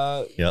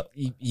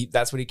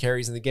 That's what he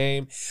carries in the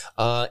game.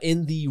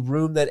 In the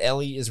room that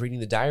Ellie is reading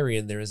the diary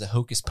in, there is a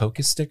Hocus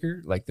Pocus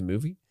sticker, like the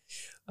movie.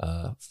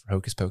 For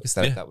Hocus Pocus,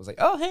 that was like,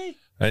 oh hey,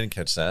 I didn't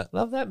catch that.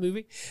 Love that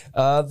movie.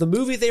 The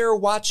movie they are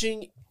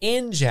watching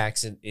in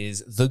Jackson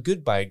is The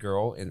Goodbye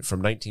Girl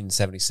from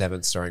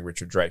 1977, starring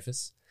Richard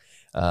Dreyfuss.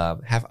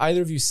 Have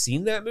either of you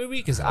seen that movie?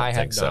 Because I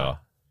have not. So.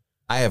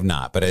 I have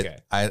not,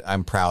 but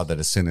I'm proud that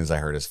as soon as I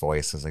heard his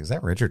voice, I was like, "Is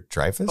that Richard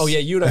Dreyfuss?" Oh yeah,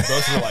 you and I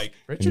both were like,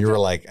 "Richard." And you were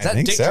like, "Is that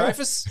think Dick so.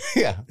 Dreyfuss?"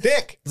 Yeah,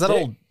 Dick. Is that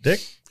Dick. old Dick?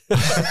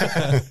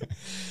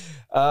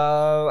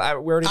 I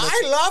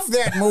love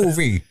that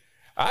movie.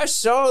 I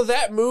saw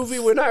that movie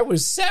when I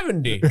was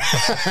 70.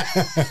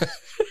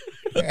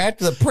 At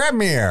the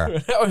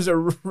premiere. That was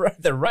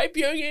the ripe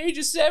young age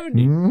of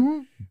 70. Mm-hmm.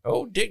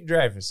 Oh, Dick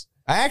Dreyfuss.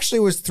 I actually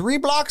was 3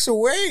 blocks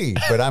away,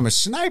 but I'm a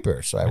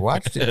sniper, so I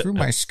watched it through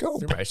my scope.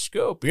 Through my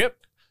scope, yep.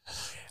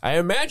 I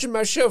imagine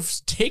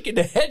myself taking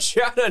a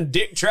headshot on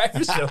Dick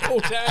Dreyfuss the whole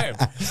time.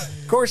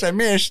 Of course, I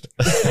missed.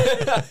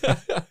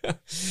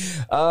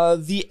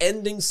 The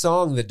ending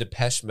song, the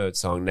Depeche Mode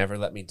song, "Never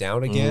Let Me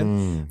Down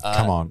Again."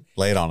 Come on,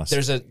 lay it on us.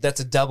 That's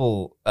a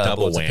double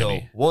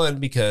whammy. One,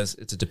 because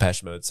it's a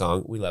Depeche Mode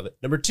song. We love it.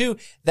 Number two,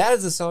 that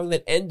is the song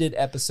that ended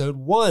episode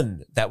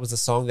 1. That was the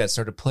song that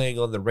started playing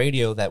on the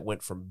radio that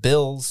went from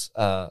Bill's.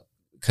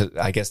 Because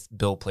I guess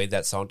Bill played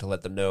that song to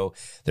let them know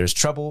there's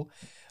trouble.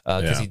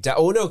 Because he died.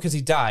 Oh no, because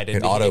he died. And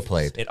it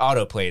auto-played. It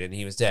auto-played, and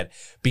he was dead.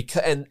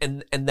 Because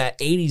and that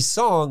 80s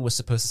song was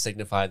supposed to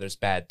signify there's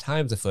bad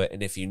times afoot.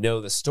 And if you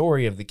know the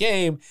story of the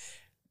game,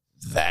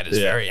 that is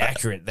very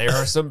accurate. There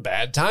are some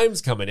bad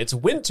times coming. It's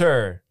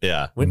winter.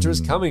 Yeah,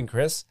 winter's coming,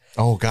 Chris.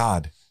 Oh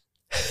God,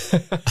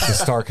 the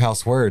Stark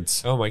House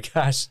words. Oh my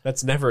gosh,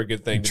 that's never a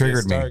good thing. It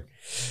triggered me.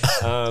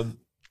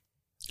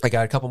 I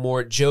got a couple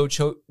more. Joel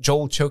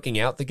choking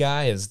out the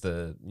guy is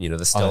the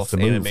stealth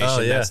animation.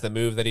 Oh, That's the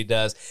move that he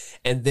does.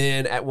 And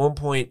then at one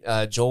point,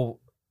 Joel,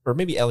 or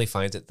maybe Ellie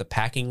finds it, the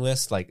packing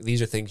list. Like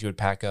these are things you would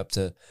pack up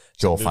to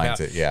Joel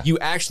finds it. Yeah. You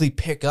actually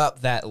pick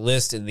up that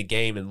list in the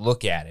game and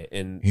look at it.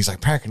 And he's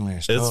like, packing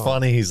list. It's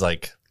funny. He's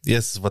like,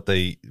 this is what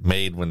they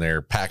made when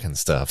they're packing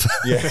stuff.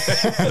 Yeah.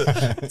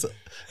 it's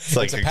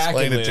like It's a packing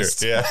explain it list.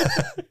 to yeah.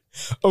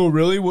 Oh,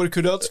 really? What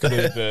else could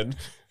it have been?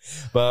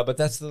 But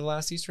that's the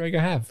last Easter egg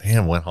I have.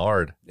 Damn, went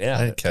hard. Yeah.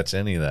 I didn't catch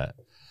any of that.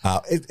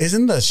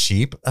 Isn't the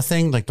sheep a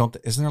thing? Like,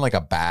 isn't there like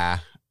a bah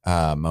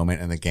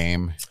moment in the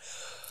game?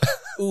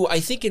 Ooh,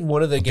 I think in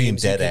one of the Being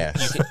games, dead you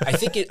ass. can, I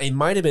think it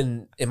might have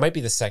been. It might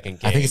be the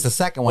second game. I think it's the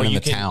second one where in you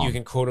the can town. you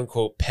can quote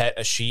unquote pet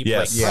a sheep. Yes.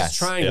 Like press Yes.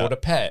 triangle Yeah. to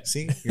pet.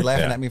 See, you're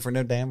laughing Yeah. at me for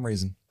no damn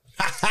reason.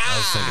 I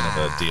was thinking of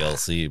a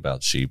DLC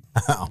about sheep.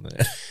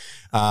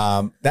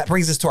 That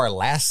brings us to our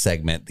last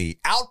segment, the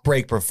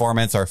Outbreak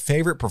performance, our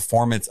favorite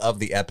performance of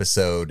the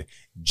episode,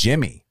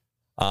 Jimmy.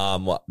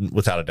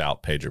 Without a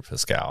doubt, Pedro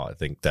Pascal. I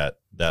think that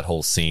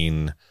whole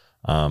scene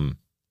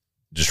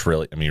just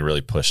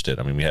really pushed it.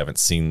 I mean, we haven't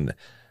seen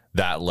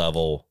that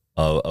level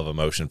of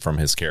emotion from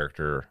his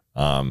character,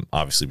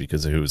 obviously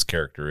because of who his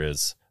character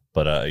is,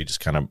 but he just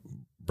kind of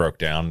broke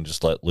down and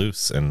just let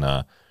loose. And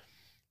I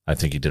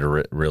think he did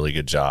a really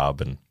good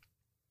job. And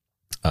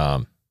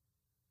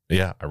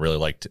yeah, I really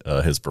liked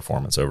his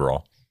performance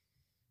overall.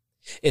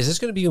 Is this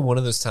going to be one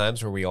of those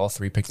times where we all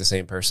three pick the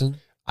same person?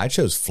 I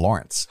chose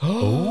Florence.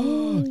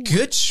 Oh,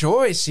 good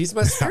choice. She's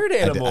my spirit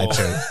animal.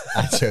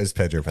 I chose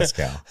Pedro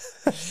Pascal.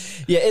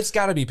 Yeah, it's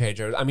got to be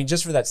Pedro. I mean,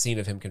 just for that scene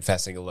of him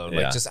confessing alone.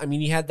 Yeah. Like, just, I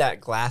mean, he had those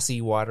glassy,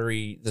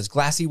 watery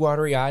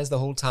eyes the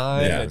whole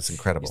time. Yeah, and it's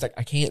incredible. He's like,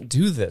 I can't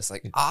do this.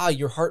 Like,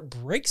 your heart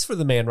breaks for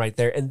the man right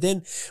there. And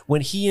then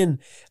when when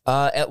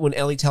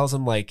Ellie tells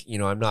him, like, you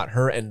know, I'm not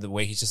her, and the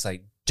way he's just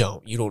like,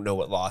 you don't know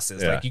what loss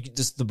is. Yeah. Like, you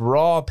just the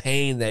raw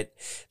pain that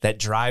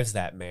drives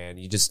that man.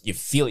 You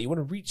feel it. You want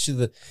to reach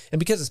through and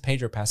because it's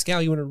Pedro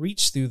Pascal, you want to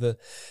reach through the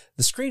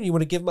screen. You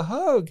want to give him a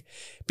hug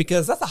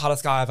because that's the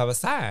hottest guy I've ever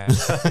seen.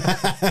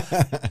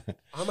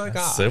 Oh my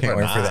God. Super Can't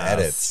wait for the nice.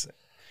 edits.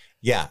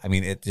 Yeah, I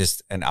mean, it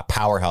just a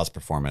powerhouse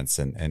performance,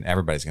 and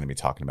everybody's going to be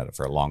talking about it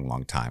for a long,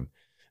 long time.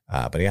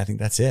 But yeah, I think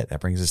that's it.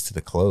 That brings us to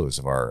the close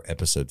of our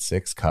episode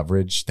 6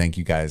 coverage. Thank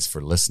you guys for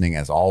listening.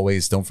 As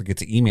always, don't forget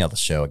to email the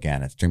show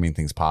again at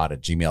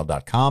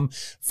streamingthingspod@gmail.com.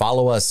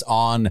 Follow us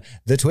on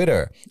the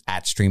Twitter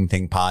at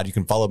streamthingpod. You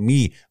can follow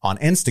me on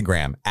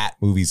Instagram at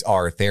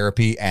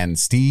moviesrtherapy and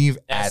Steve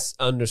at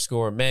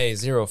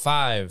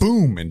S_May05.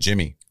 Boom and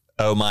Jimmy.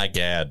 Oh my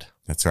God.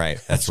 That's right.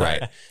 That's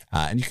right.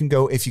 And you can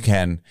go, if you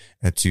can,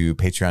 to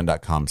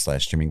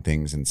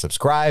patreon.com/streamingthings and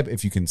subscribe.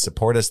 If you can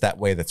support us that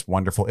way, that's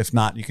wonderful. If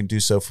not, you can do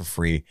so for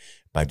free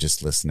by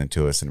just listening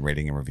to us and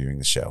rating and reviewing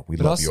the show. We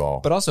love you all.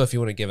 But also, if you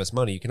want to give us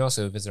money, you can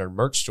also visit our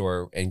merch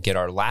store and get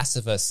our Last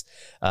of Us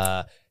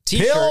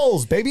t-shirt.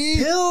 Pills, baby.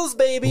 Pills,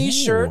 baby Ooh.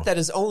 shirt that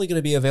is only going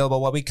to be available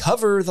while we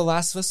cover The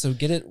Last of Us. So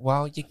get it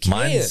while you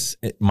can.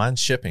 Mine's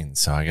shipping,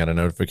 so I got a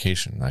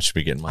notification. I should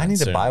be getting mine I need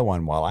soon. to buy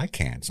one while I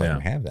can, so I Yeah.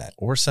 can have that.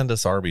 Or send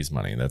us Arby's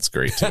money. That's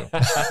great too.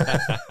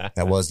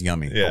 That was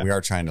yummy. Yeah. But we are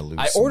trying to lose.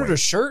 I some ordered weight. a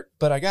shirt,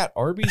 but I got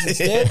Arby's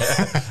instead.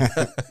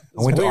 I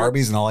went to weird.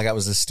 Arby's and all I got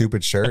was a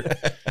stupid shirt.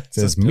 It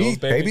says Pills,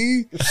 meat,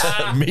 baby.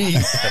 Meat.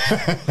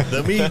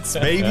 The meats,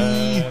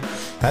 baby.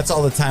 That's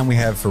all the time we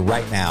have for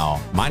right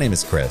now. My name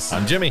is Chris.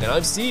 I'm Jimmy. And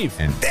I'm Steve.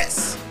 And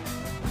this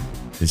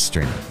is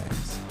Streaming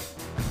Things.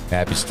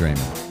 Happy streaming.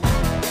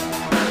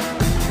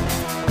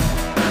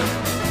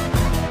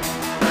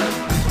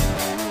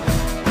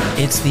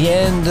 It's the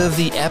end of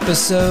the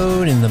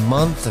episode in the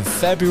month of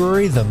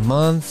February, the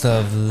month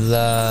of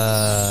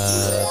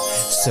love.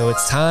 So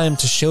it's time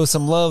to show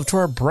some love to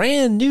our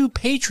brand new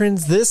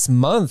patrons this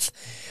month.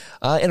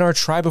 In our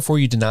Try Before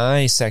You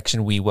Deny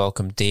section, we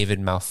welcome David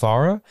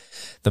Malfara.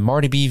 The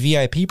Marty B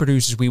VIP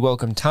producers, we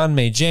welcome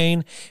Tanmay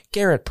Jane,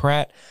 Garrett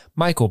Pratt,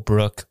 Michael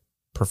Brook,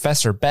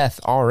 Professor Beth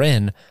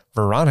RN,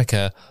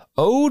 Veronica,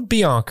 Ode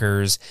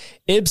Biankers,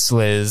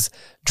 Ibsliz,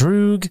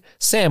 Droog,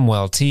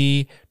 Samuel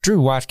T,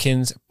 Drew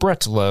Watkins,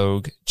 Brett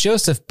Logue,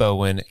 Joseph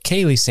Bowen,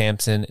 Kaylee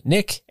Sampson,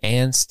 Nick,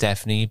 and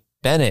Stephanie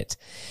Bennett.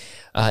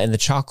 In the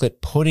chocolate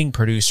pudding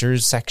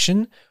producers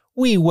section,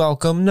 we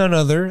welcome none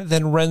other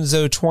than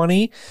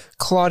Renzo20,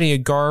 Claudia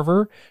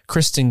Garver,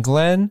 Kristen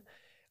Glenn,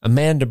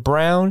 Amanda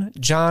Brown,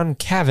 John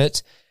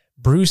Cavett,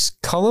 Bruce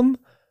Cullum,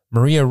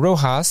 Maria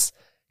Rojas,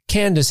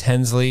 Candace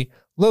Hensley,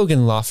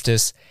 Logan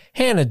Loftus,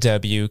 Hannah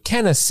W.,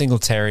 Kenneth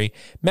Singletary,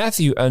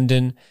 Matthew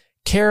Unden,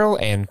 Carol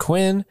Ann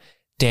Quinn,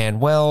 Dan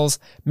Wells,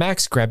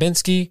 Max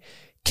Grabinski,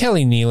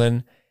 Kelly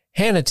Nealon,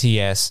 Hannah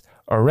T.S.,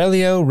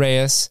 Aurelio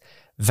Reyes,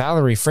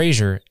 Valerie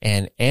Frazier,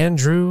 and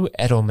Andrew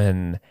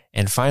Edelman.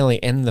 And finally,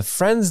 in the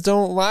Friends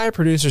Don't Lie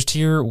producers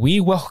tier,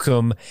 we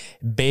welcome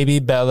Baby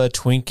Bella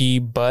Twinkie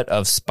Butt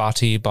of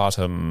Spotty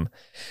Bottom.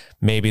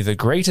 Maybe the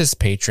greatest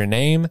patron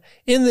name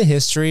in the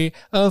history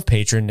of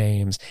patron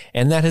names.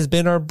 And that has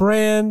been our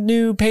brand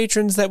new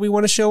patrons that we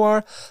want to show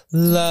our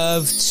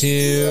love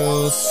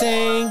to.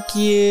 Thank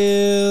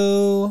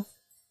you.